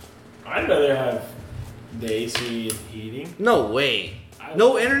 I'd rather have the AC and heating. No way. I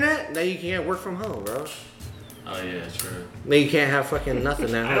No would- internet? Now you can't work from home, bro. Oh yeah, true. Now you can't have fucking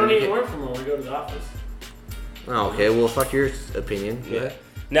nothing at I home. don't You even can't- work from home. I go to the office. Oh, okay, well, fuck your opinion. Go ahead.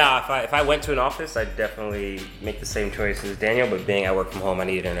 No, if I went to an office, I'd definitely make the same choice as Daniel. But being I work from home, I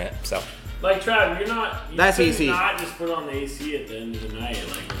need internet. So Like Trav, you're not. You That's couldn't easy. Not just put on the AC at the end of the night,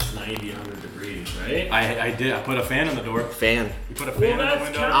 like it's 90, 100 degrees, right? I did. I put a fan on the door. Fan. You put a Well, fan in the that's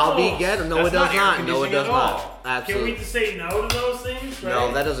window. count. I'll be ghetto. No, That's it does not air not. No, it conditioning does at not. all. Can we Absolutely. just say no to those things? Right?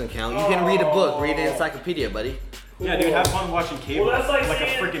 No, that doesn't count. You can read a book. Read an encyclopedia, buddy. Yeah, dude, have fun watching cable. Well, that's like a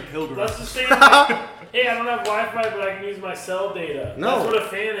saying, freaking pilgrim. That's just saying, like, hey, I don't have Wi-Fi, but I can use my cell data. No. That's what a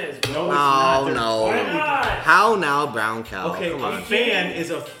fan is, bro. No, it's not. Oh, They're no. Why finally- not? How now, brown cow? Okay, Come a on. fan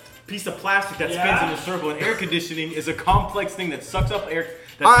is a piece of plastic that spins Yeah. in a circle, and air conditioning is a complex thing that sucks up air.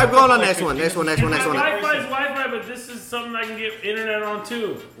 that All right, sucks going up on next one. electricity. Next one. Next one. Next My one. Wi-Fi is Wi-Fi, but this is something I can get internet on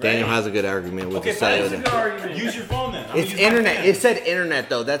too. Right? Daniel has a good argument with Okay, the fine. That's a cellular. good argument. Use your phone then. I'm It's gonna use my internet. fan. It said internet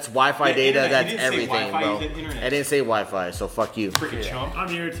though. That's Wi-Fi Yeah, data. internet. You That's didn't say everything, Wi-Fi, bro. you said internet. I didn't say Wi-Fi, so fuck you. Freaking chump.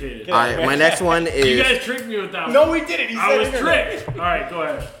 I'm irritated. All right, my next one You is: guys tricked me with that one. No, we didn't. He I said was internet. tricked. All right, go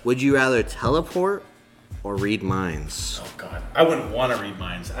ahead. would you rather teleport or read minds? Oh god, I wouldn't want to read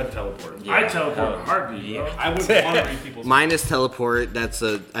minds. I'd teleport. I teleport a heartbeat, bro. I wouldn't want to read people's. Mine is teleport. I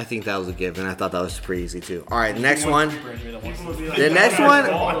think that was a given. I thought that was pretty easy too. All right, next one. People would be like, The next one-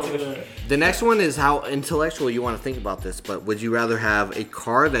 over there. The next one is how intellectual you want to think about this. But would you rather have a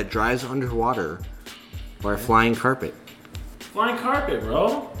car that drives underwater or a flying carpet? Flying carpet,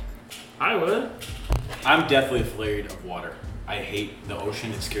 bro. I would. I'm definitely afraid of water. I hate the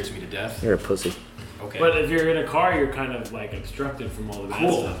ocean. It scares me to death. You're a pussy. Okay. But if you're in a car, you're kind of like obstructed from all the bad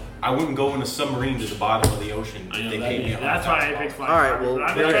cool. stuff. I wouldn't go in a submarine to the bottom of the ocean. I know They that pay me that's why I picked $100,000. flying All right, carpet. well, but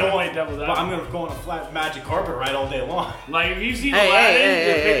I'm we're just trying to gonna- play devil's But I'm advocate. gonna go on a flat magic carpet ride all day long. Like if you see Hey, Aladdin, hey,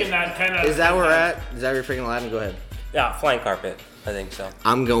 you're hey, picking hey. that kind of. Is that where we're at? Is that where you're freaking Aladdin? Go ahead. yeah, flying carpet. I think so.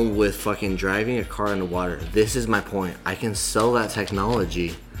 I'm going with fucking driving a car in the water. This is my point. I can sell that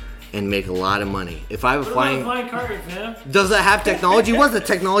technology and make a lot of money. If I have a What about flying, flying carpet, fam? does that have technology? What's the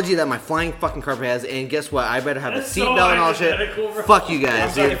technology that my flying fucking carpet has? And guess what? I better have a That's so seatbelt and all shit. hypothetical, bro. Fuck you I'm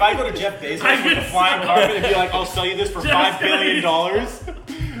guys, sorry, dude. if I go to Jeff Bezos I with a can flying sell- carpet and be like, I'll sell you this for Jeff $5 billion.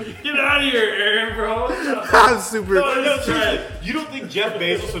 Get out of here, Aaron, bro. I'm super. No, seriously, you don't think Jeff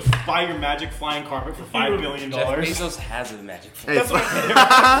Bezos would buy your magic flying carpet for $5 billion? Jeff Bezos has a magic. Hey, That's what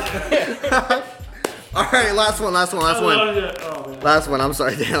I'm all right, last one. I love it. Oh, man. Last one. I'm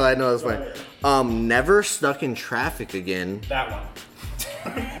sorry, Dale. I know that's fine. Never stuck in traffic again, That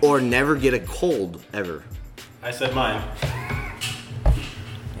one. or never get a cold ever. I said mine.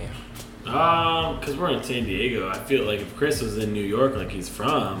 Because we're in San Diego, I feel like if Chris was in New York, like he's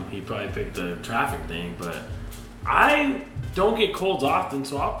from, he'd probably pick the traffic thing. But I don't get colds often,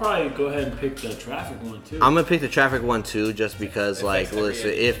 so I'll probably go ahead and pick the traffic one too. I'm gonna pick the traffic one too, just because, like,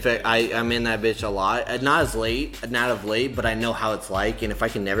 listen, if I'm in that bitch a lot, not of late, but I know how it's like, and if I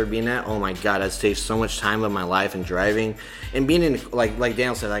can never be in that, oh my god, I'd save so much time of my life in driving, and being in, like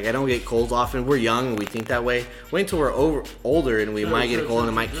Daniel said, like I don't get colds often. We're young and we think that way. Wait until we're older and we might get a cold and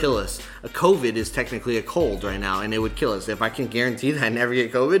it might kill us. A COVID is technically a cold right now, and it would kill us. If I can guarantee that I never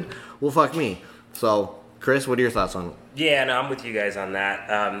get COVID, well, fuck me. So, Chris, what are your thoughts on it? Yeah, no, I'm with you guys on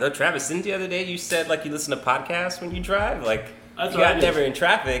that. Though, Travis, didn't the other day you said like you listen to podcasts when you drive? Like, That's you what I got do. never in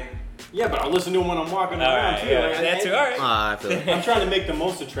traffic. Yeah, but I'll listen to them when I'm walking All around right, too. yeah, Like, that too. All right. I feel it. I'm trying to make the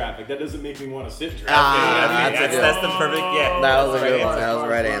most of traffic. That doesn't make me want to sit in traffic. That's the perfect. Yeah, That was a good Right one. answer. That was the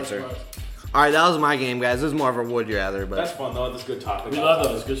right answer. All right, that was my game, guys. This is more of a would you rather, but That's fun though. That's a good topic. We love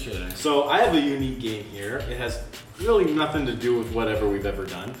those. Good shit. Aaron. So I have a unique game here. It has really nothing to do with whatever we've ever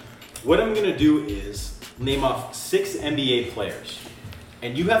done. What I'm gonna do is name off 6 NBA players,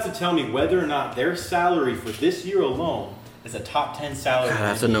 and you have to tell me whether or not their salary for this year alone is a top 10 salary. God, I in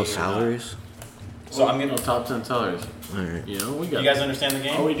have the to know NBA or not. salaries. So I'm gonna. top 10 sellers. All right. You know, we got. You guys understand the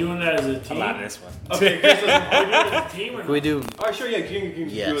game? Are we doing that as a team? I'm out of this one. Okay. Chris doesn't- Are we doing it as a team or Can we not? do? All right, sure. Yeah, you can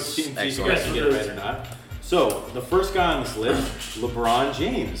Yes, do it. See if you excellent. guys can get it right or not. So the first guy on this list, LeBron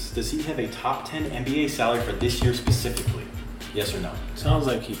James. Does he have a top 10 NBA salary for this year specifically? Yes or no? Sounds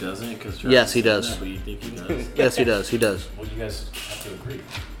like he doesn't, because Yes, he does. But you think he does? Yes, he does. He does. Well, you guys have to agree.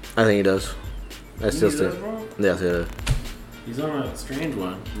 I think he does. I still He say. does, bro? Yes, he does. He's on a strange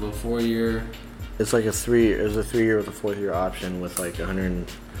one, a little 4-year. It's like a 3-year with a 4th-year option with like 100.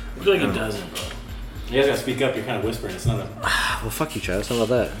 I feel like he doesn't, bro. You guys gotta speak up. You're kind of whispering. It's not a. Well, fuck you, Travis. How about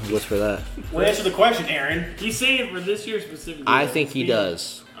that? Whisper that. Well, answer the question, Aaron. He's saying for this year specifically. I think he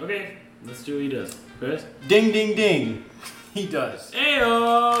does. Okay, let's do what he does. Chris? Ding, ding, ding. He does.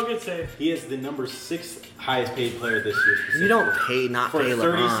 Ayo, good save. He is the number 6th highest paid player this year. You don't pay not for pay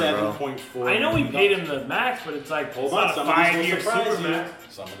LeBron, bro. 37.4. I know we paid him the max, but it's like, Hold it's on, not a some of these 5-year will surprise super you. max.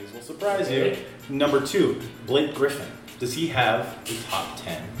 Some of these will surprise Okay. you. Number 2, Blake Griffin. Does he have a top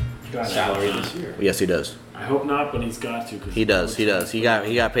 10 God, I salary hope this not. year? Yes, he does. I hope not, but he's got to. 'Cause He does. He does. He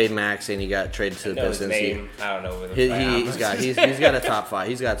got paid max and he got traded to the Know his Pistons. name. I don't know whether He's got a top 5.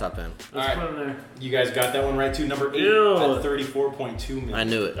 He's got a top 10. Let's All right. put him there. You guys got that one right too. Number 8 Ew. at 34.2 million. I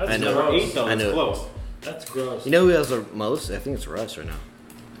knew it. That's I knew Number it. gross. 8 though, I it's knew it. close. That's gross. You know who has the most? I think it's Russ right now.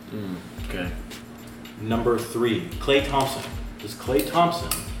 Okay. Number 3, Klay Thompson. Does Klay Thompson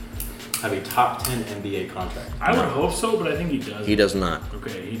have a top 10 NBA contract? I would hope so, but I think he does. He does not.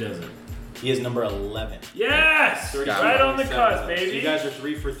 Okay, he doesn't. He is number 11. Yes! 35.7. Right on the cusp, So baby. you guys are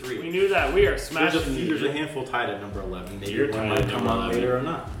 3 for We 3. knew that. We are smashing There's a these. handful tied at number 11. Maybe You're one tied might at come number on 11. later or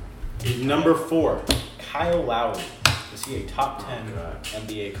not. Number 4, Kyle Lowry. Is he a top 10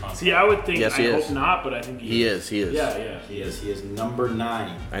 NBA contract? See, I would think, Yes, I he hope is. not, but I think He is. He is. Yeah, yeah. He is. He is number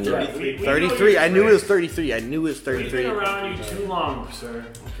 9. I knew it. 33. We 33. I knew it was We've 33. I knew it was been 33. around you too long, sir.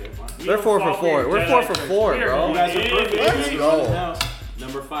 Okay, fine. We We're don't 4 for fall 4. your We're Jedi 4 for tricks. 4, We are bro. You guys are going perfect. in, Let's baby. go. Now,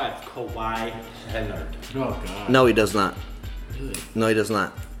 number 5, Kawhi Leonard. Oh, God. No, he does not. Really? No, he does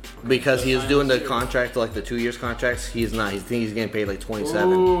not. Because he is doing the contract, like the 2 years contracts. He's not. He's getting paid like 27.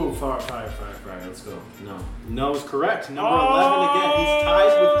 Ooh, five. Let's go. No. No is correct. Number 11 again. He's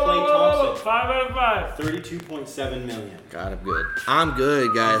tied with Klay Thompson. 5 out of 5. 32.7 million. God, I'm good. I'm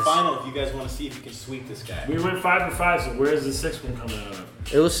good, guys. Final, if you guys want to see if you can sweep this guy. We went 5 for 5, so where's the 6th one coming out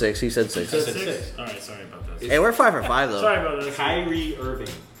of? It was 6. He said 6. I said six. Alright, sorry about that. Hey, we're 5 for 5 though. Sorry about that. Kyrie Irving.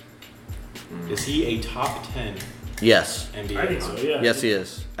 Is he a top 10 Yes. NBA I think so, contract? yeah. Yes, he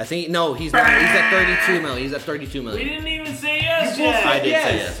is. I think no, he's not. He's at 32 million. He's at 32 We million. didn't even say yes You both yet. I did Yes.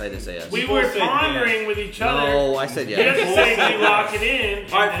 say yes. I did say yes. We both were said yes. pondering with each other. No, I said You have yes. to say we lock it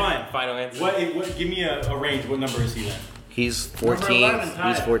in. All right, fine. Final answer. What? Give me a range. What number is he then? He's Number 14. 11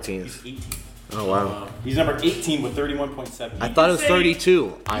 tied. He's 14. He's 18. Oh wow. He's number 18 with 31.7. I thought it was say- 32.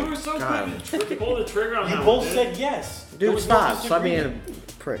 You I were so God. quick to pull the trigger on You that both one, said yes. There Dude, was no stop. Stop being disagreement.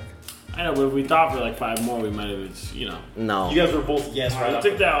 a prick. I know, but if we thought for like 5 more, we might have, it's, you know. No. You guys were both yes right Alright, off. we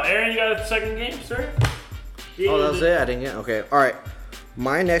took that out. Aaron, you got a second game, sir? Oh, that was it. I didn't get. Okay. All right.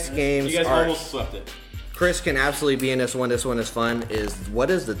 My next games You guys are. almost swept it. Chris can absolutely be in this one. This one is fun. Is what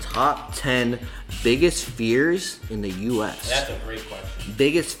is the top 10 biggest fears in the U.S.? That's a great question.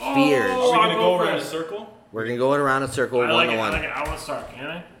 Biggest Oh, fears. Are we I'll gonna go go around a first. circle? We're gonna go around a circle, I one like to it, I one. like it. I want to start, can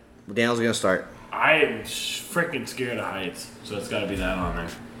I? Daniel's gonna start. I am freaking scared of heights, so it's got to be that on there.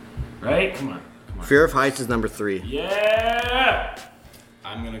 Right? Come on. Fear of heights is number 3. Yeah!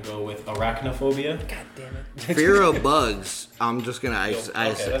 I'm gonna go with arachnophobia. God damn it. Fear of bugs. I'm just gonna. Okay,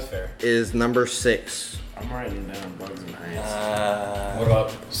 that's fair. Is number 6. I'm writing down bugs and heights. What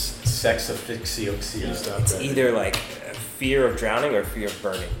about sex asphyxia stuff? It's either like fear of drowning or fear of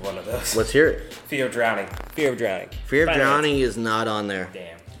burning. One of those. Let's hear it. Fear of drowning. Fear of drowning. Fear of Final drowning is not on there.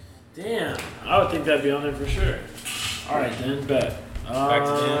 answer. Damn. Damn. I would think that'd be on there for sure. Alright, then, bet. Back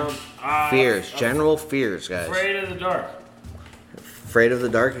to Dan. Fears. General fears, guys. Afraid of the dark. Afraid of the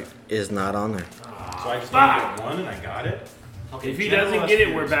dark is not on there. So I just Fuck. get one and I got it. Okay, If he general doesn't get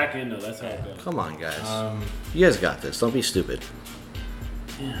it, we're fears. back in though. That's how it goes. Come on, guys. You guys got this. Don't be stupid.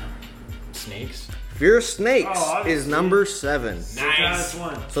 Snakes. Fear of snakes Oh, obviously. is number 7. Nice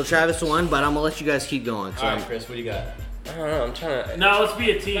one. So Travis won, but I'm gonna let you guys keep going. So All right, Chris, what do you got? I don't know. I'm trying to. No, let's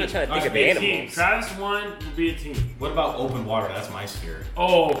be a team. I'm not trying to think Let's of be a team. animals. Travis won, we'll be a team. What about open water? That's my sphere.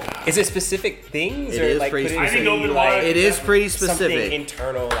 Oh, God. Is it specific things It or is like pretty could it I think be, open like, water- it is pretty something specific.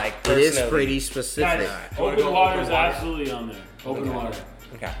 internal, like It is personally? pretty specific. Guys, Wanna open go water open is water? absolutely on there. Open water.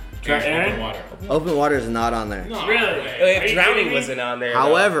 Okay. Aaron? Open water. Open water is not on there. No. Really? Oh, Are if you drowning kidding me? wasn't on there. though.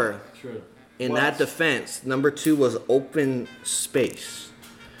 However, True. in that defense, number 2 was open space.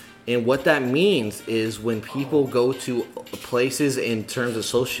 And what that means is when people go to places in terms of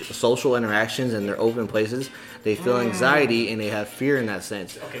social interactions and they're open places, they feel anxiety and they have fear in that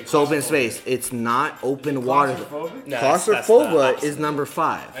sense. So open space, it's not open water. Claustrophobic? No, Claustrophobia that's is number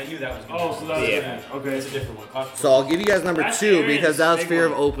 5. I knew that was. Oh, so that's Yeah. okay. It's a different one. So I'll give you guys number That's 2 Aaron's because that was big fear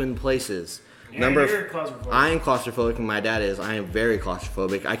one. of open places. Aaron, you're claustrophobic. I am claustrophobic and my dad is. I am very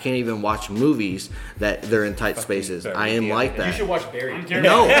claustrophobic. I can't even watch movies that they're in tight spaces. I am like that. You should watch Barry. I'm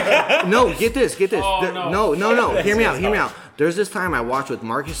terrified. No, get this. Oh, There- no. no. Hear me out. There's this time I watched with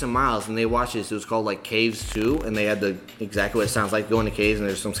Marcus and Miles, and they watched this. It was called like Caves 2, and they had exactly what it sounds like, go into caves, and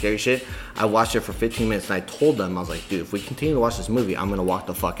there's some scary shit. I watched it for 15 minutes, and I told them, I was like, dude, if we continue to watch this movie, I'm gonna walk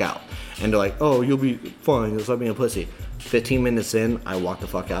the fuck out. And they're like, oh, you'll be fine. You'll stop being a pussy. 15 minutes in, I walked the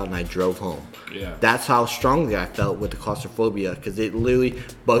fuck out, and I drove home. Yeah. That's how strongly I felt with the claustrophobia, because it literally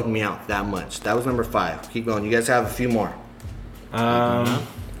bugged me out that much. That was number 5. Keep going. You guys have a few more.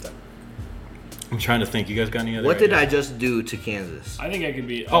 I'm trying to think. You guys got any other? What did I ideas? just do to Kansas? I think I could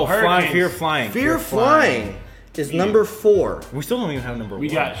be. Oh, flying. hurricanes. Fear of flying. Fear of flying is number 4. We still don't even have number 1. We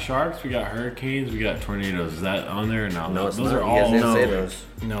got sharks, we got hurricanes, we got tornadoes. Is that on there or no? No, it's those not. are You guys all didn't say no. those.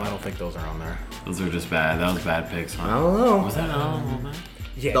 No, I don't think those are on there. Those are just bad. That was bad picks, I huh? don't know. Was that on there?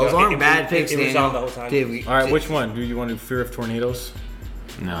 Yeah, Those no, aren't it bad was- picks, It was Daniel. on the whole time. Dave, All right, which one? Do you want to do fear of tornadoes?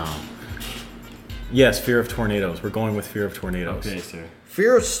 No. Yes, fear of tornadoes. We're going with fear of tornadoes. Okay, sir.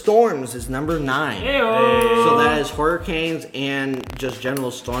 Fear of storms is number 9. Heyo. So that is hurricanes and just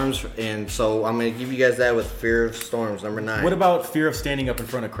general storms. And so I'm going to give you guys that with fear of storms, number 9. What about fear of standing up in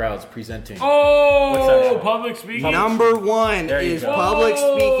front of crowds presenting? Oh, What's that? public speaking. Number 1 There you is go. public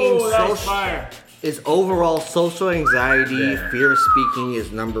speaking. Oh, that's Social, fire. is overall social anxiety. Yeah. Fear of speaking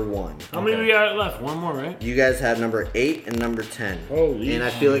is number 1. How many we got left? One more, right? You guys have number 8 and number 10. Holy and I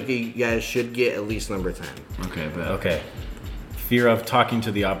feel like you guys should get at least number 10. Okay, bet. Okay. Fear of talking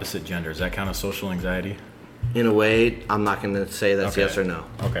to the opposite gender. Does that count as social anxiety? In a way, I'm not going to say that's Okay. yes or no.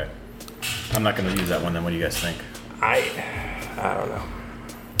 Okay. I'm not going to use that one then. What do you guys think? I don't know.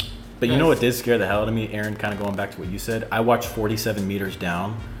 But you know what did scare the hell out of me, Aaron, kind of going back to what you said? I watched 47 Meters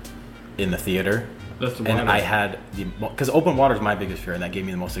Down in the theater. That's the and one. I had because open water is my biggest fear, and that gave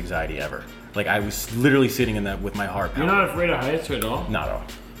me the most anxiety ever. Like I was literally sitting in that with my heart You're pounding. not afraid of heights at all? Not at all.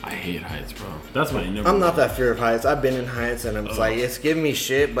 I hate heights, bro. That's my number. I'm not that fear of heights. I've been in heights, and it's like it's giving me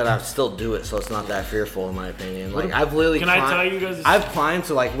shit, but I still do it, so it's not that fearful in my opinion. Like I've literally. Can I tell you guys? I've climbed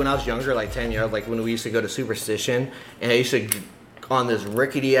to like when I was younger, like 10 years, like when we used to go to Superstition, and I used to on this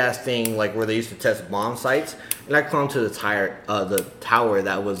rickety ass thing, like where they used to test bomb sites, and I climbed to the tower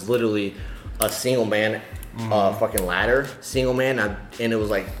that was literally a single man. Fucking ladder, single man, and it was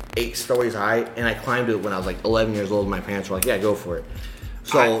like 8 stories high, and I climbed it when I was like 11 years old. My parents were like, "Yeah, go for it."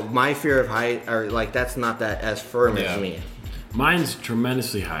 So my fear of height, or like that's not that as firm Yeah. as me. Mine's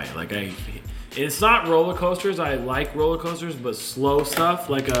tremendously high. Like it's not roller coasters. I like roller coasters, but slow stuff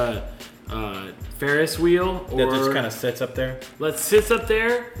like a Ferris wheel or That just kind of sits up there. sits up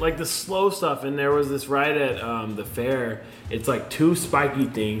there, like the slow stuff. And there was this ride at the fair. It's like 2 spiky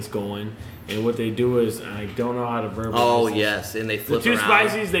things going, and what they do is I don't know how to verbalize. Oh this. yes, and they The flip 2 around.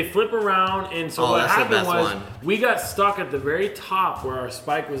 spices, they flip around, and so Oh, what that's the happened best was one. we got stuck at the very top where our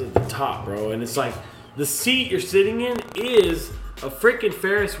spike was at the top, bro. And it's like the seat you're sitting in is a freaking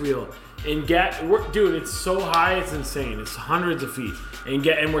Ferris wheel. And dude, it's so high, it's insane. It's hundreds of feet,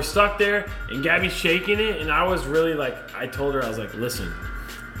 and we're stuck there, and Gabby's shaking it, and I was really like, I told her, I was like, listen,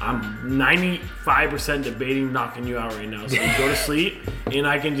 I'm 95% debating knocking you out right now, so you go to sleep, and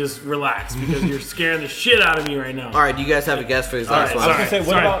I can just relax because you're scaring the shit out of me right now. All right, do you guys have a guess for this last right, one? I was gonna say, what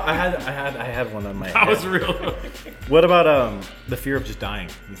sorry. about I had one on my That head. was real. What about the fear of just dying?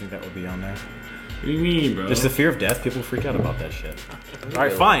 You think that would be on there? What do you mean, bro? Just the fear of death. People freak out about that shit. All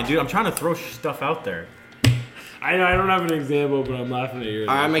right, fine, dude. I'm trying to throw stuff out there. I know I don't have an example, but I'm laughing at yours.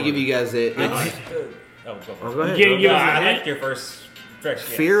 All right, I'm gonna give you guys it. It's, Oh, go for oh, it. go ahead. You bro. can't give us I a like hint. your first. Yeah.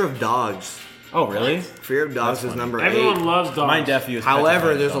 Fear of dogs. Oh, really? Fear of dogs is number 8. Everyone loves dogs. My nephew is.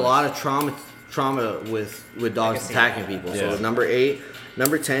 However, petrified there's a dogs. lot of trauma with dogs see attacking that. people. Yeah. So number 8,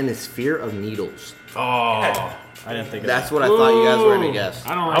 number 10 is fear of needles. Oh, I didn't think of That's that. what I thought you guys were gonna guess.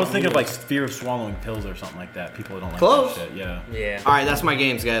 I don't. I was thinking of like fear of swallowing pills or something like that. People don't like Close. that shit. Yeah, Yeah. All right, that's my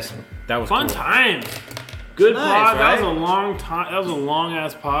games, guys. that was fun cool. times. Good Nice, pod. That was right? a long time. That was a long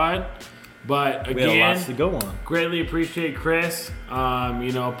ass pod. But We had lots to again, go on. greatly appreciate Chris.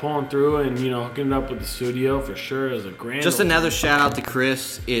 Pulling through and hooking it up with the studio for sure is a grand. Just another shout out to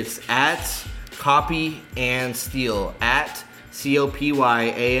Chris. It's at Copy and Steal. At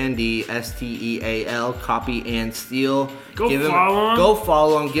CopyAndSteal, Copy and Steal. Go follow him. Go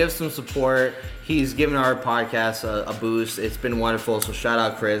follow him. Give some support. He's given our podcast a boost. It's been wonderful. So shout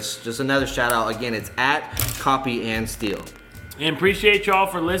out, Chris. Just another shout out. Again, it's at Copy and Steal. And appreciate y'all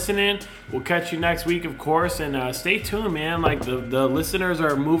for listening. We'll catch you next week, of course. And stay tuned, man. Like, the listeners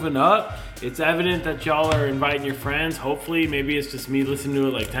are moving up. It's evident that y'all are inviting your friends. Hopefully, maybe it's just me listening to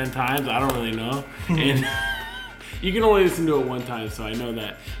it like 10 times. I don't really know. And you can only listen to it one time, so I know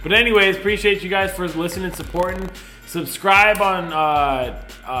that. But anyways, appreciate you guys for listening, supporting. Subscribe on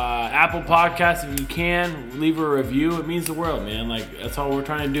Apple Podcasts if you can. Leave a review. It means the world, man. Like, that's all we're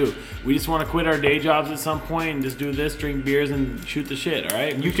trying to do. We just want to quit our day jobs at some point and just do this, drink beers, and shoot the shit, all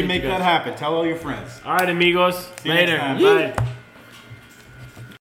right? You can make that happen. Tell all your friends. All right, amigos. See you next Later. time. Bye.